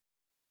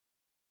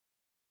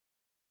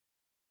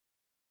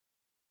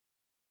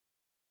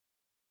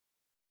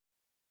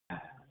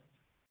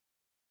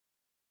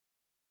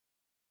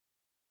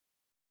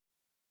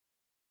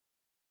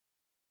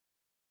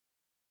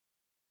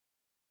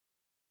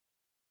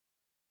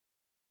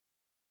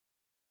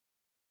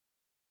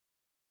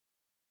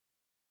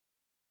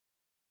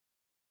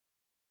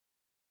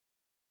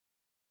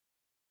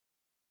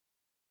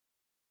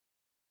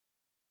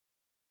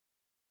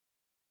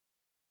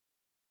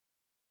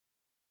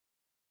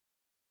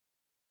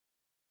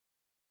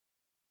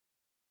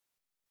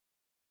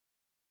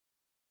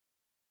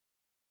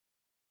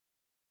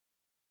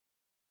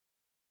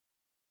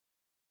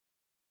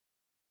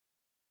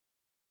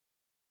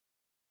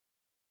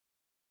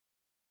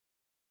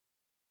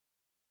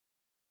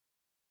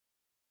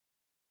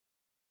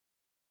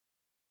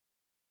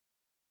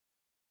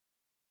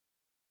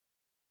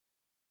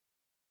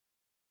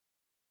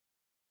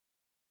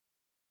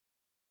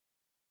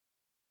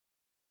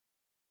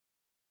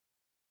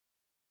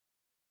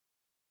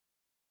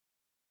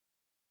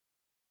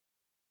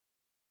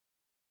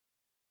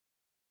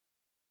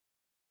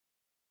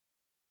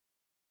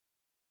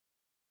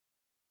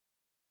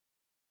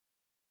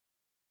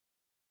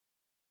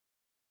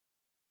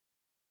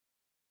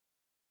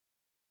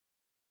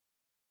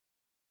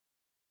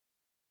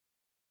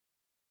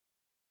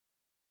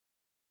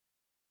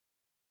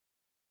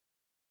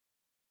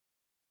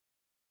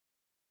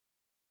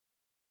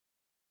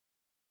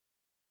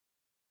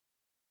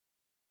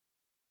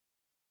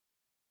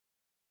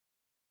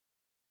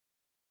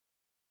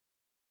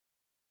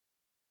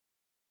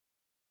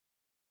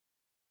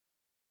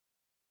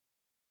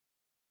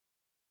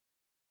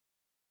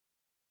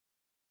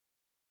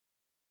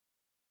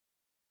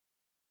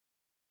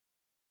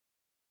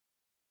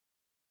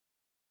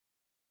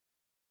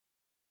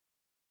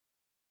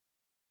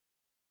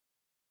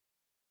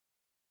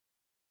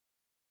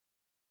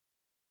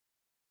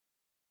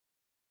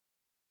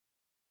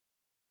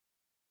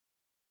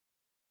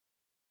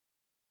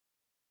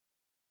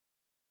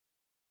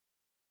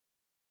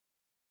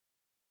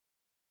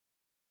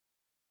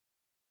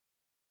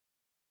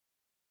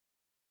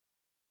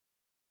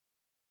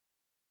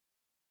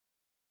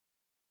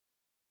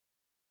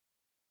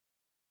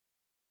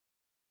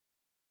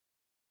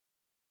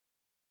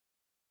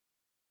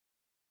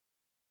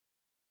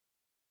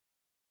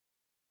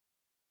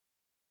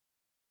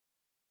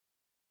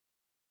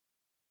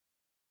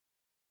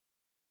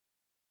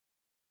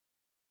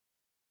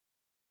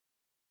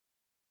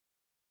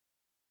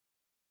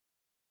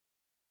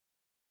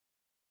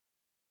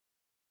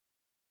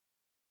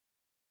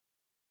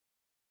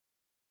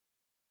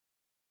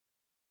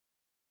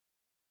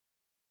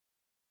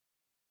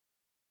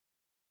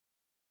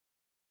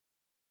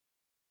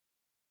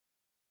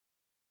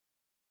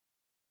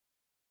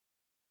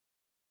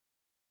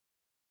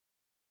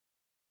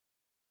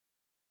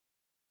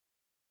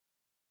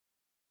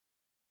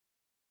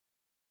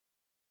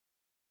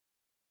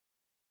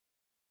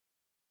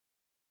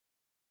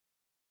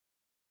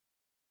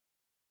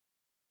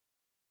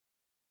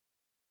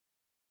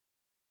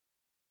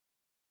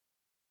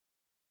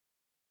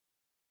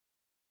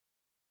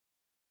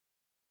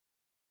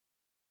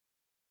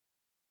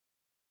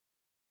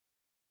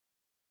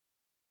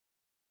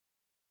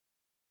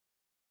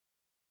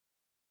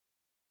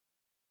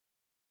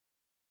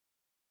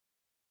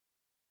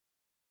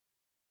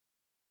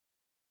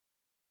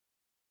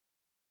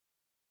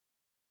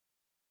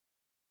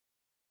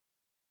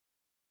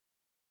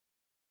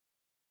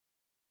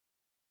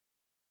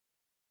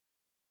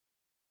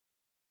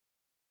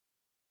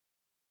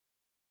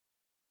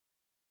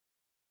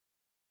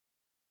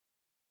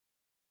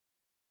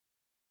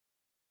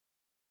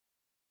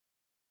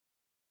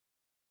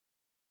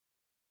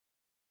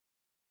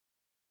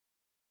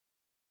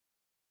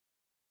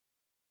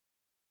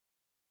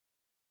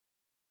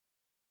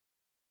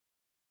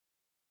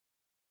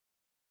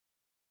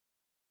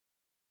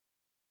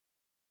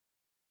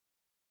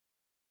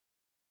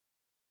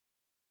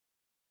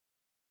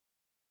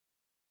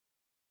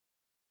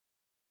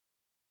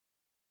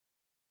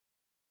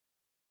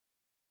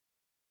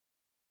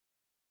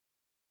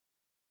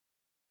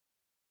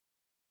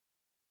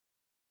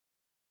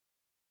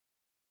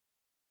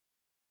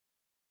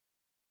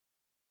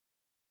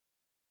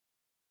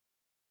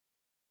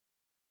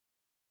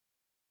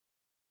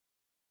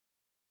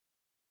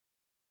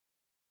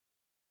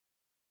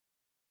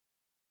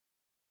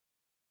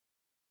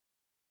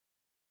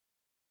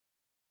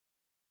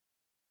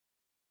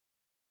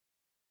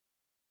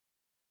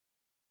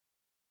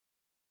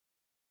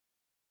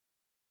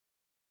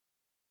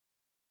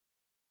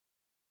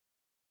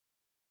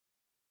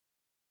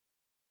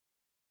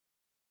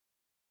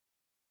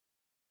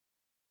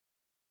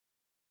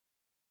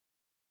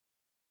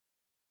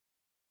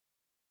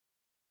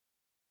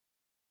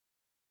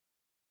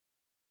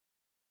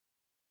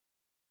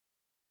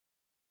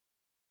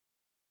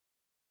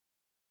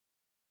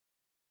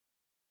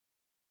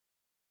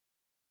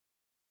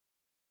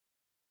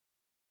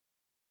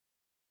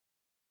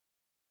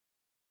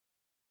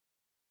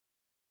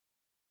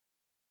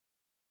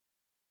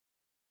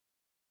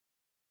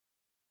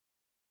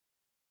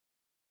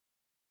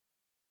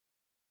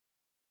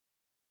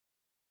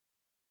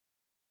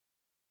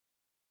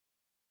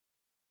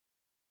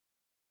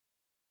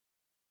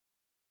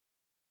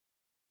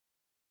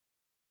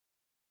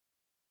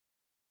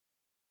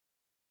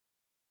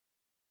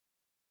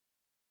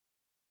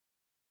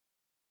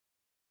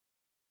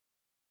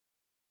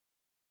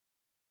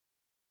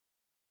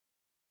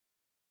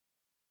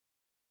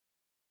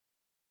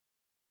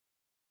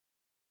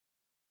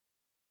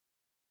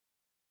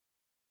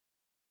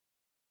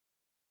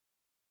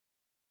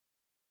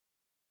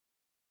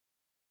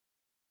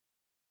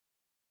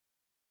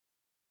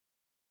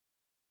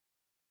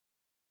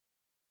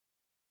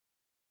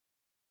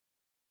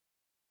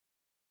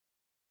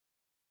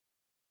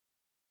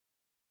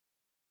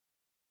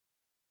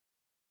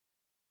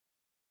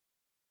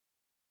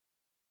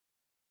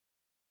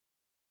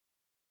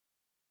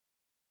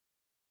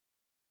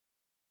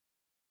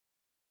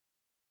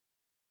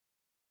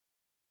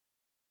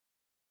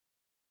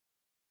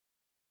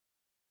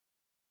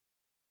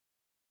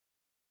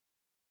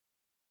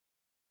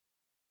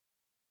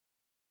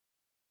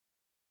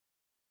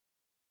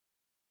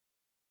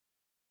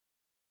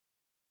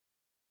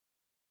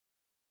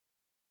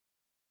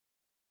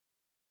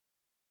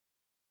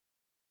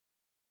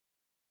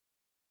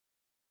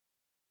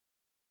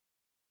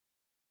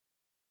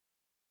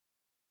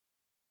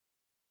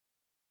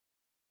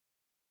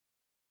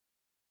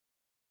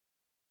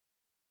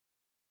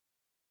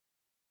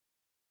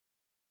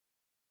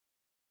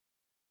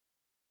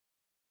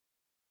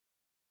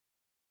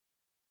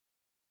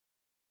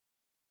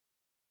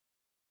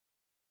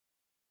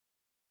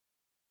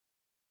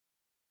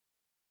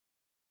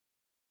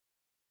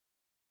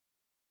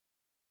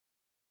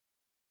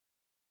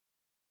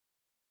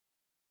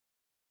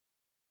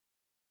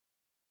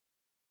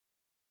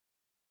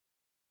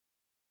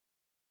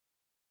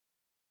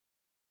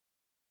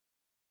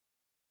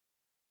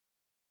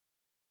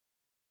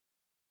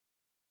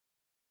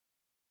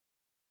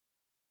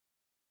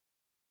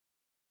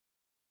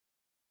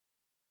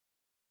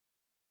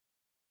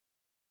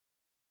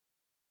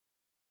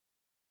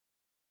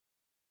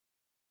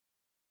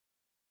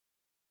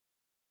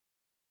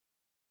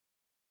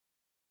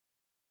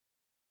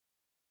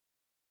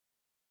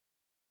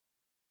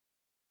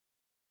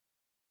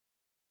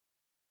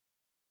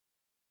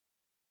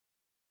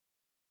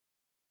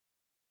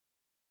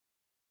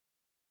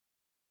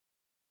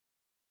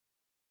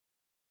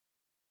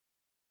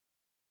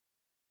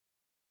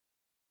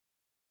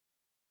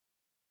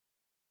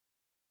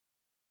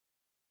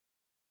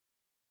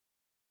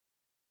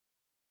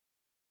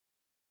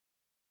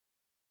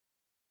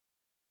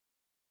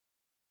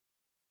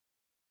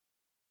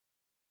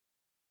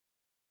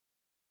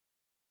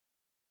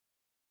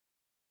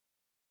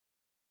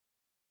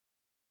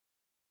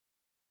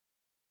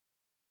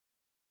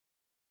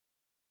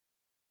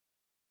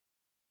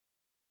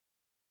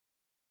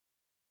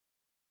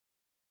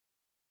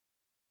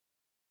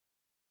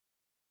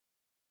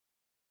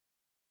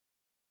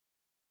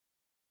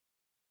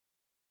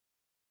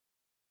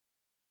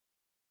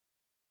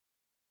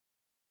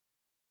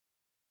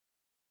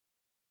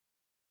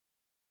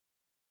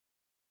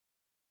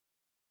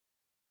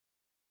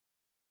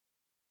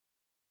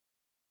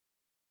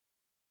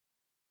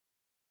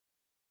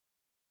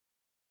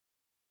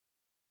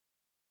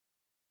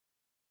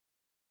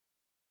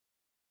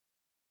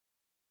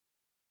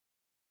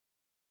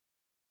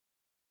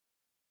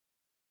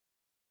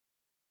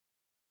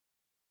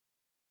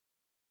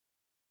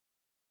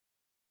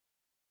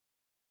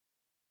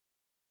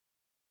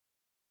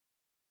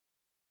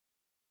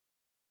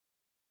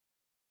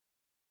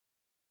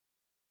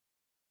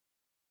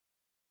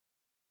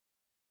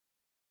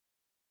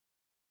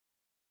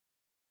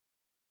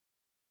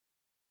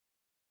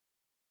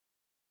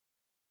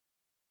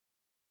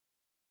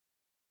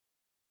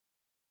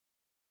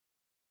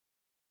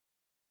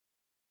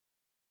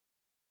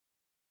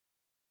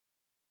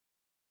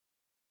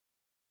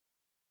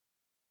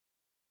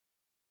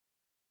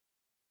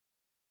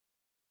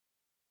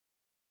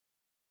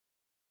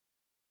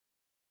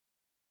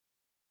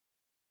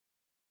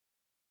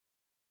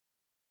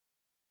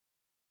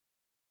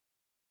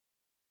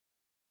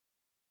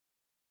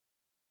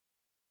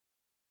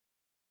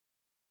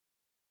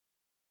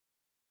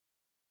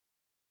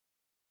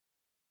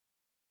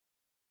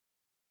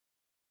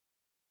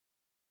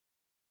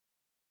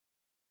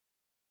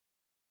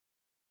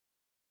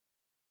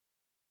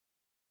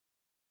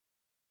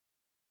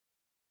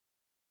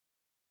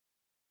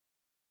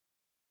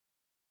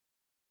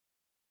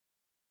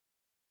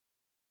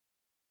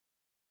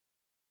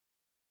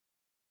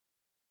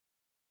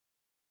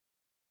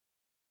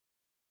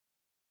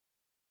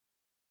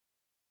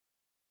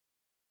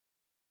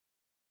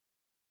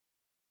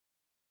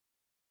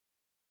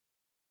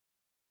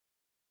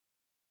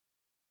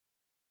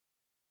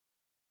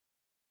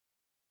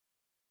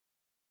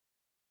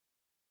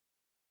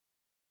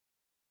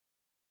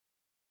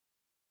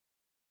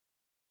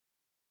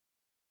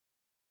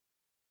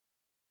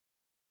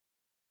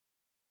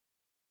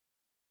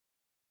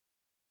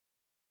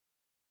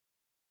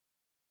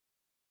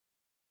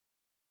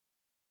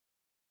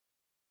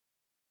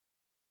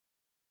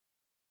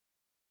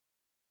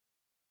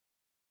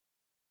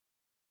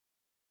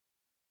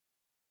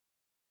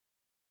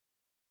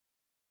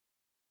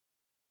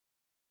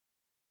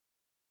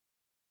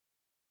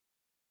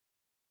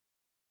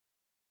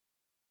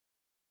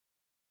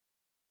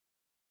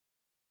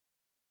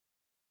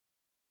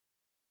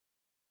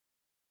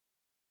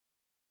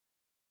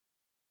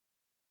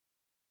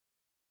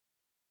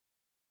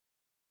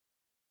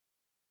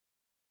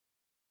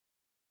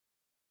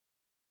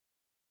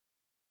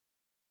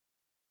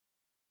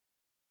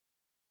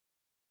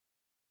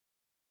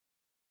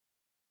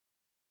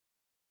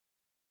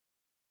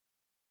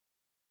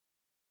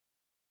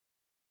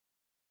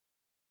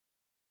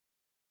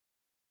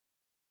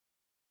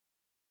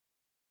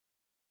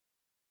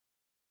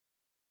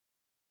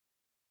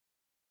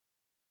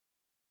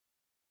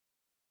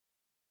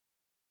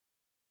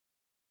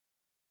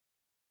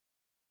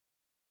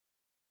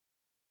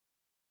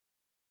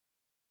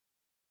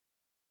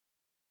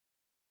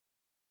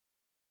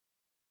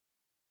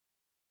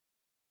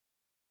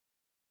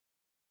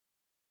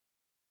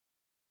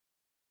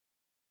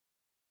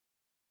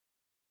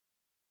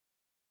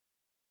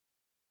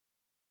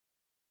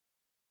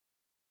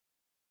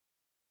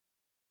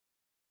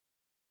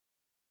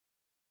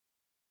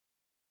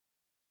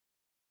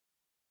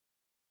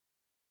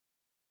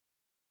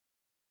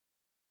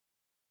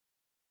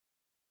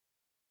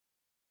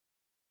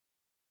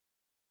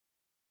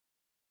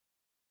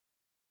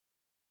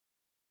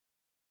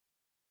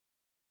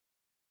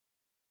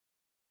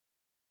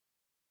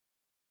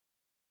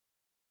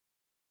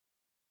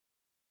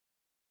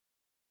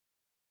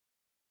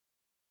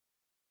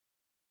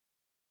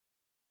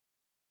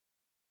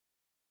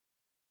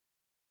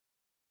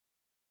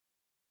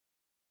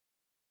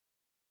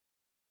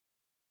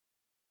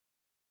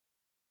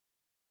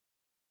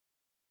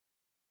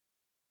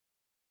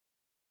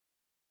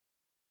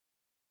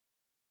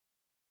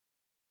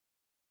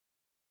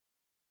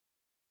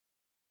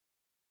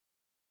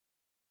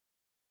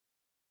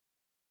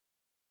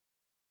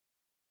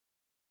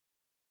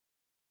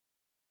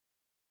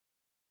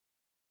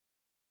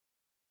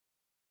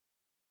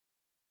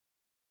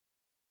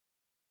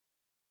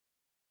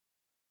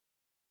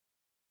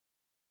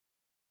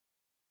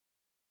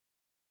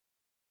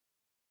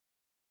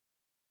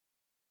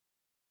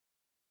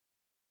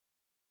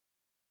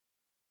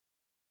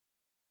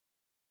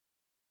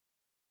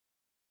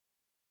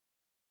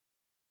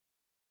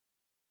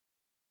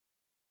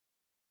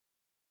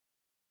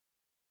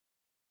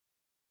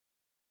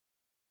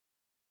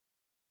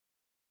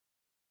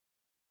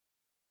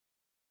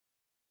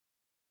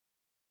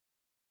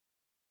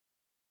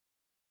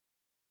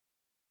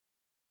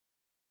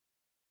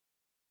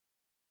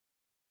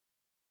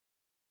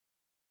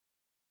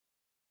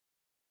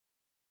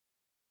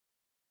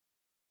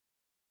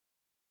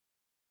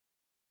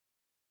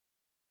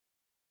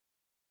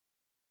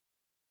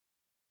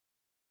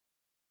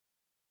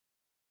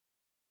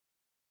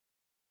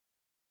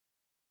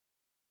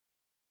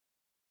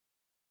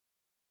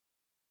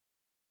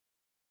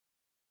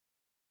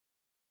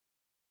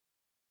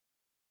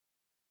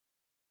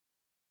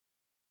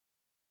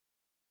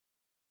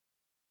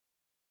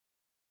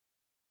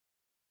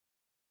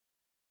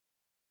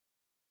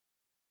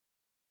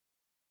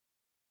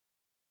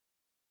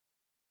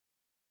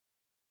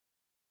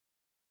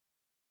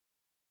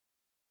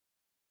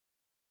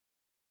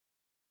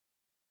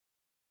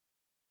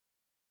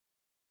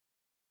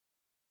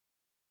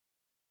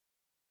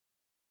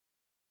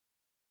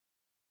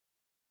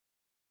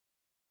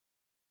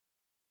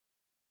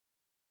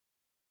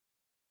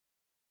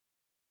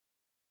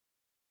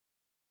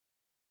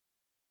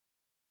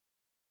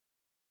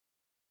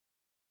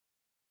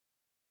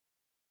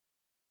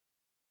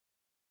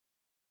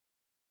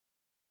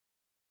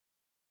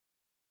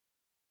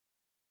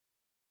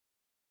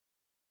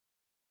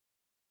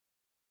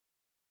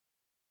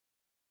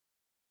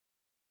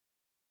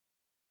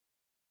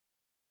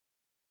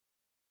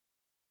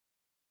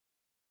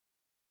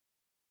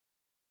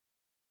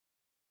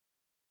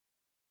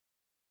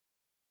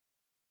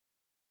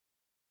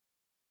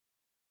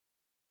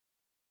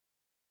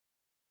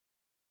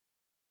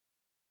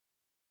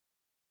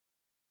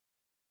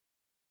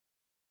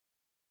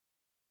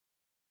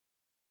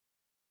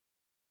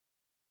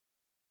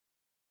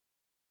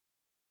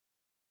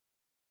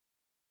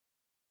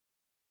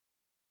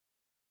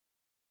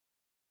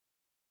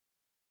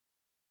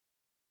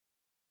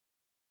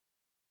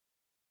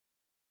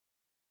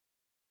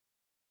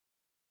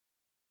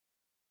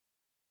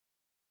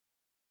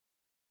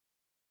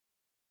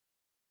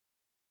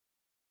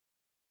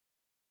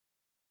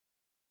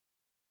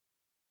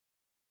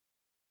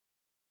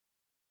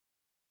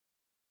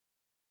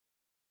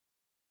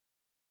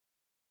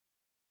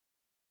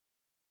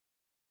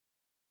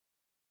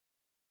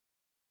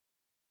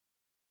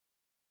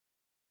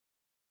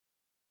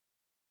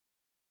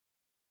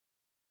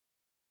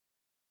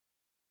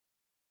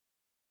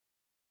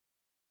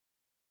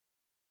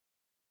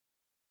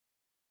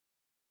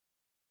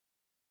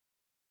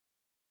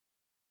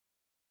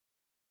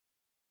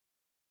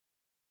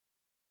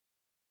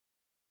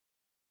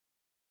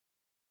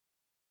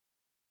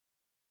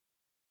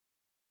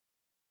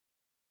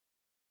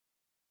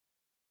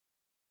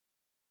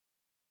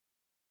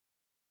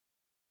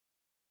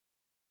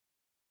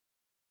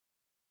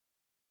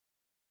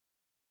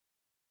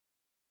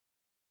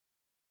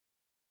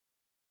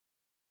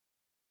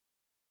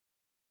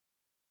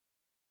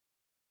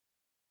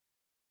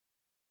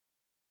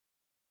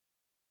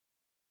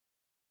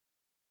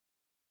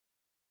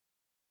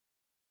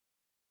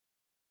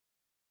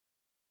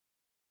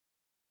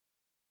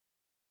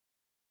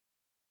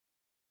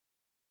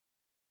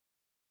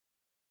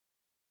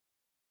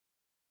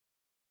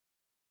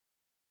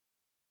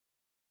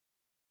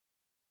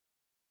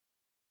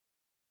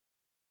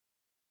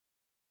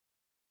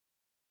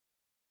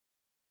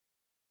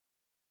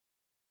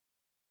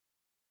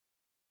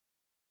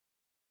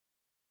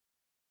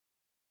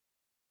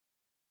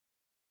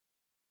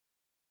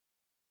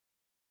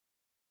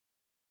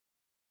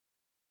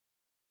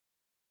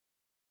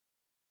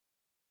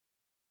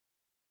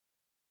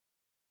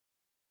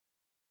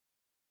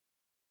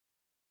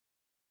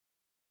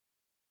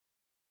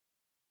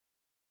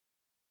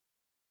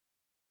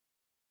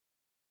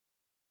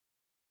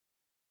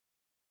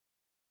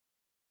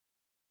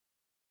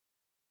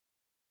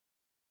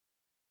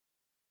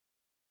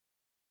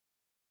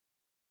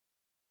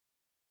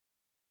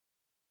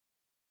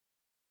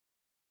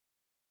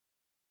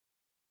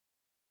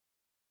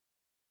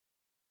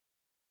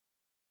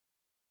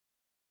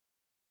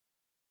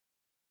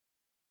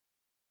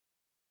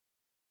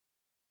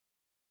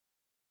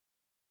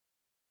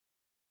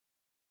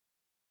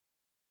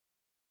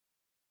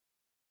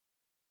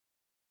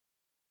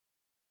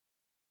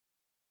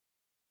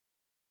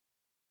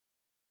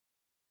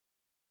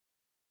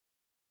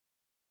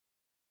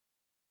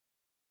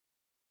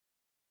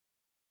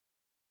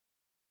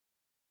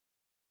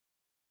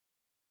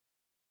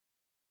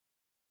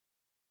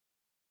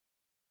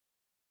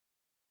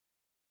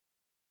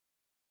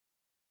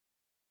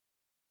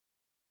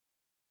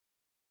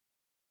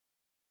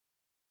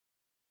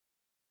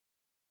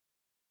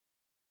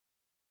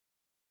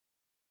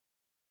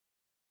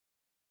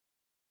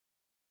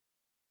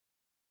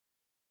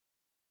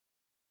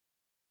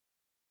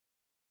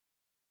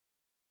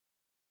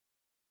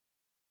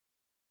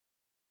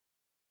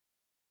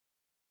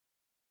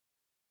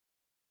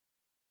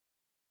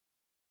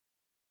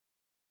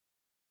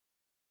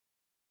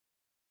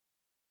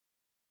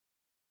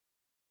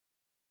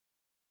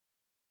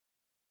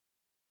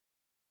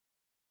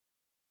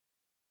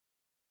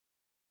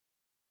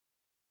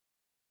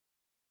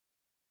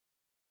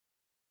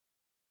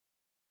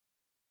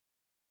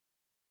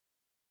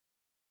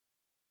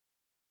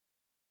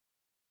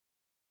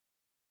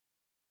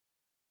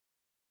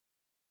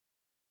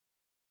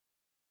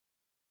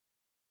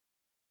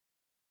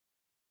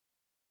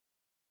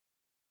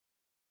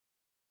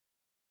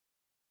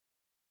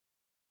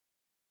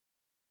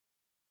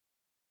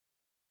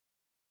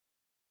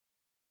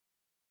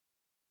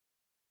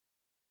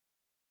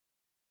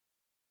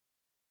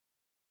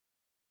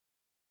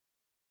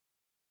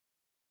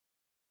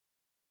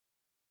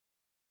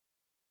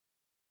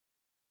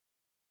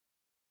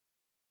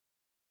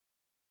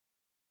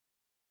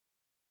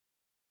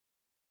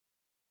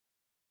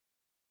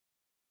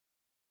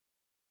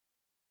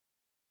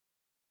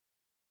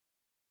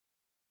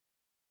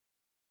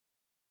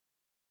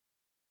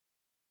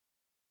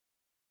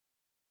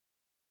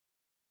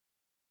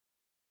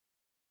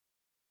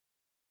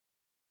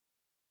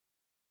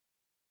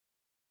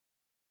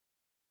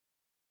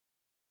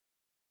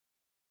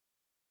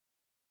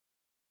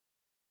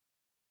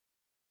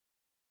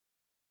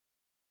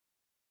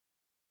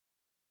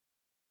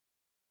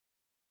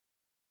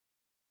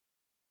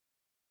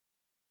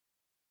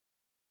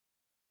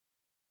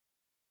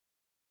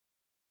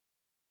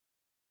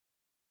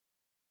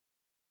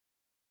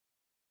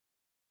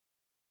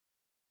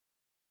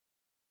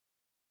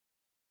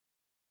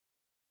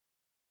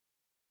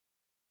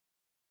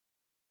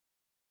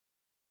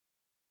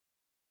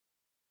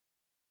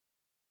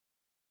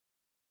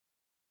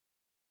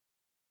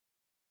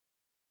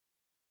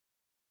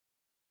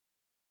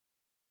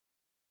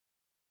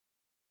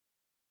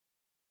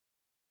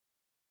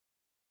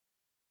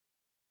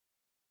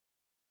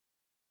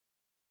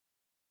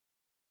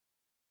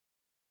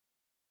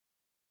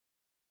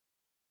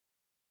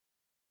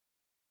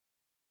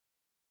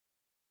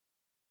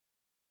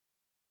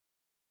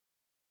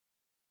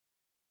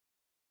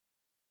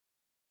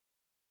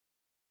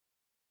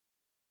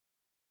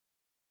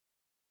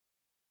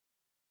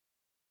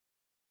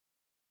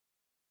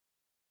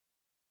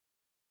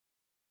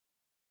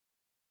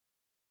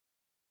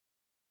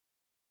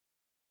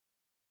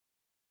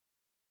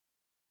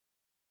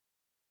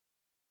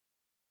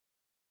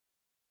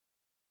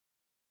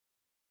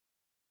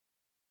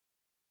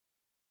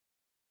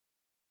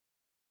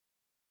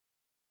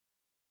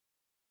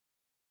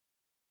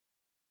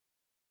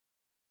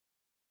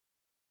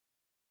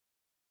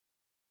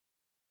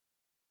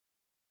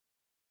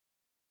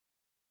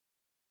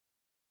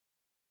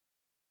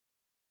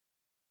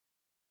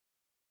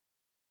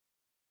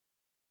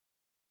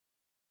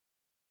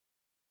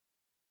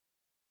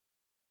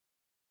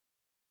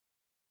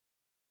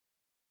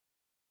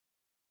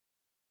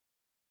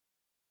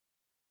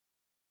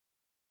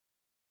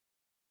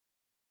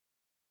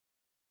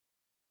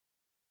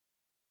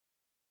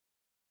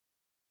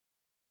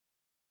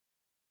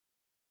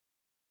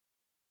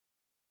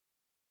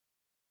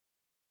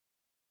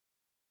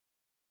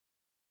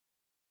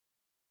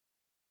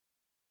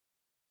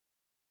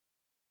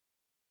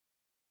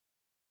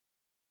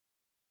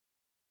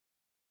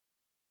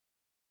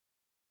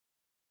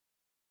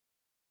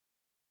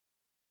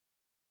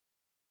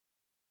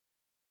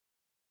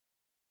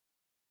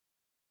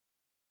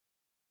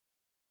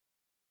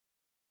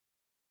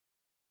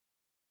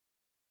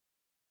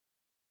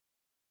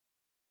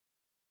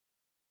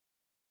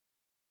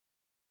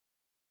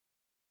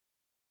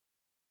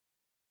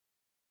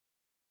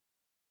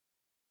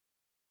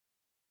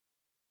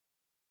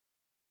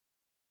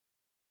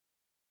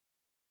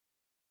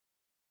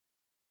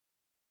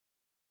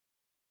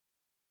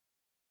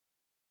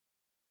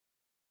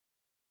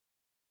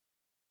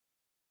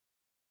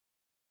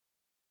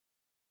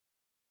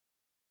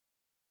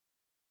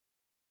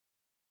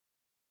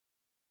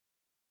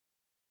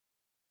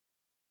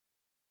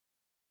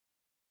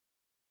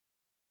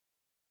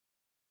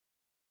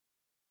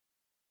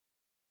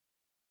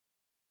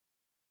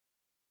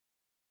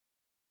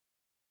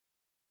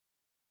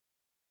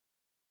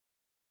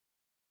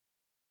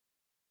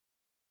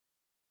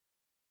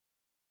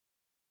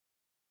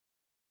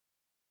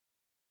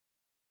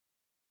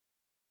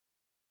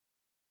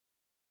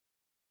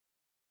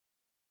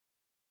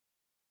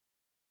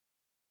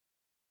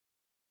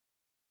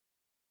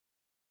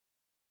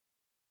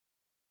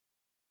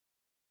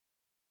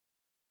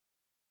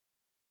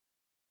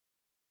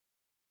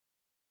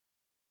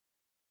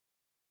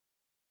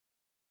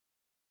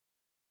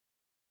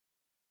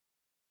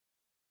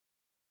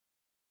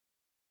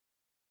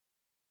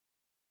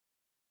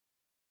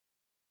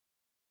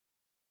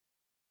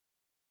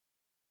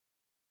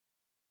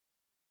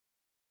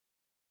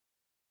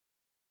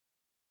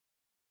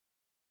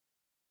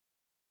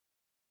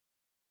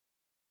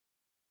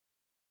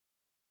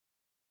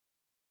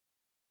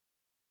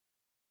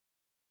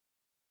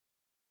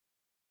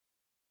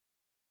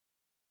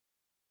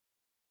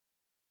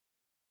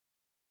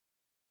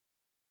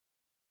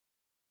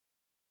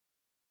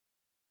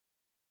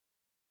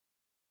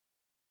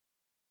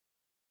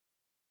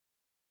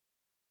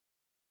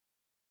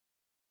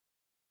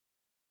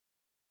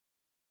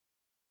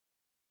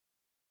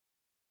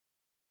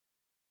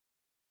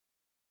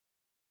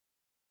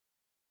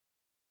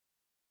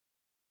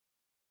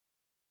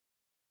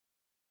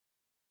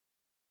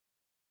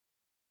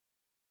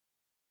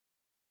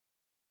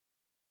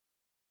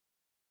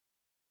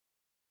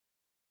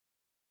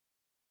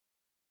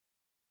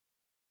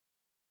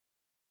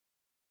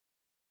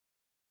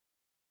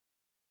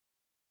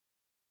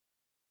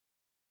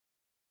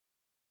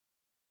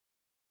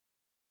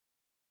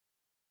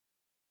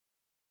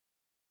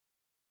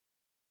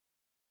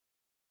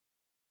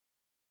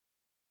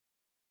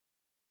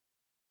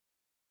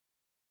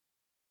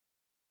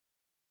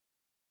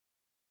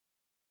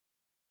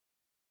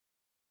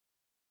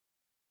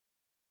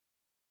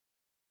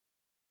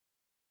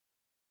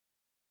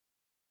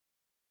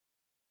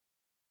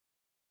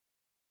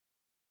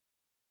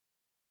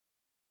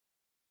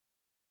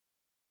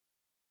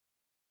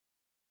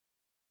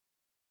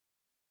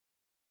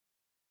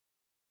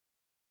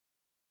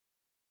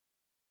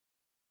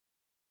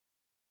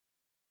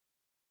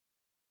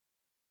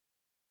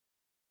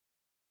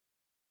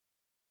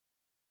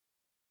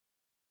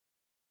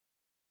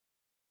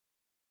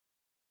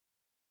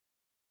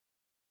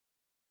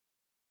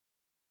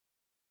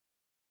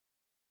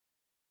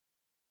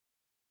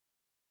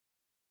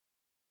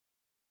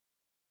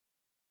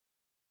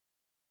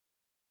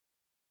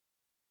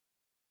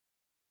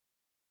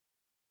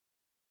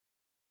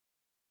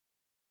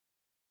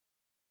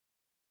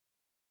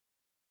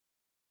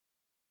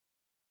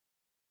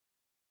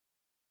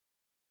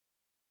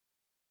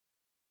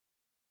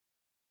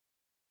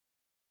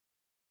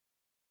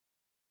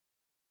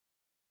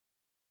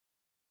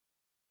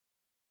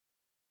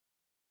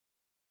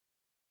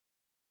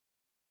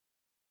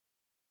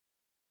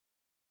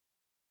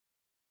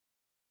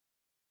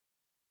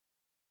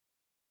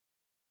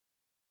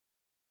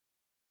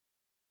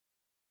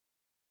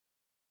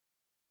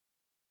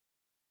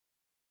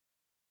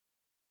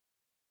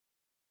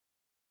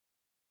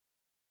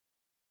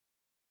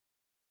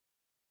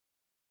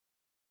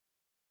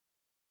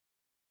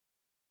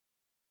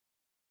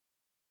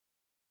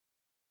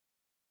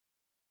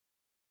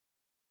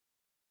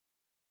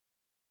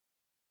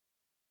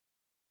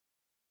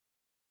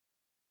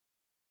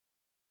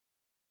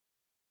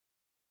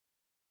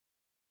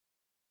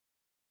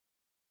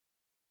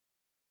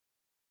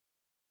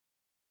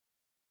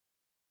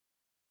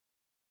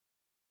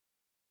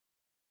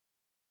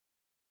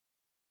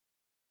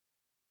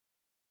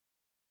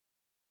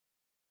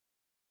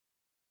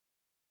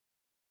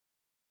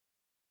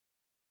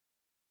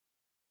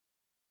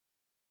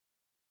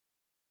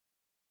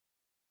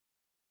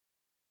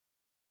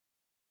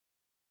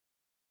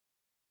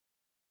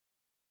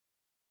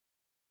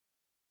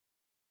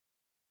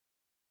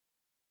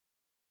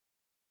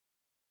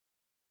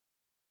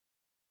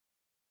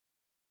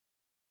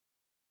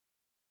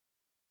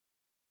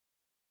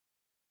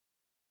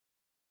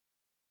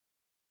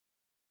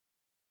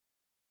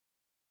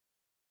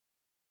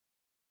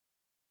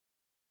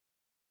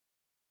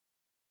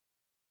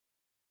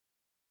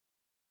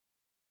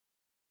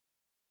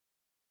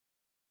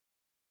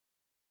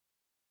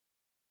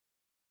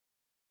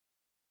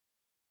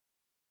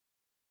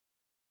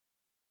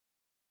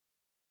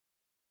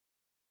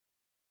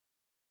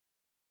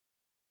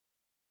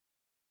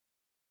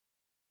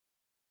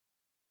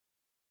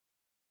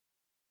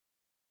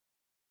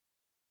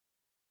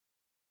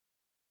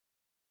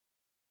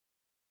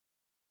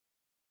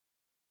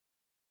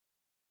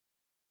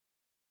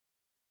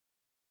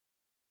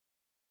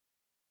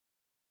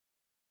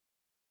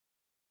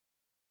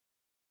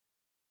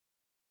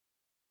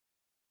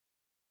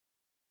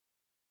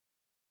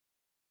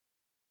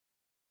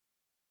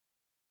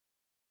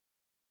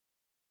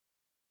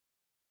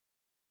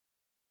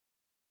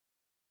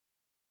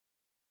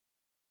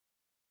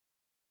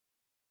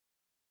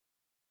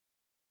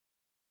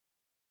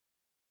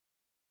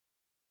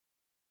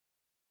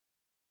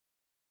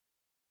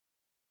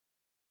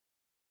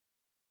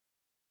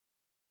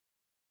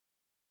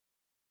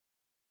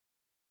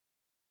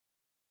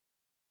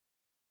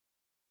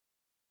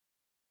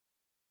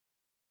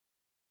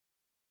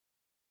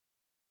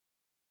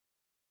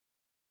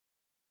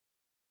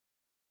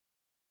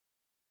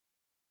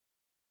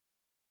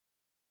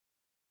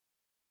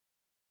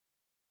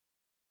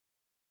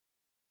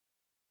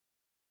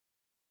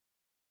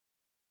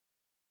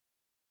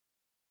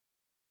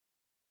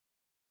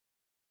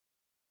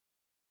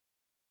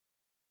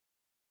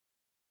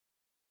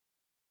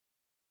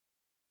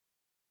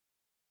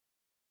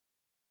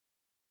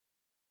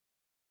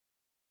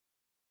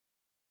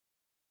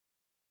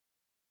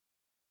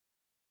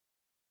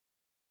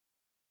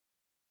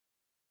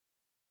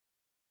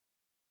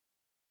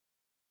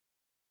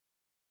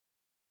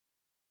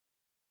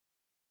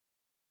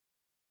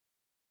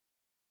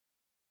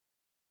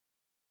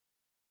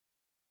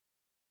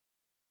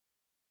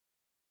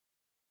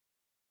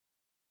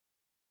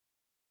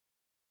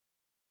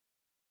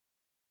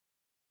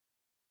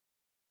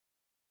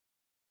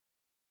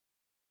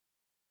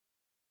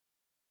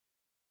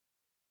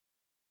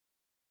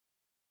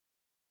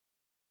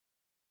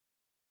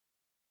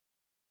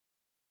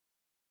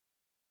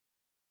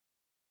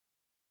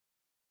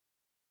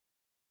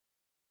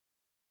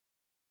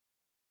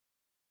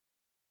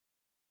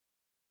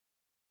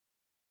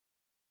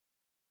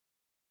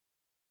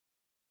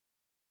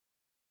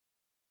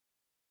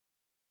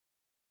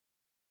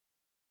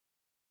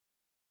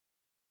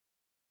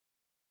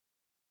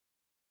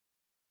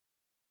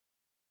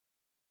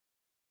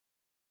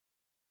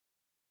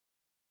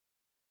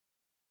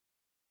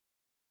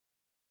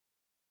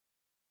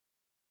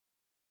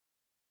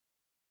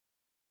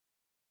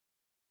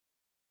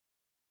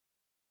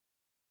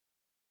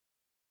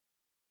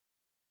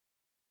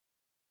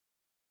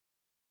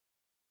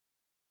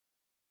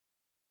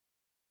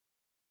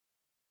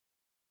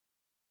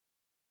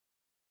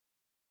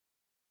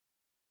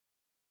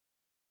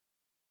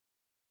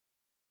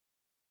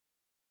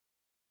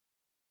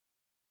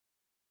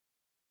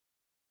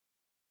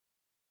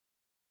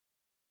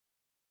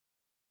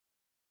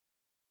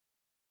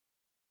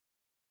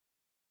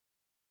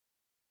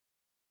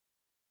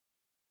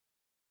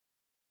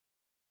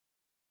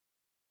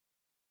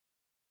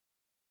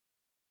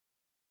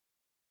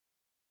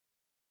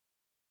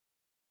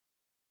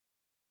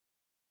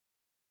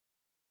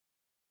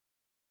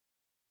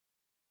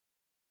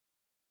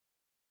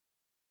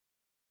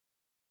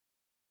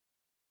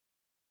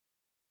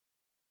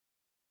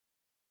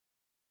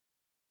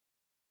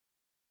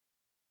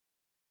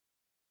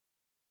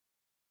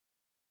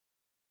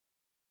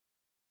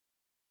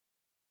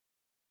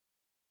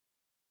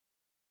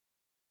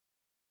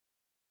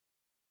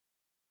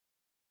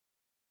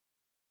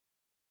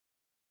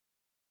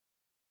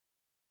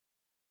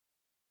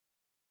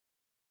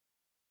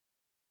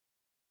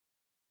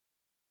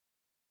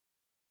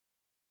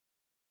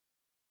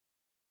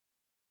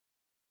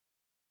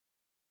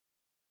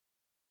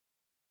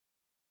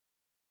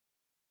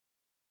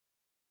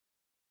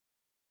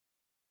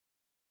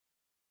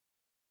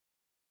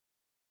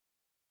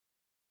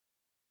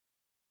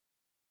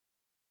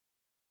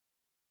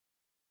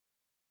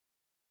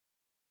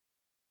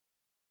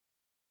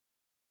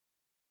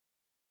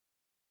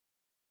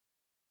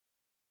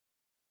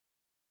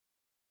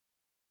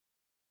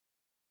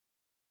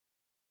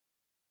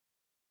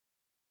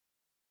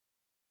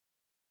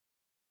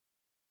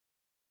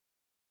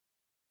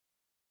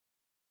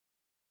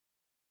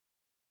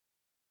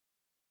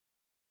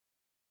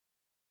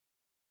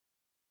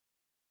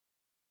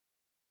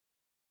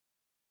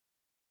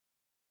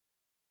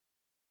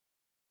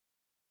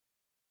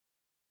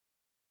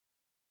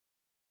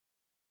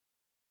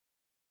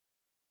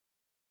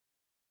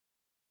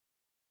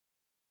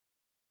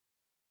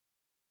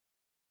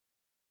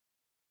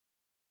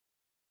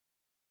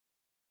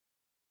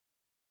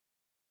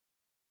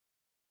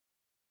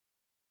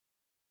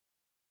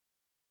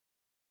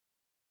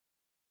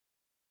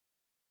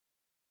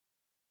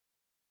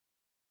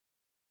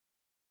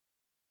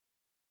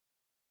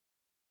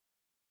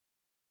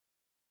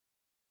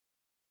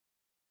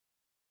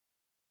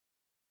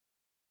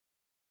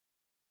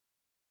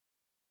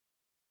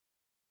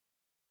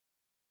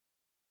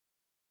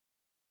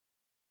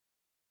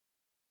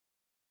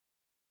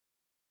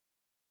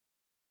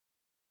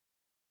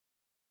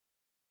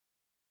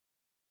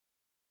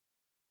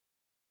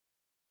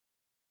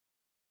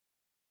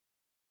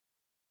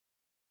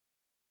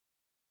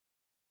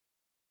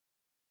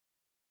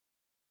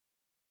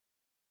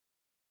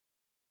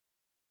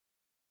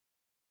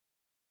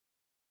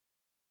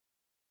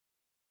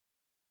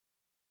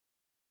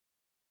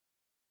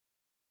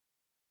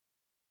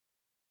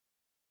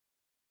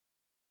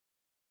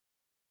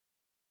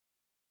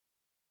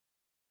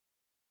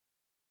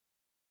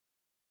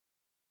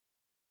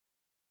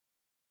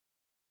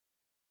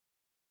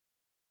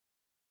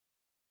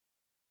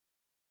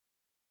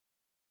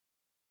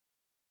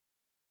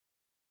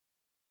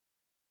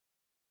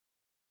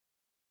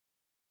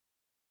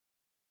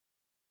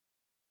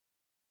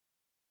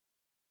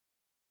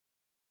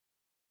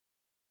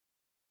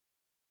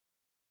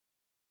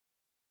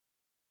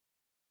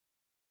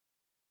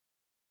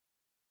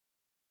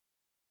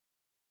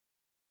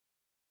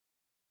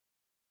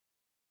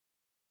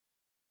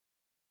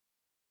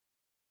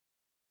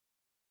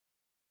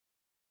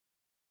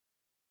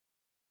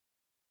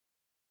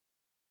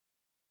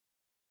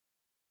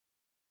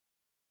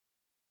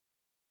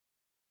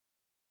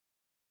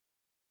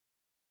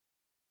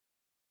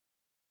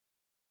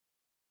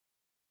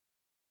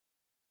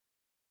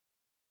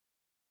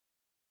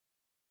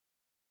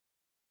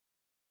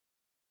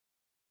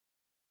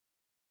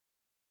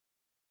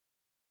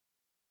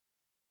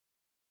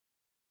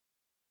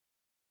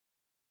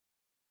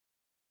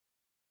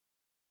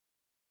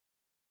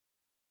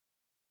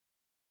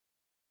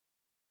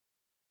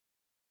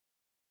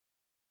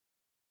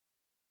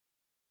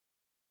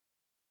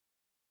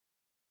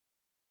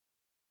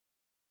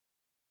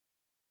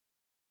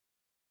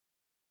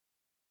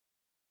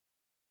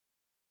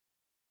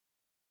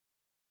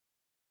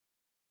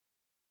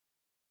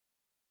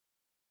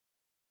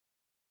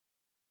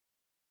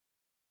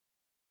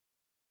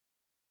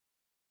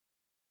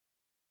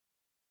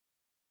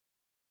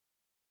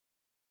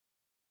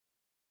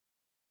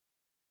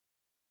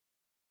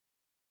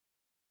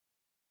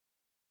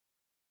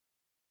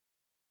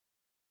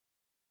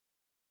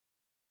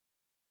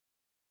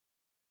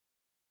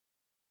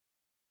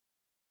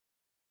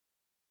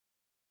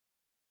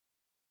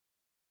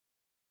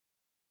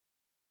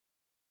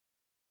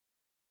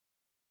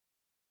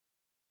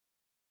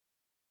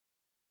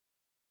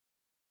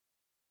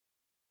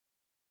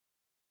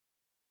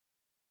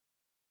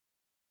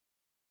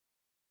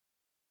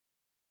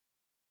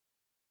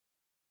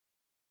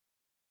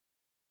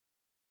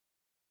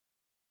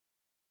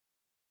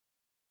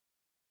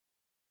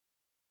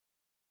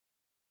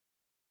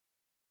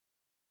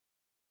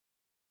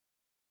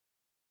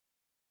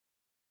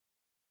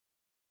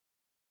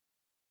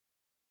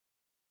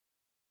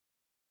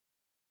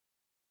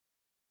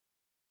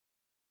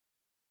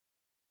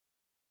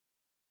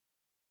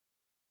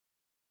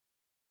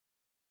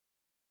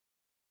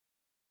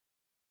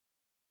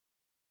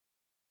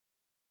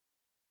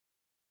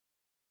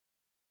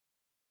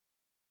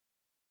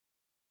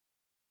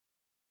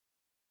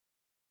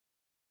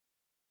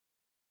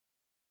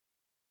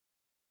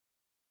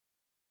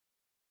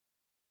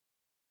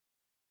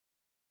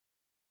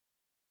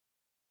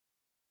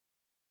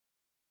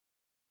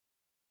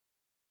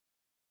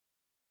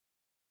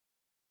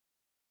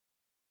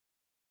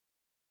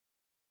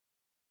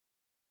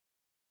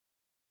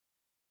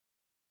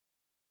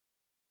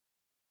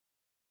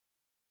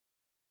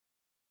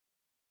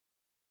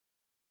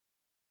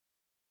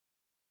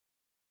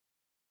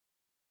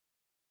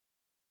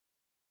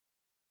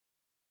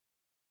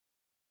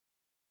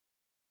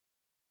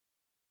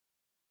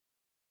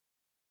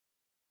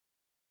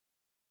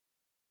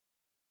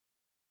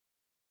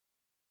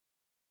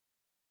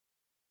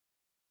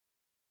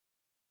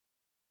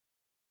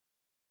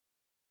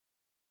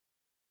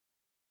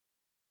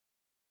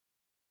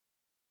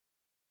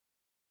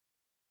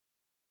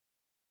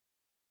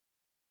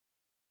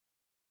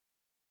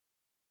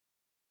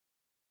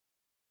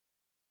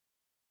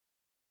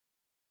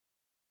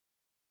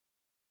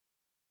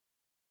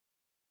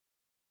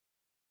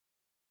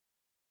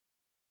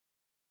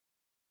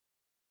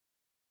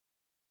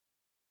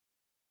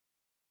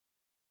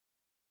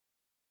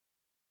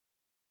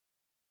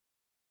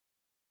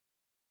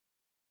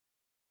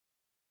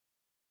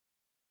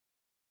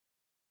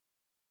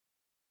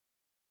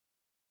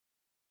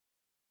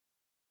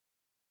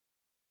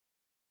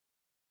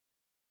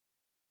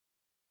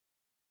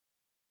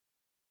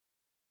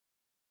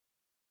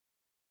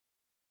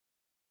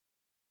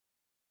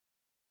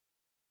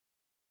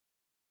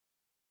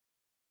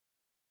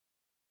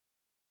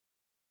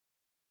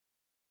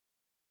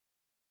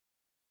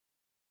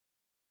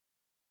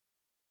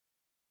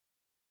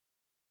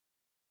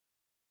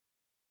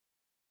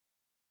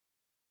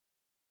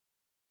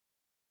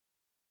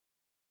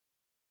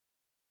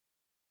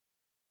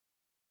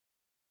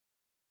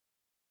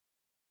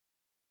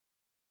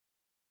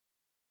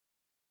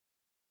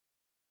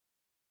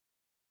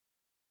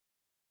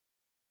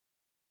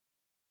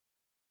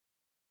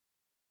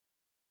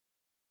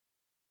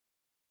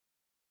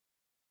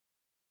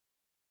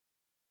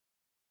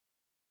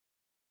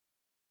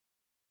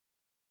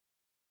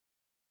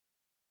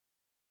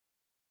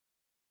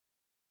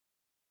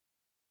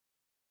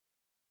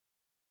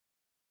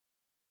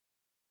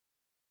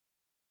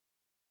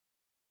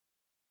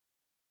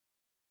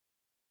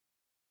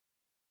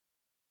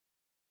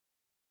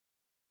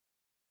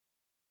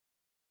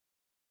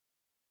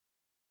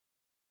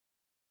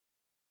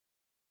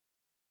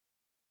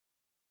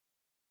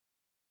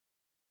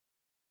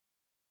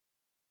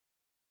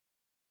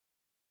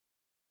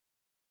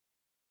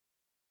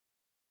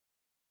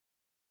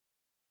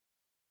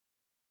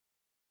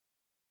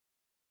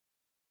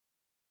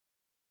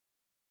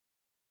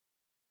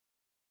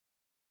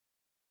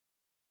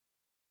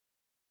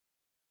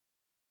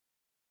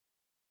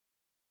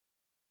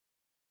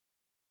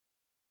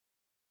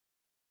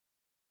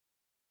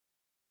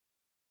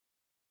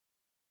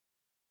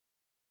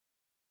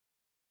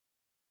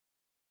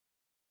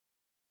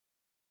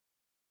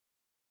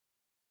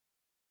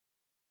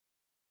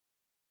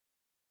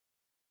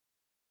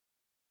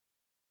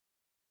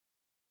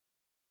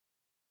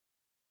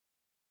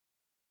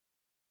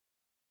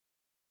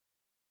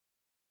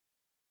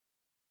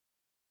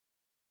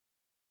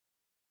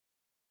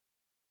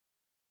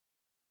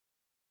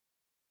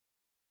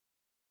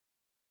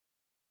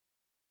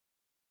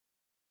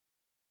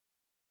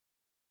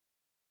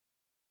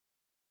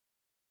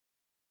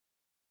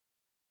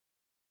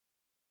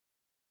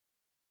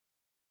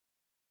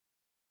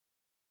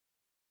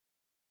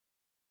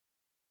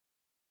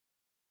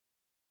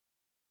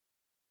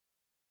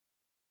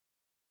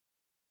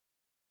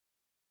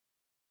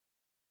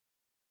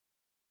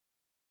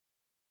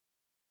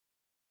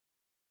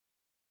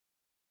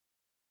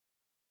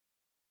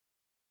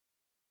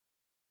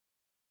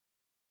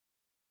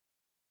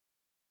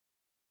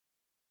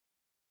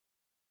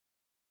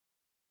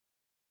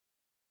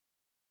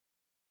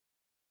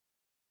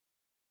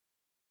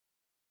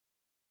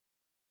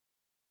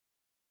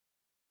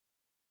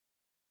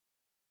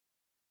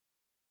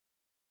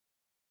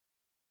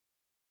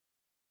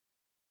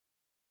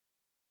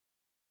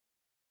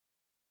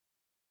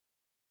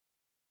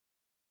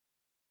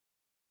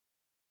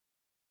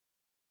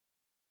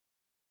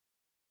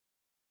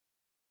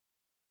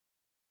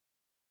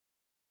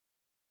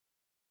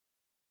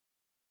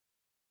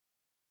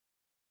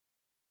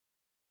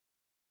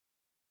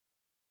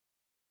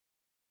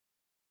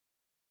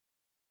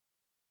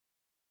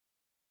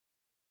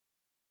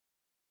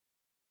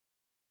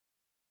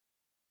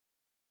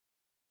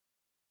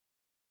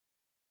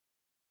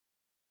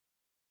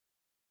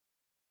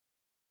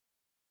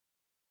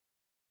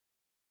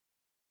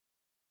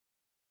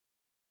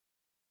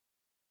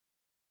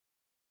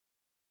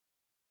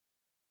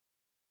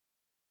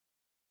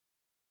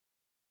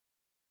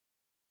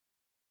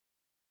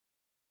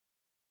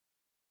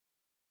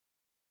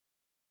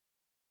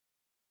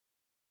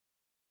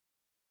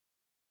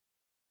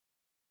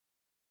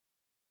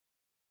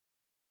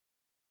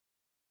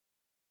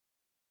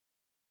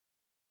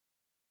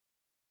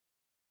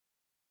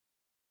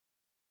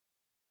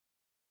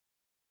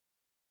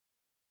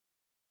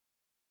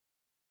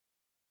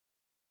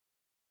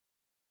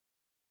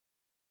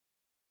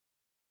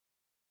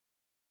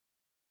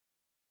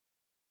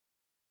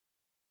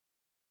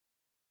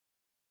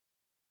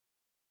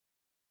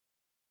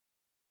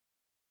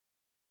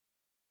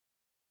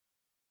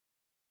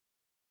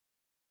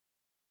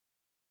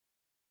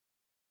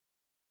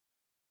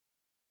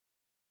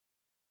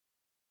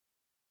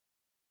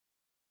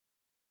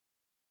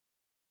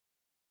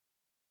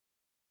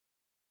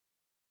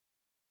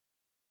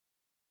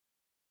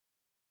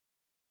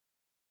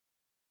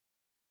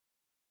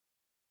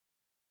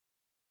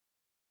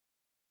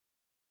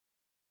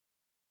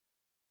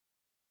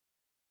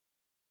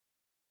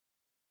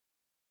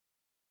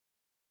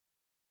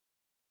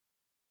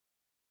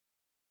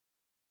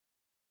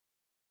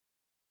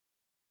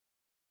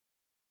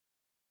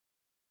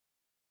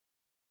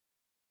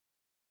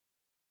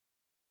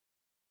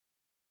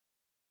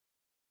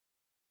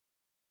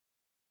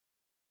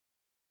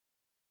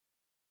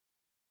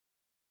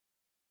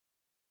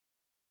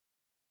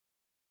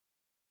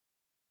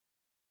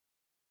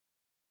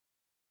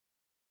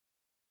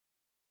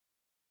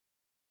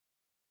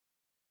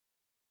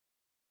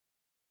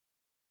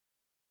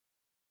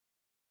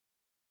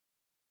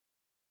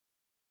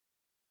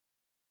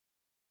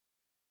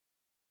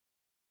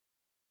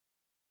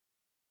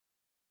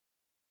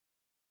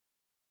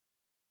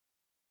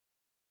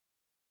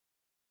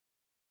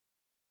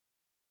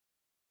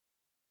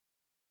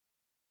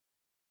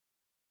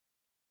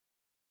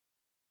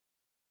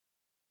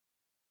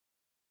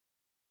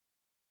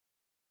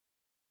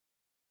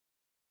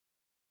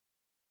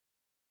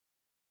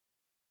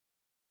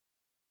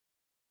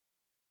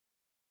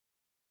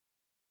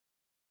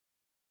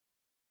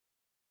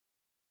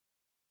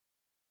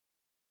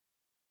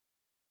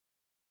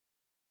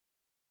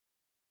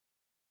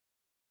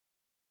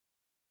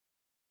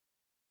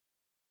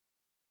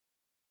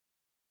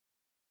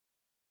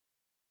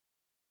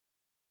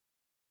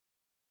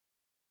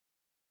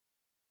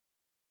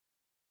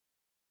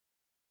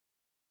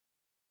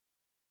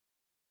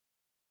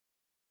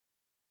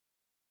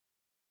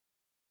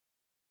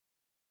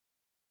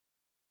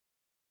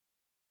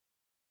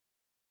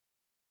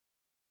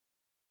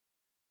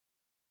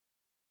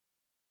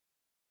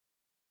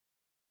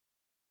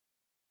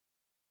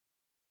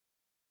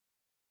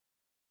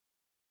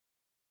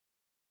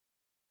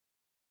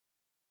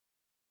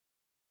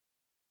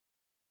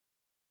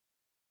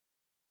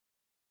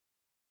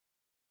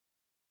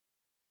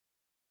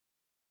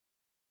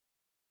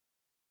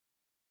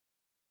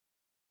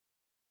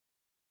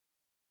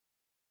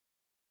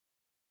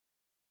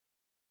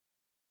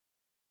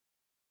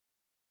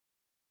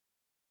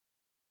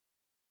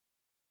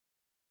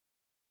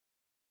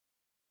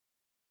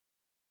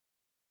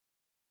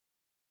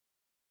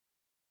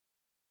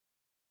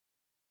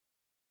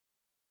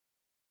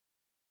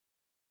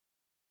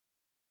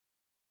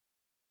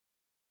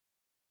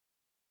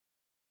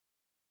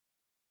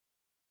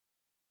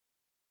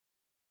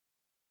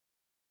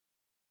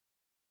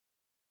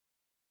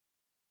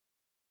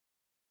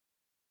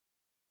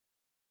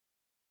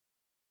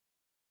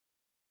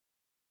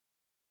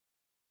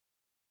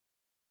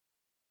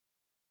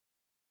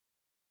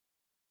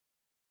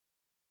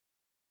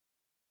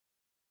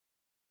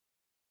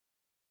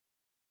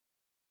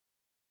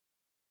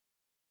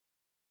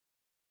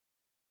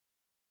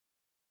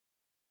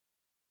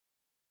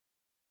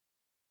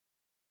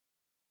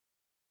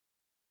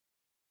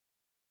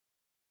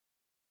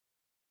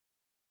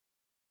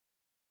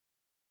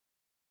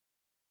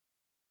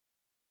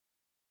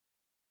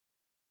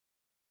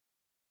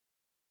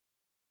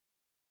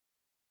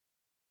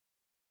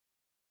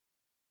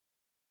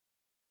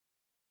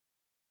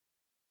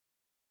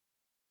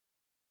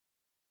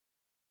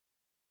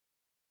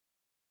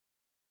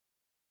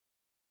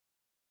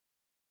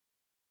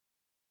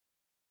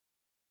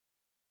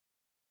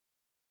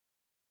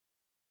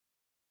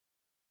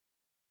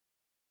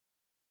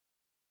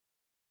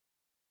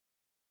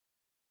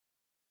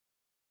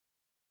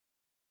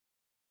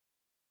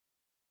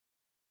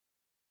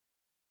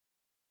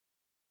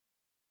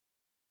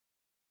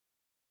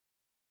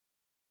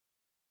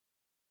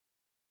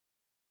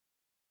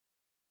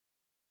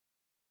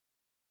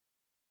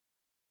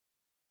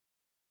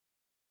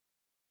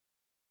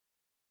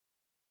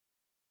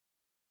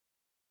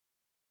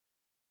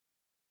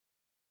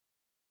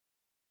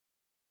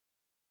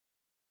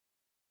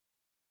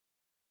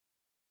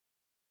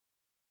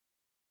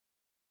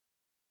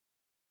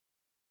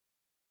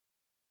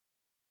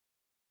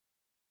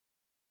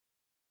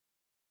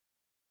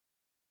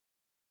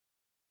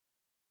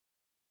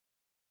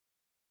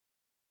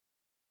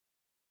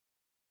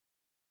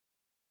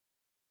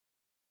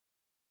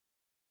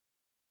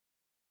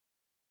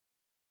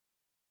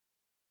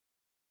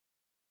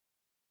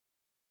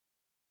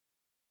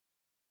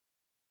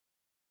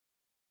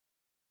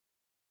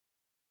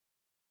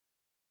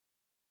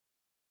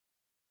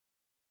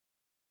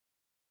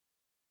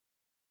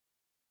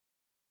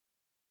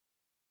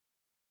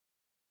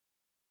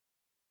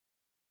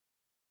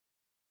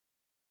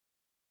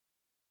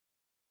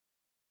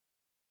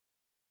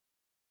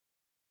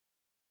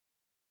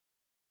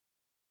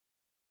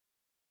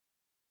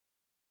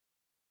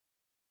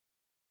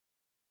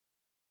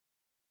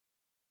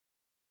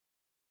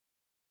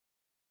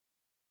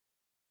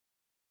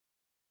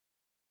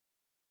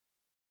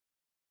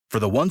 For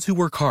the ones who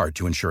work hard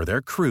to ensure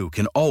their crew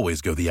can always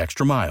go the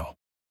extra mile,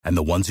 and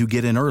the ones who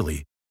get in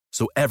early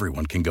so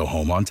everyone can go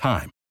home on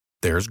time,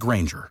 there's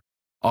Grainger,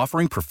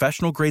 offering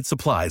professional-grade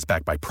supplies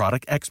backed by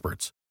product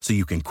experts so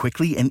you can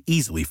quickly and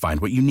easily find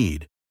what you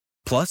need.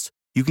 Plus,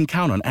 you can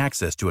count on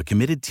access to a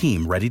committed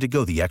team ready to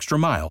go the extra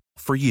mile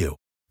for you.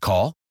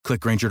 Call, click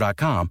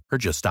Grainger.com, or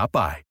just stop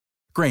by.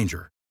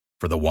 Grainger,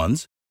 for the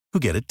ones who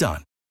get it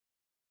done.